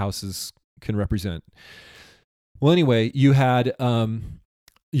what houses can represent. Well, anyway, you had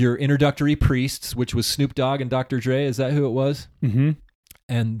your introductory priests, which was Snoop Dogg and Dr. Dre. Is that who it was? Mm-hmm.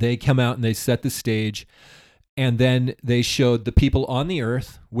 And they come out and they set the stage. And then they showed the people on the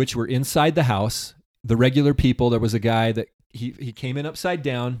earth, which were inside the house, the regular people. There was a guy that he came in upside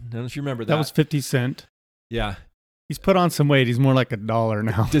down. I don't know if you remember that. That was 50 Cent. Yeah. He's put on some weight. He's more like $1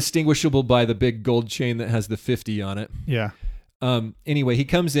 now. Distinguishable by the big gold chain that has the 50 on it. Yeah. Anyway, he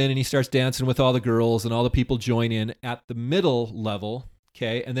comes in and he starts dancing with all the girls, and all the people join in at the middle level.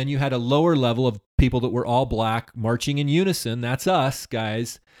 Okay. And then you had a lower level of people that were all black marching in unison. That's us,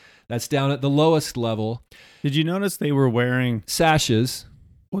 guys. That's down at the lowest level. Did you notice they were wearing sashes?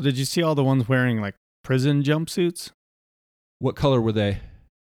 Well, did you see all the ones wearing like prison jumpsuits? What color were they?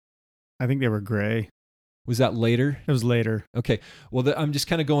 I think they were gray. Was that later? It was later. Okay. Well, I'm just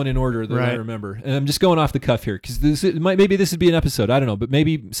kind of going in order that right. I remember. And I'm just going off the cuff here, because maybe this would be an episode. I don't know. But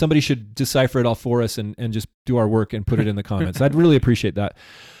maybe somebody should decipher it all for us and just do our work and put it in the comments. I'd really appreciate that.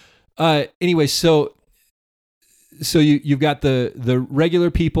 Anyway, so you've got the regular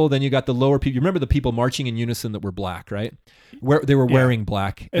people, then you got the lower people. You remember the people marching in unison that were black, right? Where they were wearing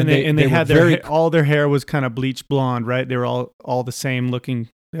black, and they had all their hair was kind of bleached blonde, right? They were all the same looking.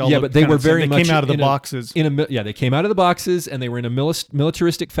 But they were very much came out of the boxes. They came out of the boxes, and they were in a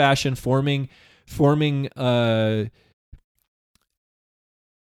militaristic fashion, forming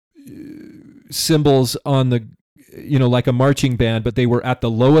symbols on the, like a marching band, but they were at the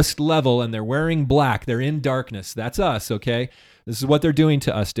lowest level, and they're wearing black. They're in darkness. That's us, okay? This is what they're doing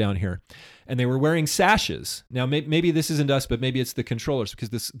to us down here. And they were wearing sashes. Now, maybe this isn't us, but maybe it's the controllers,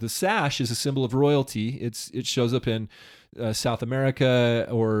 because the sash is a symbol of royalty. It shows up in South America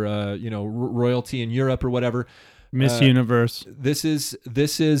or royalty in Europe or whatever. Miss Universe. This is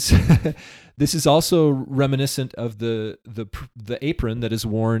this is also reminiscent of the apron that is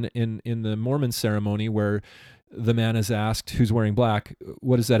worn in the Mormon ceremony, where the man is asked who's wearing black,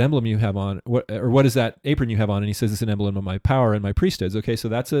 what is that emblem you have on, what is that apron you have on? And he says, it's an emblem of my power and my priesthoods. Okay, so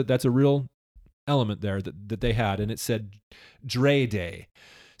that's a real element there that they had, and it said Dre Day.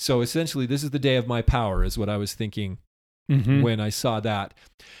 So essentially, this is the day of my power, is what I was thinking when I saw that.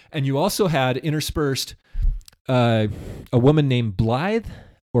 And you also had interspersed a woman named Blythe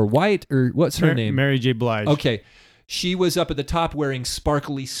or White, or what's her name? Mary J. Blige. Okay. She was up at the top wearing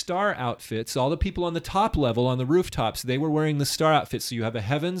sparkly star outfits. All the people on the top level, on the rooftops, they were wearing the star outfits. So you have a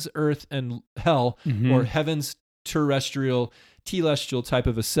heavens, earth, and hell, or heavens, terrestrial, telestial type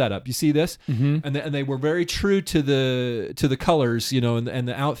of a setup. You see this? And they were very true to the colors, and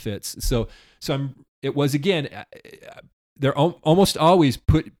the outfits. So it was, again, they're almost always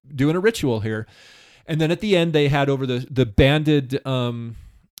doing a ritual here. And then at the end, they had over the banded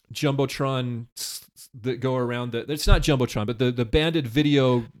Jumbotron that go around it's not Jumbotron, but the banded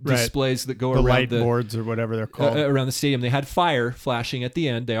video displays that go the around light boards or whatever they're called around the stadium. They had fire flashing at the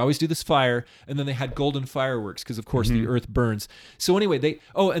end. They always do this fire, and then they had golden fireworks because, of course, the earth burns. So anyway,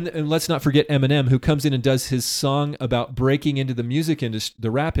 and let's not forget Eminem, who comes in and does his song about breaking into the music industry,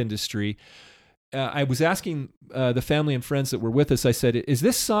 the rap industry. I was asking the family and friends that were with us. I said, "Is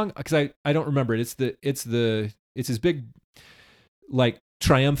this song?" Because I don't remember it. It's his big, like,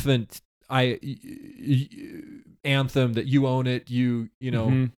 triumphant anthem that you own it,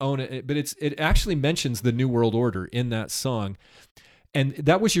 own it. But it actually mentions the New World Order in that song, and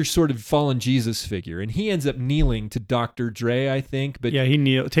that was your sort of fallen Jesus figure. And he ends up kneeling to Dr. Dre, I think. But yeah,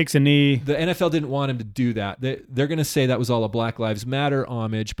 he takes a knee. The NFL didn't want him to do that. They're going to say that was all a Black Lives Matter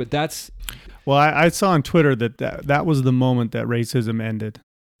homage, but that's. Well, I saw on Twitter that was the moment that racism ended.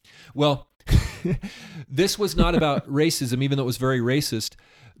 Well, this was not about racism, even though it was very racist.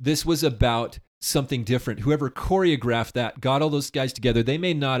 This was about something different. Whoever choreographed that, got all those guys together. They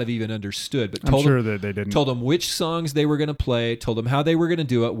may not have even understood, but told them which songs they were going to play, told them how they were going to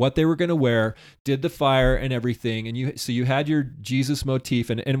do it, what they were going to wear, did the fire and everything. And you had your Jesus motif.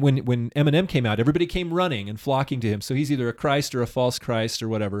 And when Eminem came out, everybody came running and flocking to him. So he's either a Christ or a false Christ or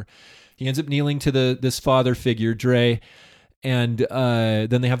whatever. He ends up kneeling to this father figure, Dre, and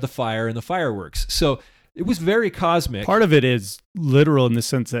then they have the fire and the fireworks. So it was very cosmic. Part of it is literal in the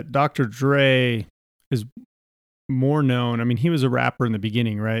sense that Dr. Dre is more known. I mean, he was a rapper in the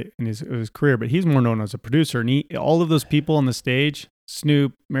beginning, right, in his career, but he's more known as a producer. And all of those people on the stage,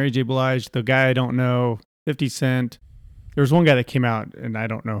 Snoop, Mary J. Blige, the guy I don't know, 50 Cent. There was one guy that came out, and I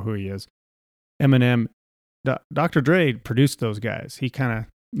don't know who he is. Eminem. Dr. Dre produced those guys. He kind of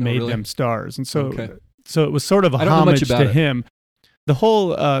made them stars. And so it was sort of a homage to him. The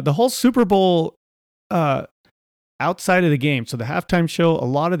whole Super Bowl outside of the game, so the halftime show, a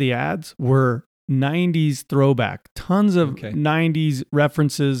lot of the ads were 90s throwback, tons of 90s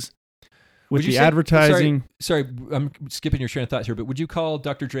references with the advertising. Sorry, I'm skipping your train of thought here, but would you call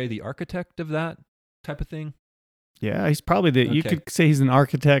Dr. Dre the architect of that type of thing? Yeah, he's probably you could say he's an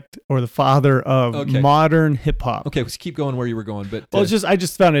architect or the father of modern hip hop. Okay, let's keep going where you were going. But I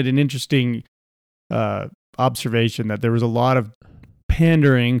just found it an interesting observation that there was a lot of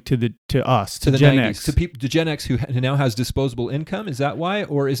pandering to us, to Gen 90s, X, to Gen X who now has disposable income. Is that why,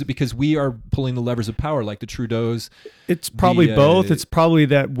 or is it because we are pulling the levers of power, like the Trudeaus? It's probably both. It's probably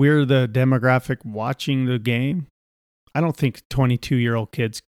that we're the demographic watching the game. I don't think 22-year-old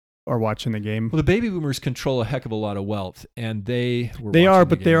kids are watching the game. Well, the baby boomers control a heck of a lot of wealth, and they are,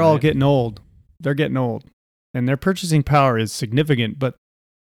 but they're all getting old. They're getting old, and their purchasing power is significant, but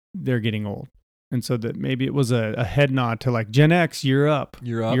they're getting old. And so that maybe it was a head nod to like Gen X, you're up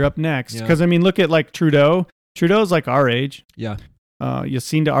next. Because I mean, look at like Trudeau. Trudeau's like our age. Yeah.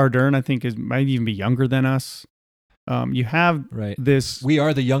 Jacinda Ardern, I think, might even be younger than us. You have this. We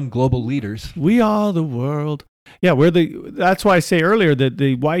are the young global leaders. We are the world. Yeah, that's why I say earlier that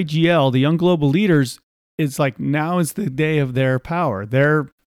the YGL, the young global leaders, is like now is the day of their power.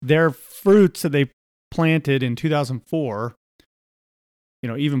 Their fruits that they planted in 2004.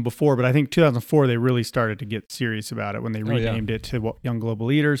 Even before, but I think 2004, they really started to get serious about it when they renamed it to Young Global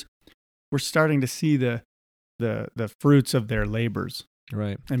Leaders. We're starting to see the fruits of their labors.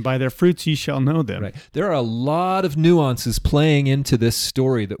 Right. And by their fruits ye shall know them. Right. There are a lot of nuances playing into this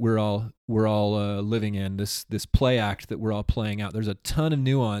story that we're all living in. This play act that we're all playing out. There's a ton of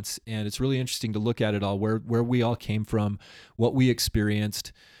nuance, and it's really interesting to look at it all. Where we all came from, what we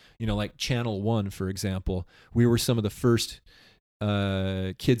experienced. Like Channel 1, for example. We were some of the first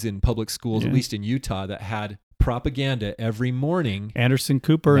kids in public schools, at least in Utah, that had propaganda every morning. Anderson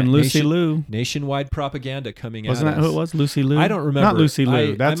Cooper and Lucy Liu. Nationwide propaganda coming Wasn't out. Wasn't that who it was? Lucy Liu? I don't remember. Not Lucy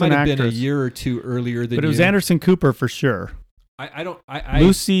Liu. That's I might an have actress. been a year or two earlier than you. But it was Anderson Cooper for sure.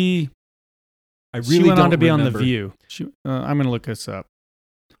 Lucy. I really she went don't on to be remember. on The View. I'm going to look this up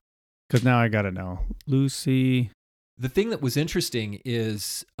because now I got to know. Lucy. The thing that was interesting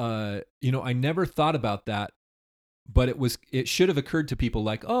is, I never thought about that. But it should have occurred to people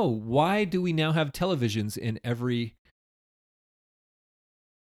like, oh, why do we now have televisions in every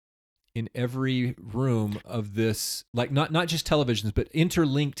room of this, like not just televisions, but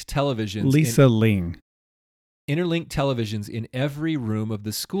interlinked televisions. Lisa Ling. Interlinked televisions in every room of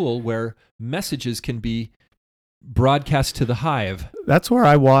the school where messages can be broadcast to the hive. That's where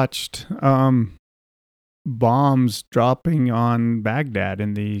I watched bombs dropping on Baghdad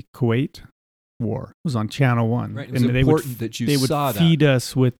in the Kuwait War. It was on Channel 1. Right. It was important that you saw that. They would feed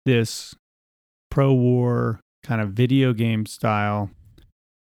us with this pro-war kind of video game style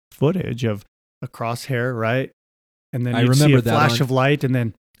footage of a crosshair, right? And then you'd see a flash of light, and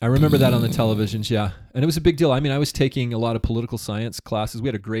then... I remember that on the televisions, yeah. And it was a big deal. I mean, I was taking a lot of political science classes. We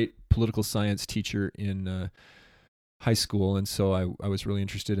had a great political science teacher in high school, and so I was really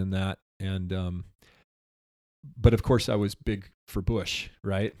interested in that. And but of course, I was big for Bush,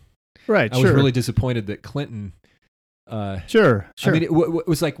 right? Right, I was really disappointed that Clinton... Sure. I mean, it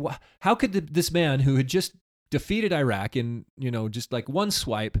was like, how could this man who had just defeated Iraq in, just like one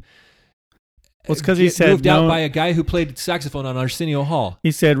swipe... Well, it's because he said moved out by a guy who played saxophone on Arsenio Hall.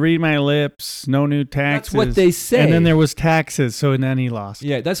 He said, "Read my lips, no new taxes." That's what they say. And then there was taxes, so then he lost.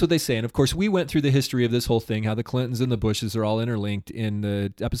 Yeah, that's what they say. And of course, we went through the history of this whole thing, how the Clintons and the Bushes are all interlinked in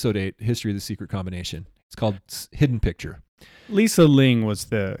the episode 8, History of the Secret Combination. It's called Hidden Picture. Lisa Ling was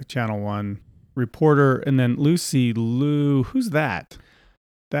the Channel 1 reporter, and then Lucy Liu, who's that?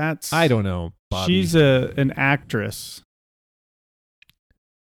 I don't know, Bobby. She's an actress.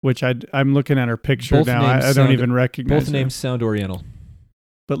 Which I'm looking at her picture both now. I don't even recognize both names sound Oriental.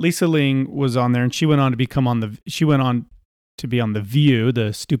 But Lisa Ling was on there, and she went on to be on The View,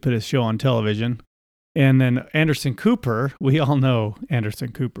 the stupidest show on television. And then Anderson Cooper, we all know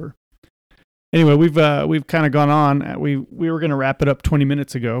Anderson Cooper. Anyway, we've kind of gone on. We were going to wrap it up 20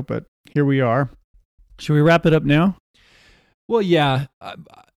 minutes ago, but here we are. Should we wrap it up now? Well, yeah.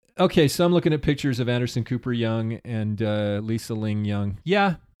 Okay, so I'm looking at pictures of Anderson Cooper young and Lisa Ling young.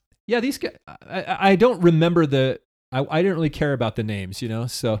 Yeah, these guys, I don't remember I didn't really care about the names,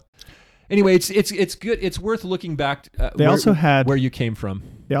 so anyway, it's good. It's worth looking back where you came from.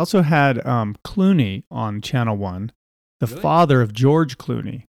 They also had Clooney on Channel 1, the father of George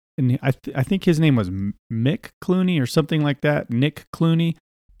Clooney. And I think his name was Mick Clooney or something like that, Nick Clooney.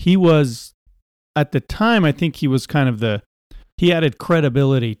 He was, at the time, I think he was kind of he added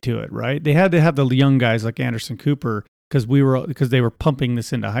credibility to it, right? They had to have the young guys like Anderson Cooper because they were pumping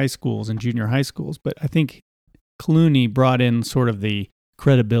this into high schools and junior high schools. But I think Clooney brought in sort of the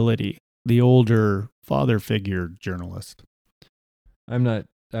credibility, the older father figure journalist. I'm not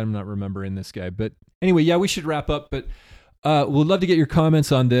remembering this guy, but anyway, yeah, we should wrap up. But we'd love to get your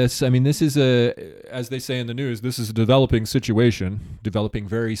comments on this. I mean, this is as they say in the news, this is a developing situation, developing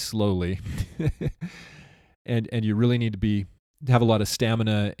very slowly, and you really need to have a lot of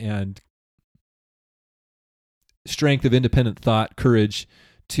stamina and strength of independent thought, courage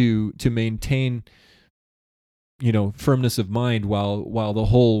to maintain, firmness of mind while the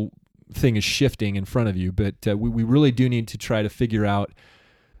whole thing is shifting in front of you. But we really do need to try to figure out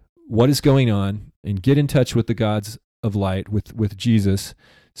what is going on and get in touch with the gods of light, with Jesus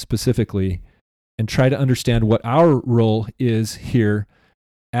specifically, and try to understand what our role is here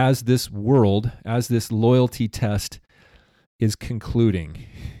as this world, as this loyalty test is concluding.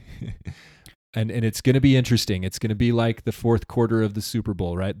 And it's going to be interesting. It's going to be like the fourth quarter of the Super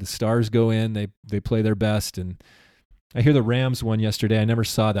Bowl, right? The Stars go in, they play their best, and I hear the Rams won yesterday. I never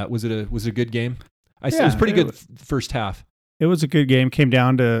saw that. Was it a good game? It was pretty good first half. It was a good game. Came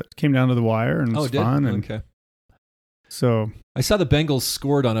down to the wire, and it was fun. And okay. So I saw the Bengals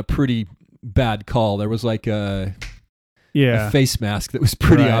scored on a pretty bad call. There was like a face mask that was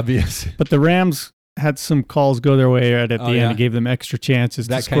pretty obvious. But the Rams had some calls go their way at the end and gave them extra chances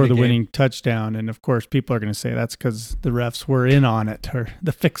to score the winning touchdown. And of course, people are going to say that's because the refs were in on it, or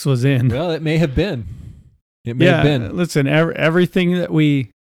the fix was in. Well, it may have been. It may have been. Listen, everything that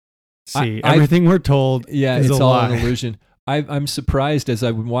we see, I- everything we're told, Yeah, is it's a all lie. an illusion. I'm surprised as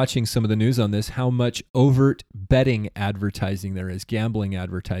I've been watching some of the news on this how much overt betting advertising there is, gambling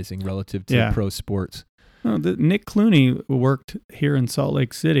advertising relative to Yeah. pro sports. No, Nick Clooney worked here in Salt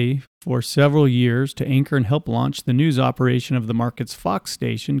Lake City for several years to anchor and help launch the news operation of the market's Fox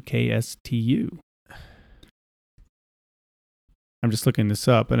station, KSTU. I'm just looking this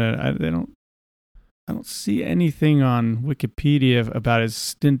up, and I don't see anything on Wikipedia about his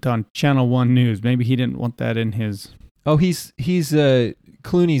stint on Channel 1 News. Maybe he didn't want that in his... Oh, he's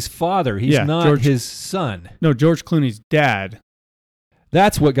Clooney's father. He's Yeah, not George- his son. No, George Clooney's dad.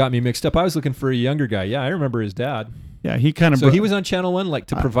 That's what got me mixed up. I was looking for a younger guy. Yeah, I remember his dad. Yeah, he kind of... So he was on Channel 1 like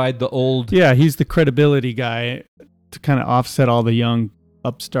to provide the old... Yeah, he's the credibility guy to kind of offset all the young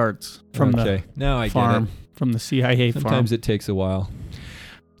upstarts from Okay, now I the farm, get it. from the CIA farm. Sometimes it takes a while.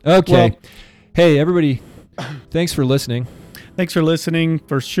 Okay. Well- Hey, everybody, thanks for listening. Thanks for listening,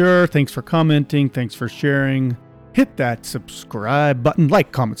 for sure. Thanks for commenting. Thanks for sharing. Hit that subscribe button.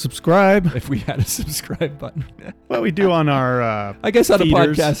 Like, comment, subscribe. If we had a subscribe button. What we do on our I guess on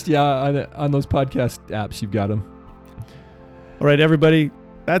feeders. a podcast, yeah, on those podcast apps, you've got them. All right, everybody.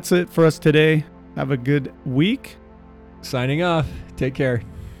 That's it for us today. Have a good week. Signing off. Take care.